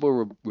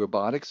Responsible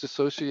Robotics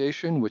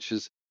Association, which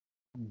is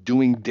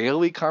doing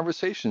daily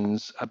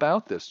conversations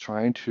about this,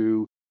 trying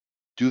to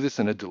do this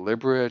in a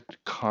deliberate,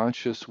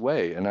 conscious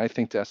way. And I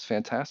think that's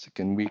fantastic,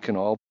 and we can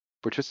all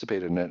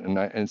participate in it.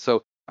 And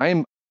so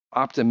I'm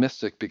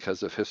optimistic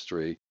because of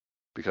history,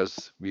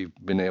 because we've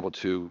been able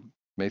to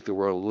make the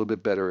world a little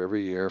bit better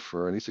every year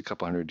for at least a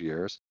couple hundred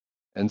years.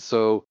 And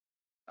so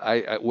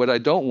what I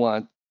don't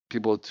want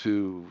people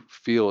to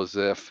feel as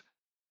if,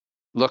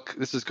 look,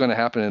 this is going to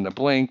happen in a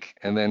blink,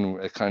 and then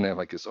it kind of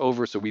like it's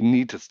over, so we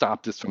need to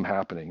stop this from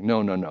happening.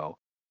 No, no, no.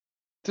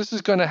 This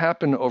is going to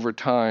happen over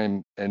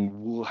time, and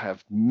we'll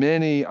have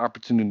many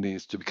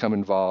opportunities to become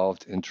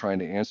involved in trying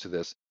to answer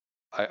this.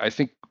 I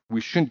think we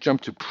shouldn't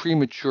jump to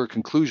premature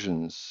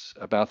conclusions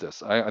about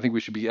this. I think we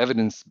should be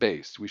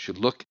evidence-based. We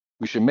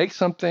should make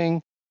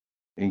something,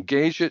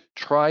 engage it,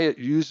 try it,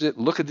 use it,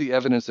 look at the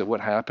evidence of what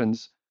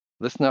happens.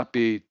 Let's not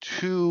be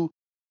too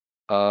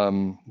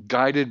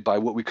guided by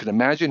what we could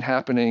imagine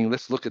happening.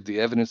 Let's look at the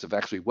evidence of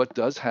actually what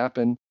does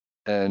happen.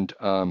 And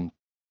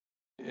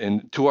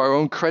to our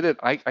own credit,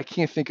 I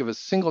can't think of a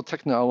single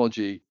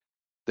technology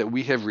that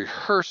we have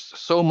rehearsed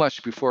so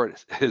much before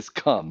it has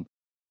come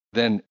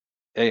than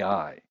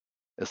AI.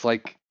 It's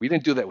like we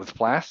didn't do that with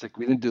plastic,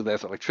 we didn't do that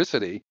with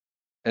electricity.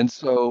 And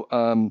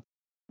so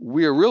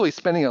we are really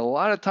spending a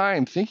lot of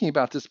time thinking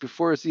about this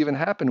before it's even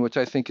happened, which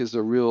I think is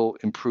a real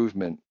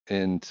improvement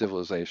in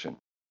civilization.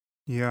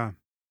 Yeah.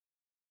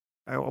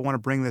 I want to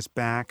bring this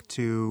back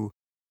to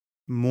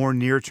more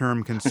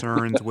near-term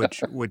concerns,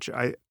 which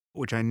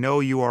which I know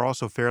you are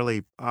also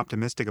fairly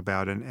optimistic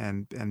about,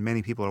 and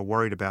many people are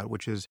worried about,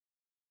 which is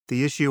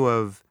the issue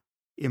of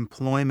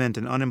employment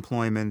and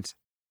unemployment,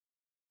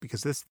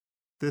 because this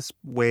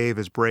wave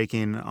is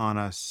breaking on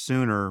us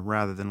sooner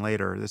rather than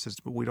later.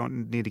 We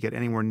don't need to get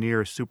anywhere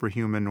near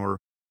superhuman or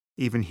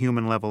even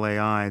human level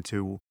AI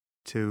to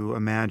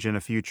imagine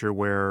a future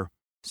where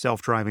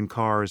self-driving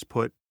cars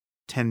put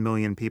 10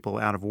 million people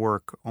out of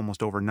work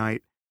almost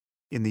overnight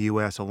in the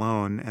US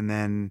alone. And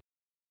then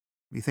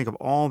you think of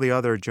all the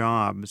other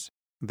jobs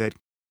that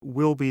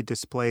will be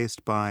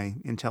displaced by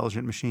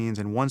intelligent machines.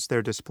 And once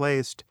they're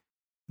displaced,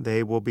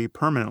 they will be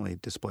permanently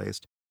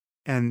displaced.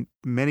 And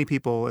many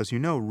people, as you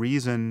know,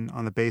 reason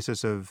on the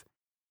basis of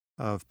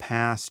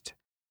past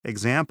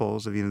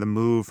examples of, the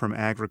move from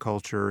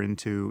agriculture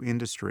into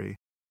industry,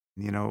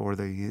 or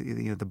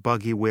the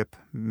buggy whip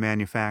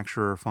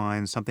manufacturer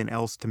finds something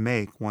else to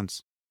make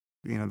once,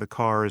 the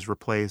cars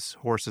replace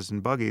horses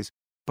and buggies.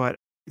 But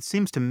it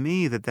seems to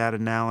me that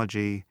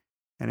analogy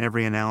and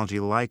every analogy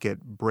like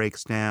it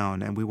breaks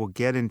down, and we will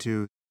get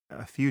into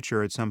a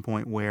future at some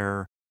point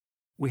where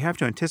we have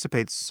to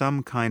anticipate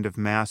some kind of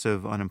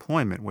massive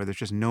unemployment where there's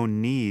just no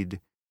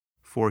need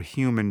for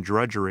human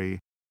drudgery.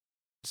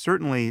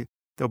 Certainly,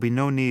 there'll be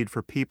no need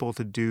for people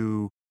to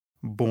do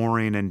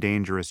boring and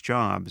dangerous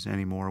jobs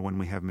anymore when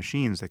we have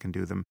machines that can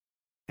do them.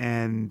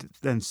 And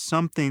then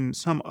some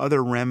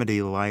other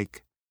remedy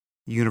like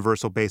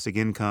universal basic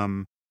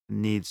income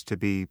needs to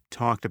be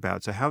talked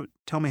about. So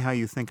tell me how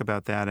you think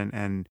about that.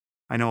 And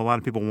I know a lot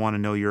of people want to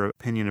know your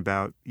opinion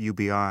about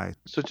UBI.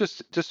 So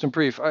just in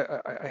brief,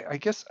 I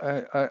guess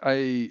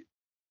I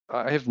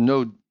have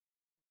no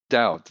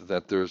doubt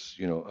that there's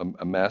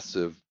a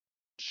massive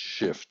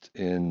shift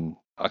in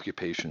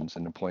occupations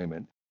and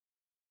employment.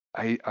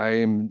 I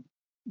am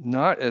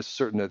not as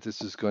certain that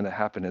this is going to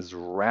happen as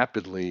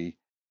rapidly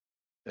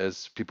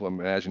as people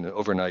imagine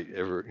overnight.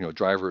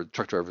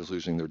 Truck drivers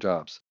losing their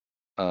jobs.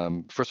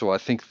 First of all, I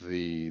think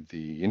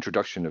the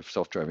introduction of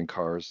self-driving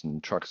cars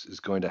and trucks is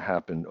going to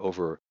happen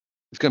over.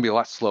 It's going to be a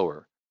lot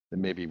slower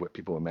than maybe what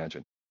people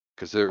imagine,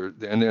 because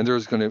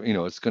there's going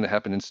to it's going to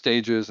happen in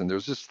stages, and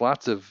there's just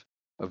lots of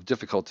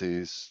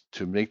difficulties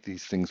to make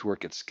these things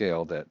work at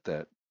scale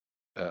that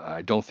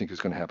I don't think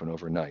is going to happen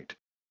overnight.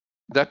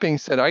 That being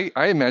said,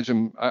 I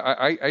imagine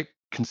I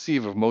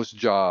conceive of most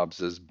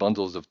jobs as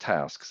bundles of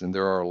tasks, and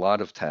there are a lot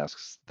of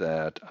tasks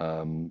that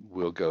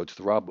will go to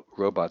the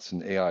robots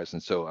and AIs.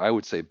 And so I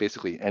would say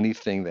basically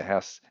anything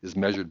that is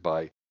measured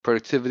by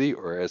productivity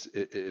or as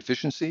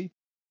efficiency,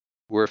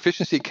 where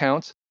efficiency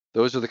counts,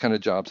 those are the kind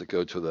of jobs that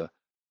go to the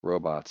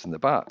robots and the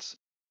bots.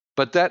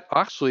 But that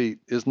actually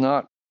is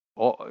not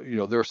all.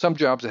 There are some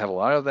jobs that have a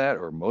lot of that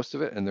or most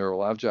of it, and there are a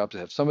lot of jobs that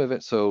have some of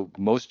it. So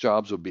most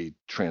jobs will be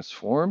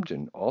transformed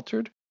and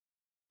altered.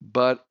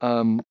 But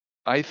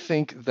I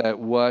think that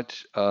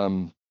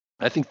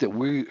I think that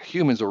we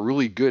humans are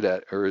really good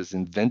at is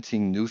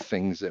inventing new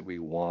things that we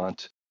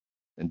want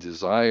and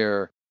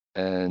desire.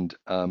 And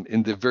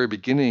in the very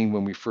beginning,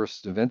 when we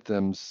first invent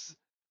them,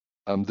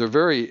 they're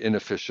very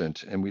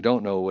inefficient, and we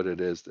don't know what it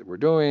is that we're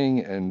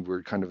doing, and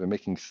we're kind of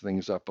making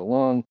things up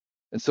along.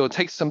 And so it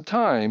takes some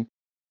time,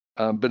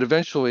 but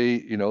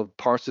eventually,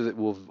 parts of it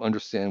will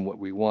understand what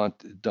we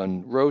want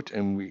done rote,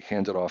 and we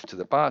hand it off to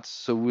the bots.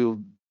 So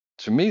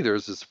to me,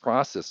 there's this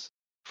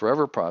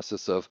forever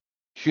process of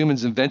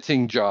humans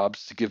inventing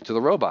jobs to give to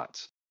the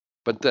robots,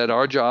 but that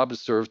our job is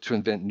served to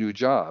invent new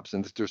jobs,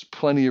 and that there's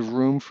plenty of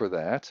room for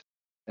that,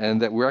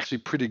 and that we're actually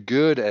pretty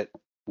good at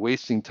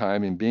wasting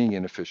time and being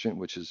inefficient,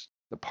 which is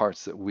the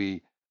parts that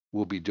we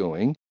will be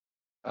doing.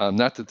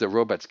 Not that the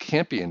robots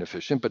can't be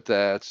inefficient, but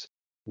that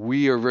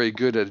we are very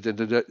good at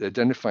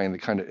identifying the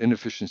kind of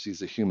inefficiencies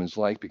that humans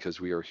like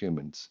because we are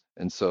humans.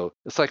 And so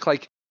it's I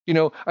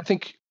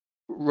think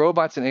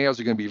robots and AIs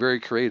are going to be very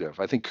creative.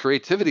 I think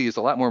creativity is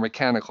a lot more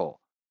mechanical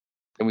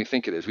than we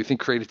think it is. We think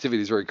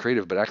creativity is very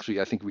creative, but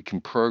actually I think we can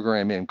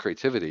program in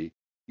creativity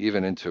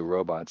even into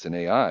robots and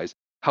AIs.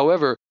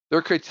 However,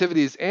 their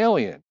creativity is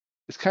alien.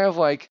 It's kind of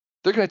like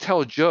they're going to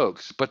tell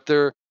jokes, but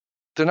they're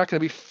not going to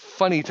be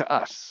funny to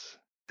us.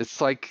 It's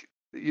like,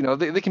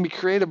 they can be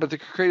creative, but they're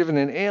creative in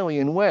an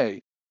alien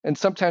way. And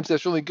sometimes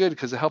that's really good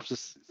because it helps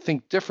us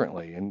think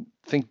differently. And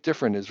think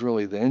different is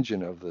really the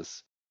engine of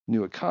this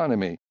new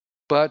economy.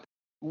 But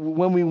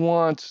when we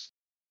want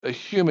a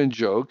human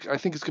joke, I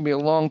think it's going to be a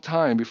long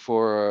time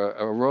before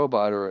a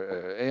robot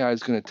or AI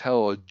is going to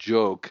tell a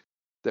joke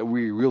that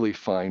we really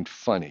find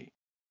funny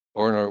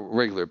or on a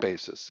regular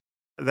basis.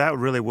 That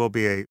really will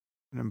be an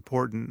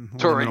important liminal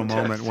Turing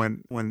moment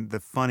test. when the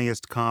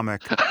funniest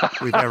comic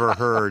we've ever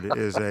heard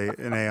is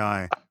an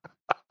AI.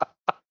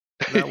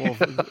 That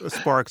will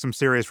spark some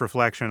serious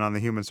reflection on the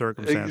human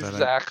circumstance, I think.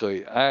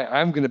 Exactly.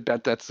 I'm going to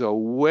bet that's a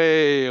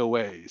way a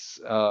ways.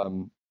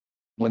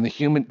 When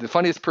the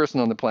funniest person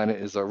on the planet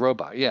is a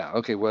robot. Yeah.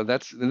 Okay. Well,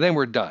 then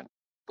we're done.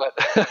 But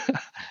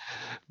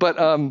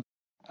but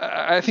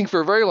I think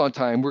for a very long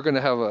time we're going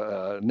to have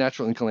a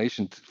natural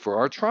inclination for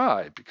our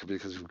tribe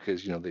because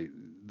the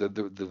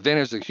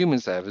advantage that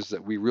humans have is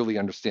that we really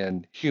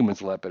understand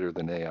humans a lot better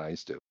than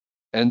AIs do,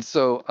 and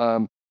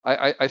so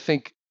I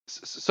think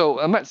so.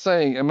 I'm not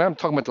talking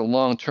about the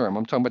long term.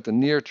 I'm talking about the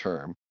near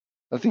term.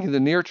 I think in the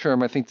near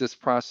term, I think this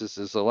process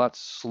is a lot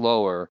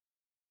slower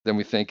than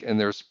we think, and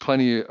there's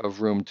plenty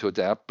of room to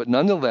adapt. But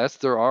nonetheless,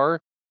 there are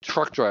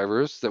truck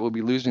drivers that will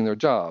be losing their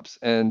jobs.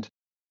 And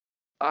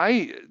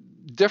I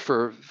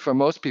differ from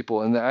most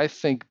people in that I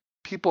think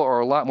people are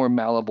a lot more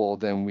malleable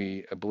than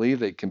we believe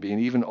they can be,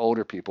 and even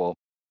older people.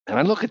 And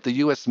I look at the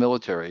US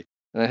military,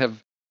 and I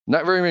have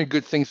not very many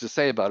good things to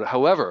say about it.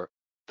 However,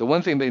 the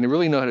one thing they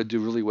really know how to do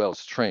really well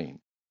is train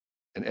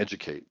and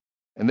educate.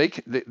 And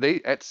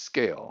they at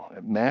scale,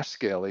 at mass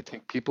scale, they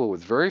take people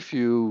with very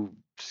few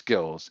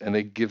skills and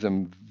they give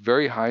them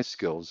very high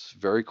skills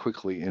very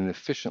quickly and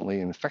efficiently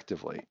and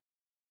effectively.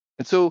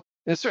 And so,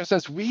 in a certain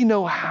sense, we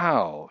know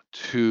how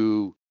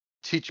to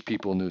teach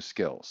people new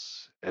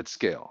skills at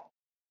scale.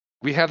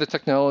 We have the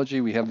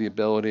technology, we have the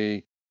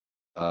ability,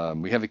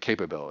 we have the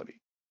capability.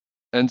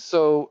 And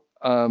so,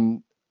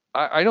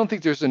 I don't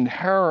think there's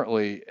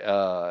inherently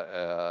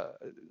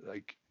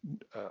like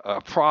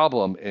a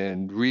problem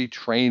in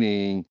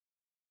retraining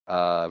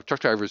truck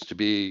drivers to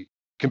be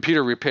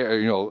computer repair,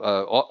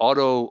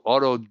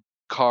 auto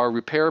car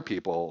repair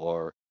people,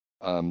 or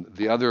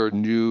the other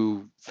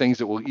new things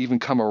that will even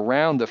come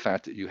around the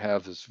fact that you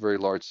have this very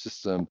large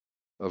system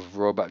of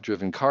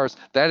robot-driven cars.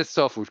 That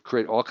itself would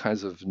create all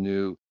kinds of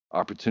new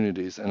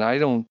opportunities, and I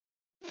don't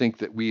think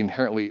that we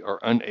inherently are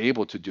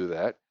unable to do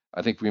that.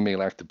 I think we may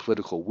lack the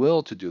political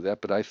will to do that,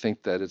 but I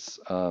think that it's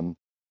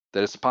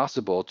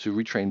possible to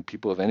retrain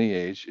people of any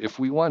age if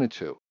we wanted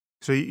to.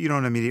 So you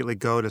don't immediately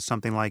go to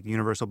something like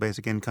universal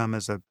basic income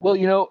as a... Well,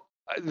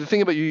 the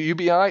thing about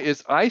UBI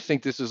is I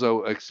think this is a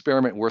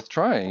experiment worth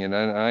trying, and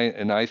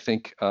I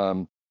think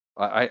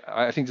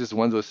I think this is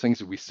one of those things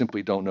that we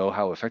simply don't know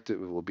how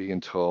effective it will be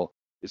until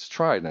it's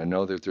tried. And I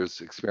know that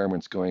there's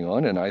experiments going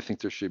on, and I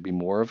think there should be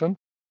more of them.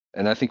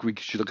 And I think we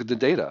should look at the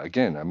data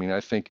again. I mean,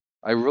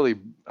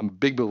 I'm a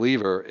big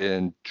believer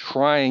in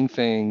trying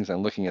things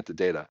and looking at the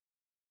data,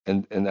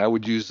 and I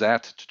would use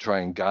that to try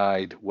and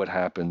guide what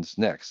happens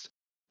next.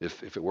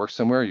 If it works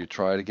somewhere, you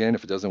try it again.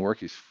 If it doesn't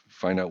work, you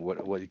find out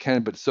what you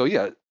can. But so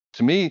yeah,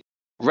 to me,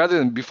 rather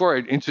than before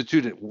I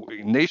institute it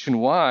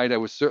nationwide, I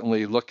would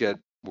certainly look at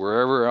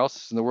wherever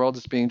else in the world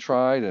it's being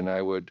tried, and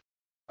I would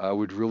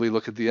really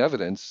look at the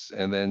evidence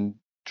and then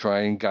try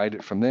and guide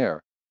it from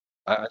there.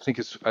 I think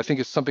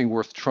it's something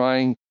worth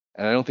trying,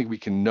 and I don't think we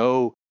can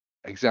know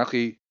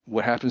exactly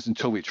what happens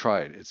until we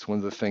try it. It's one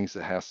of the things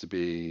that has to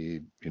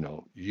be,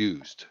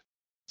 used.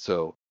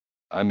 So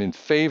I'm in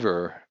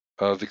favor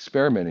of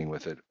experimenting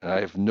with it, and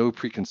I have no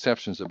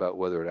preconceptions about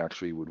whether it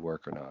actually would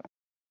work or not.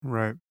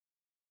 Right.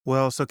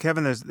 Well, so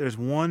Kevin, there's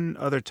one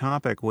other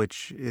topic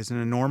which is an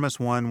enormous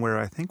one where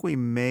I think we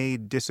may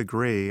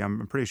disagree.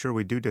 I'm pretty sure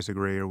we do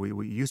disagree, or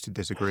we used to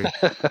disagree,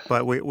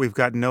 but we've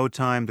got no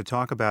time to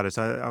talk about it.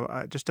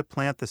 So just to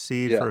plant the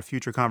seed for Yeah. a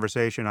future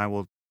conversation, I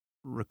will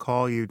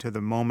recall you to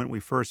the moment we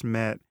first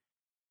met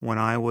when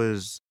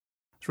it's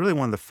really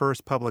one of the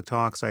first public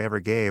talks I ever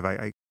gave.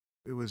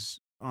 It was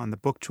on the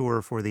book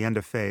tour for The End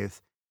of Faith,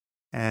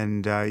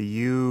 and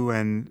you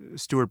and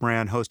Stuart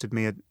Brand hosted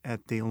me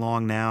at the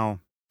Long Now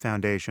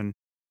Foundation.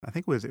 I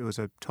think it was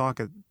a talk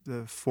at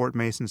the Fort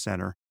Mason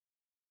Center.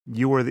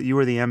 You were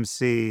the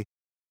MC,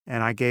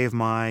 and I gave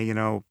my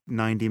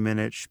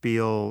 90-minute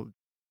spiel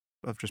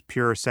of just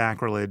pure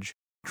sacrilege,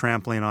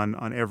 trampling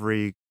on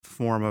every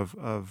form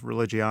of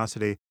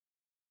religiosity.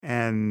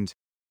 And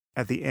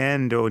at the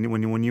end,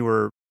 when you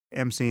were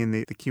emceeing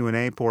the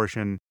Q&A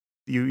portion,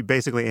 you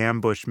basically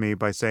ambushed me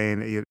by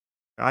saying,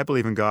 "I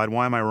believe in God.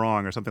 Why am I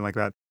wrong?" or something like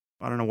that.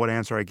 I don't know what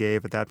answer I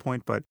gave at that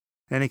point, but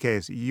in any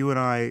case, you and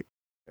I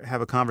have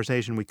a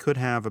conversation we could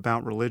have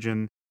about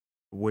religion,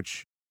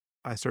 which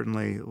I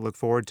certainly look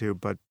forward to,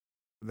 but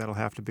that'll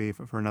have to be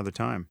for another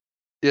time.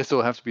 Yes,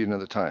 it'll have to be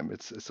another time.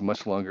 It's a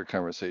much longer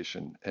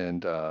conversation,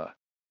 and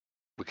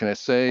what can I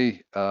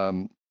say?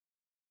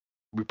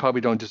 We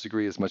probably don't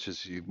disagree as much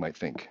as you might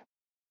think.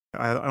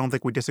 I don't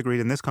think we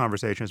disagreed in this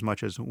conversation as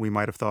much as we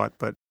might have thought,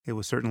 but it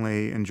was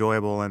certainly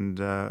enjoyable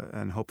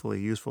and hopefully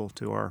useful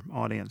to our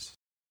audience.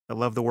 I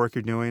love the work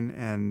you're doing,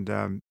 and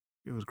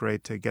it was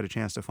great to get a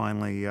chance to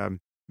finally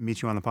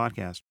meet you on the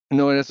podcast.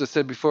 No, and as I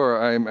said before,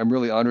 I'm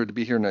really honored to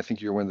be here, and I think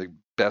you're one of the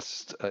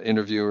best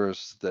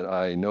interviewers that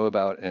I know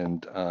about,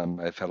 and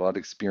I've had a lot of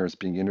experience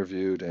being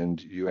interviewed,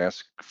 and you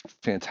ask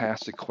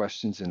fantastic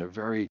questions in a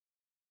very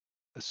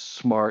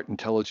smart,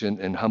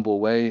 intelligent, and humble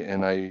way,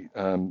 and I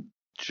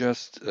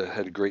just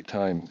had a great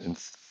time, and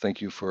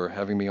thank you for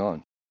having me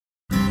on.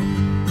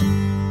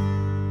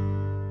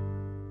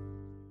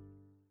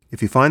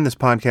 If you find this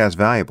podcast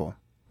valuable,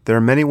 there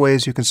are many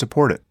ways you can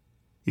support it.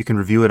 You can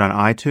review it on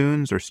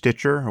iTunes or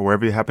Stitcher or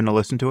wherever you happen to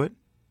listen to it.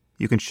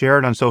 You can share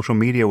it on social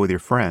media with your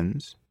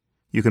friends.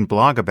 You can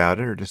blog about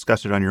it or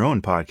discuss it on your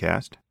own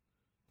podcast.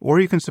 Or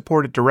you can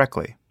support it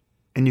directly.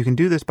 And you can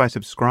do this by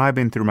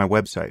subscribing through my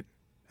website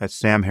at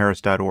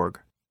samharris.org.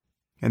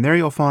 And there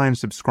you'll find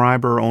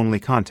subscriber-only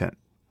content,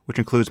 which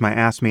includes my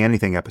Ask Me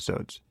Anything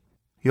episodes.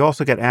 You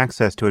also get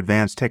access to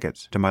advance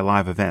tickets to my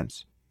live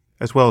events,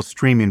 as well as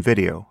streaming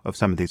video of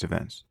some of these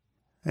events.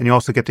 And you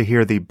also get to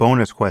hear the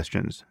bonus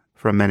questions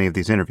from many of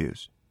these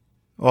interviews.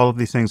 All of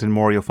these things and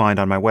more you'll find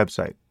on my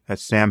website at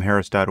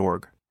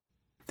samharris.org.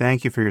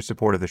 Thank you for your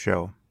support of the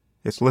show.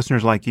 It's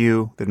listeners like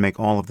you that make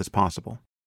all of this possible.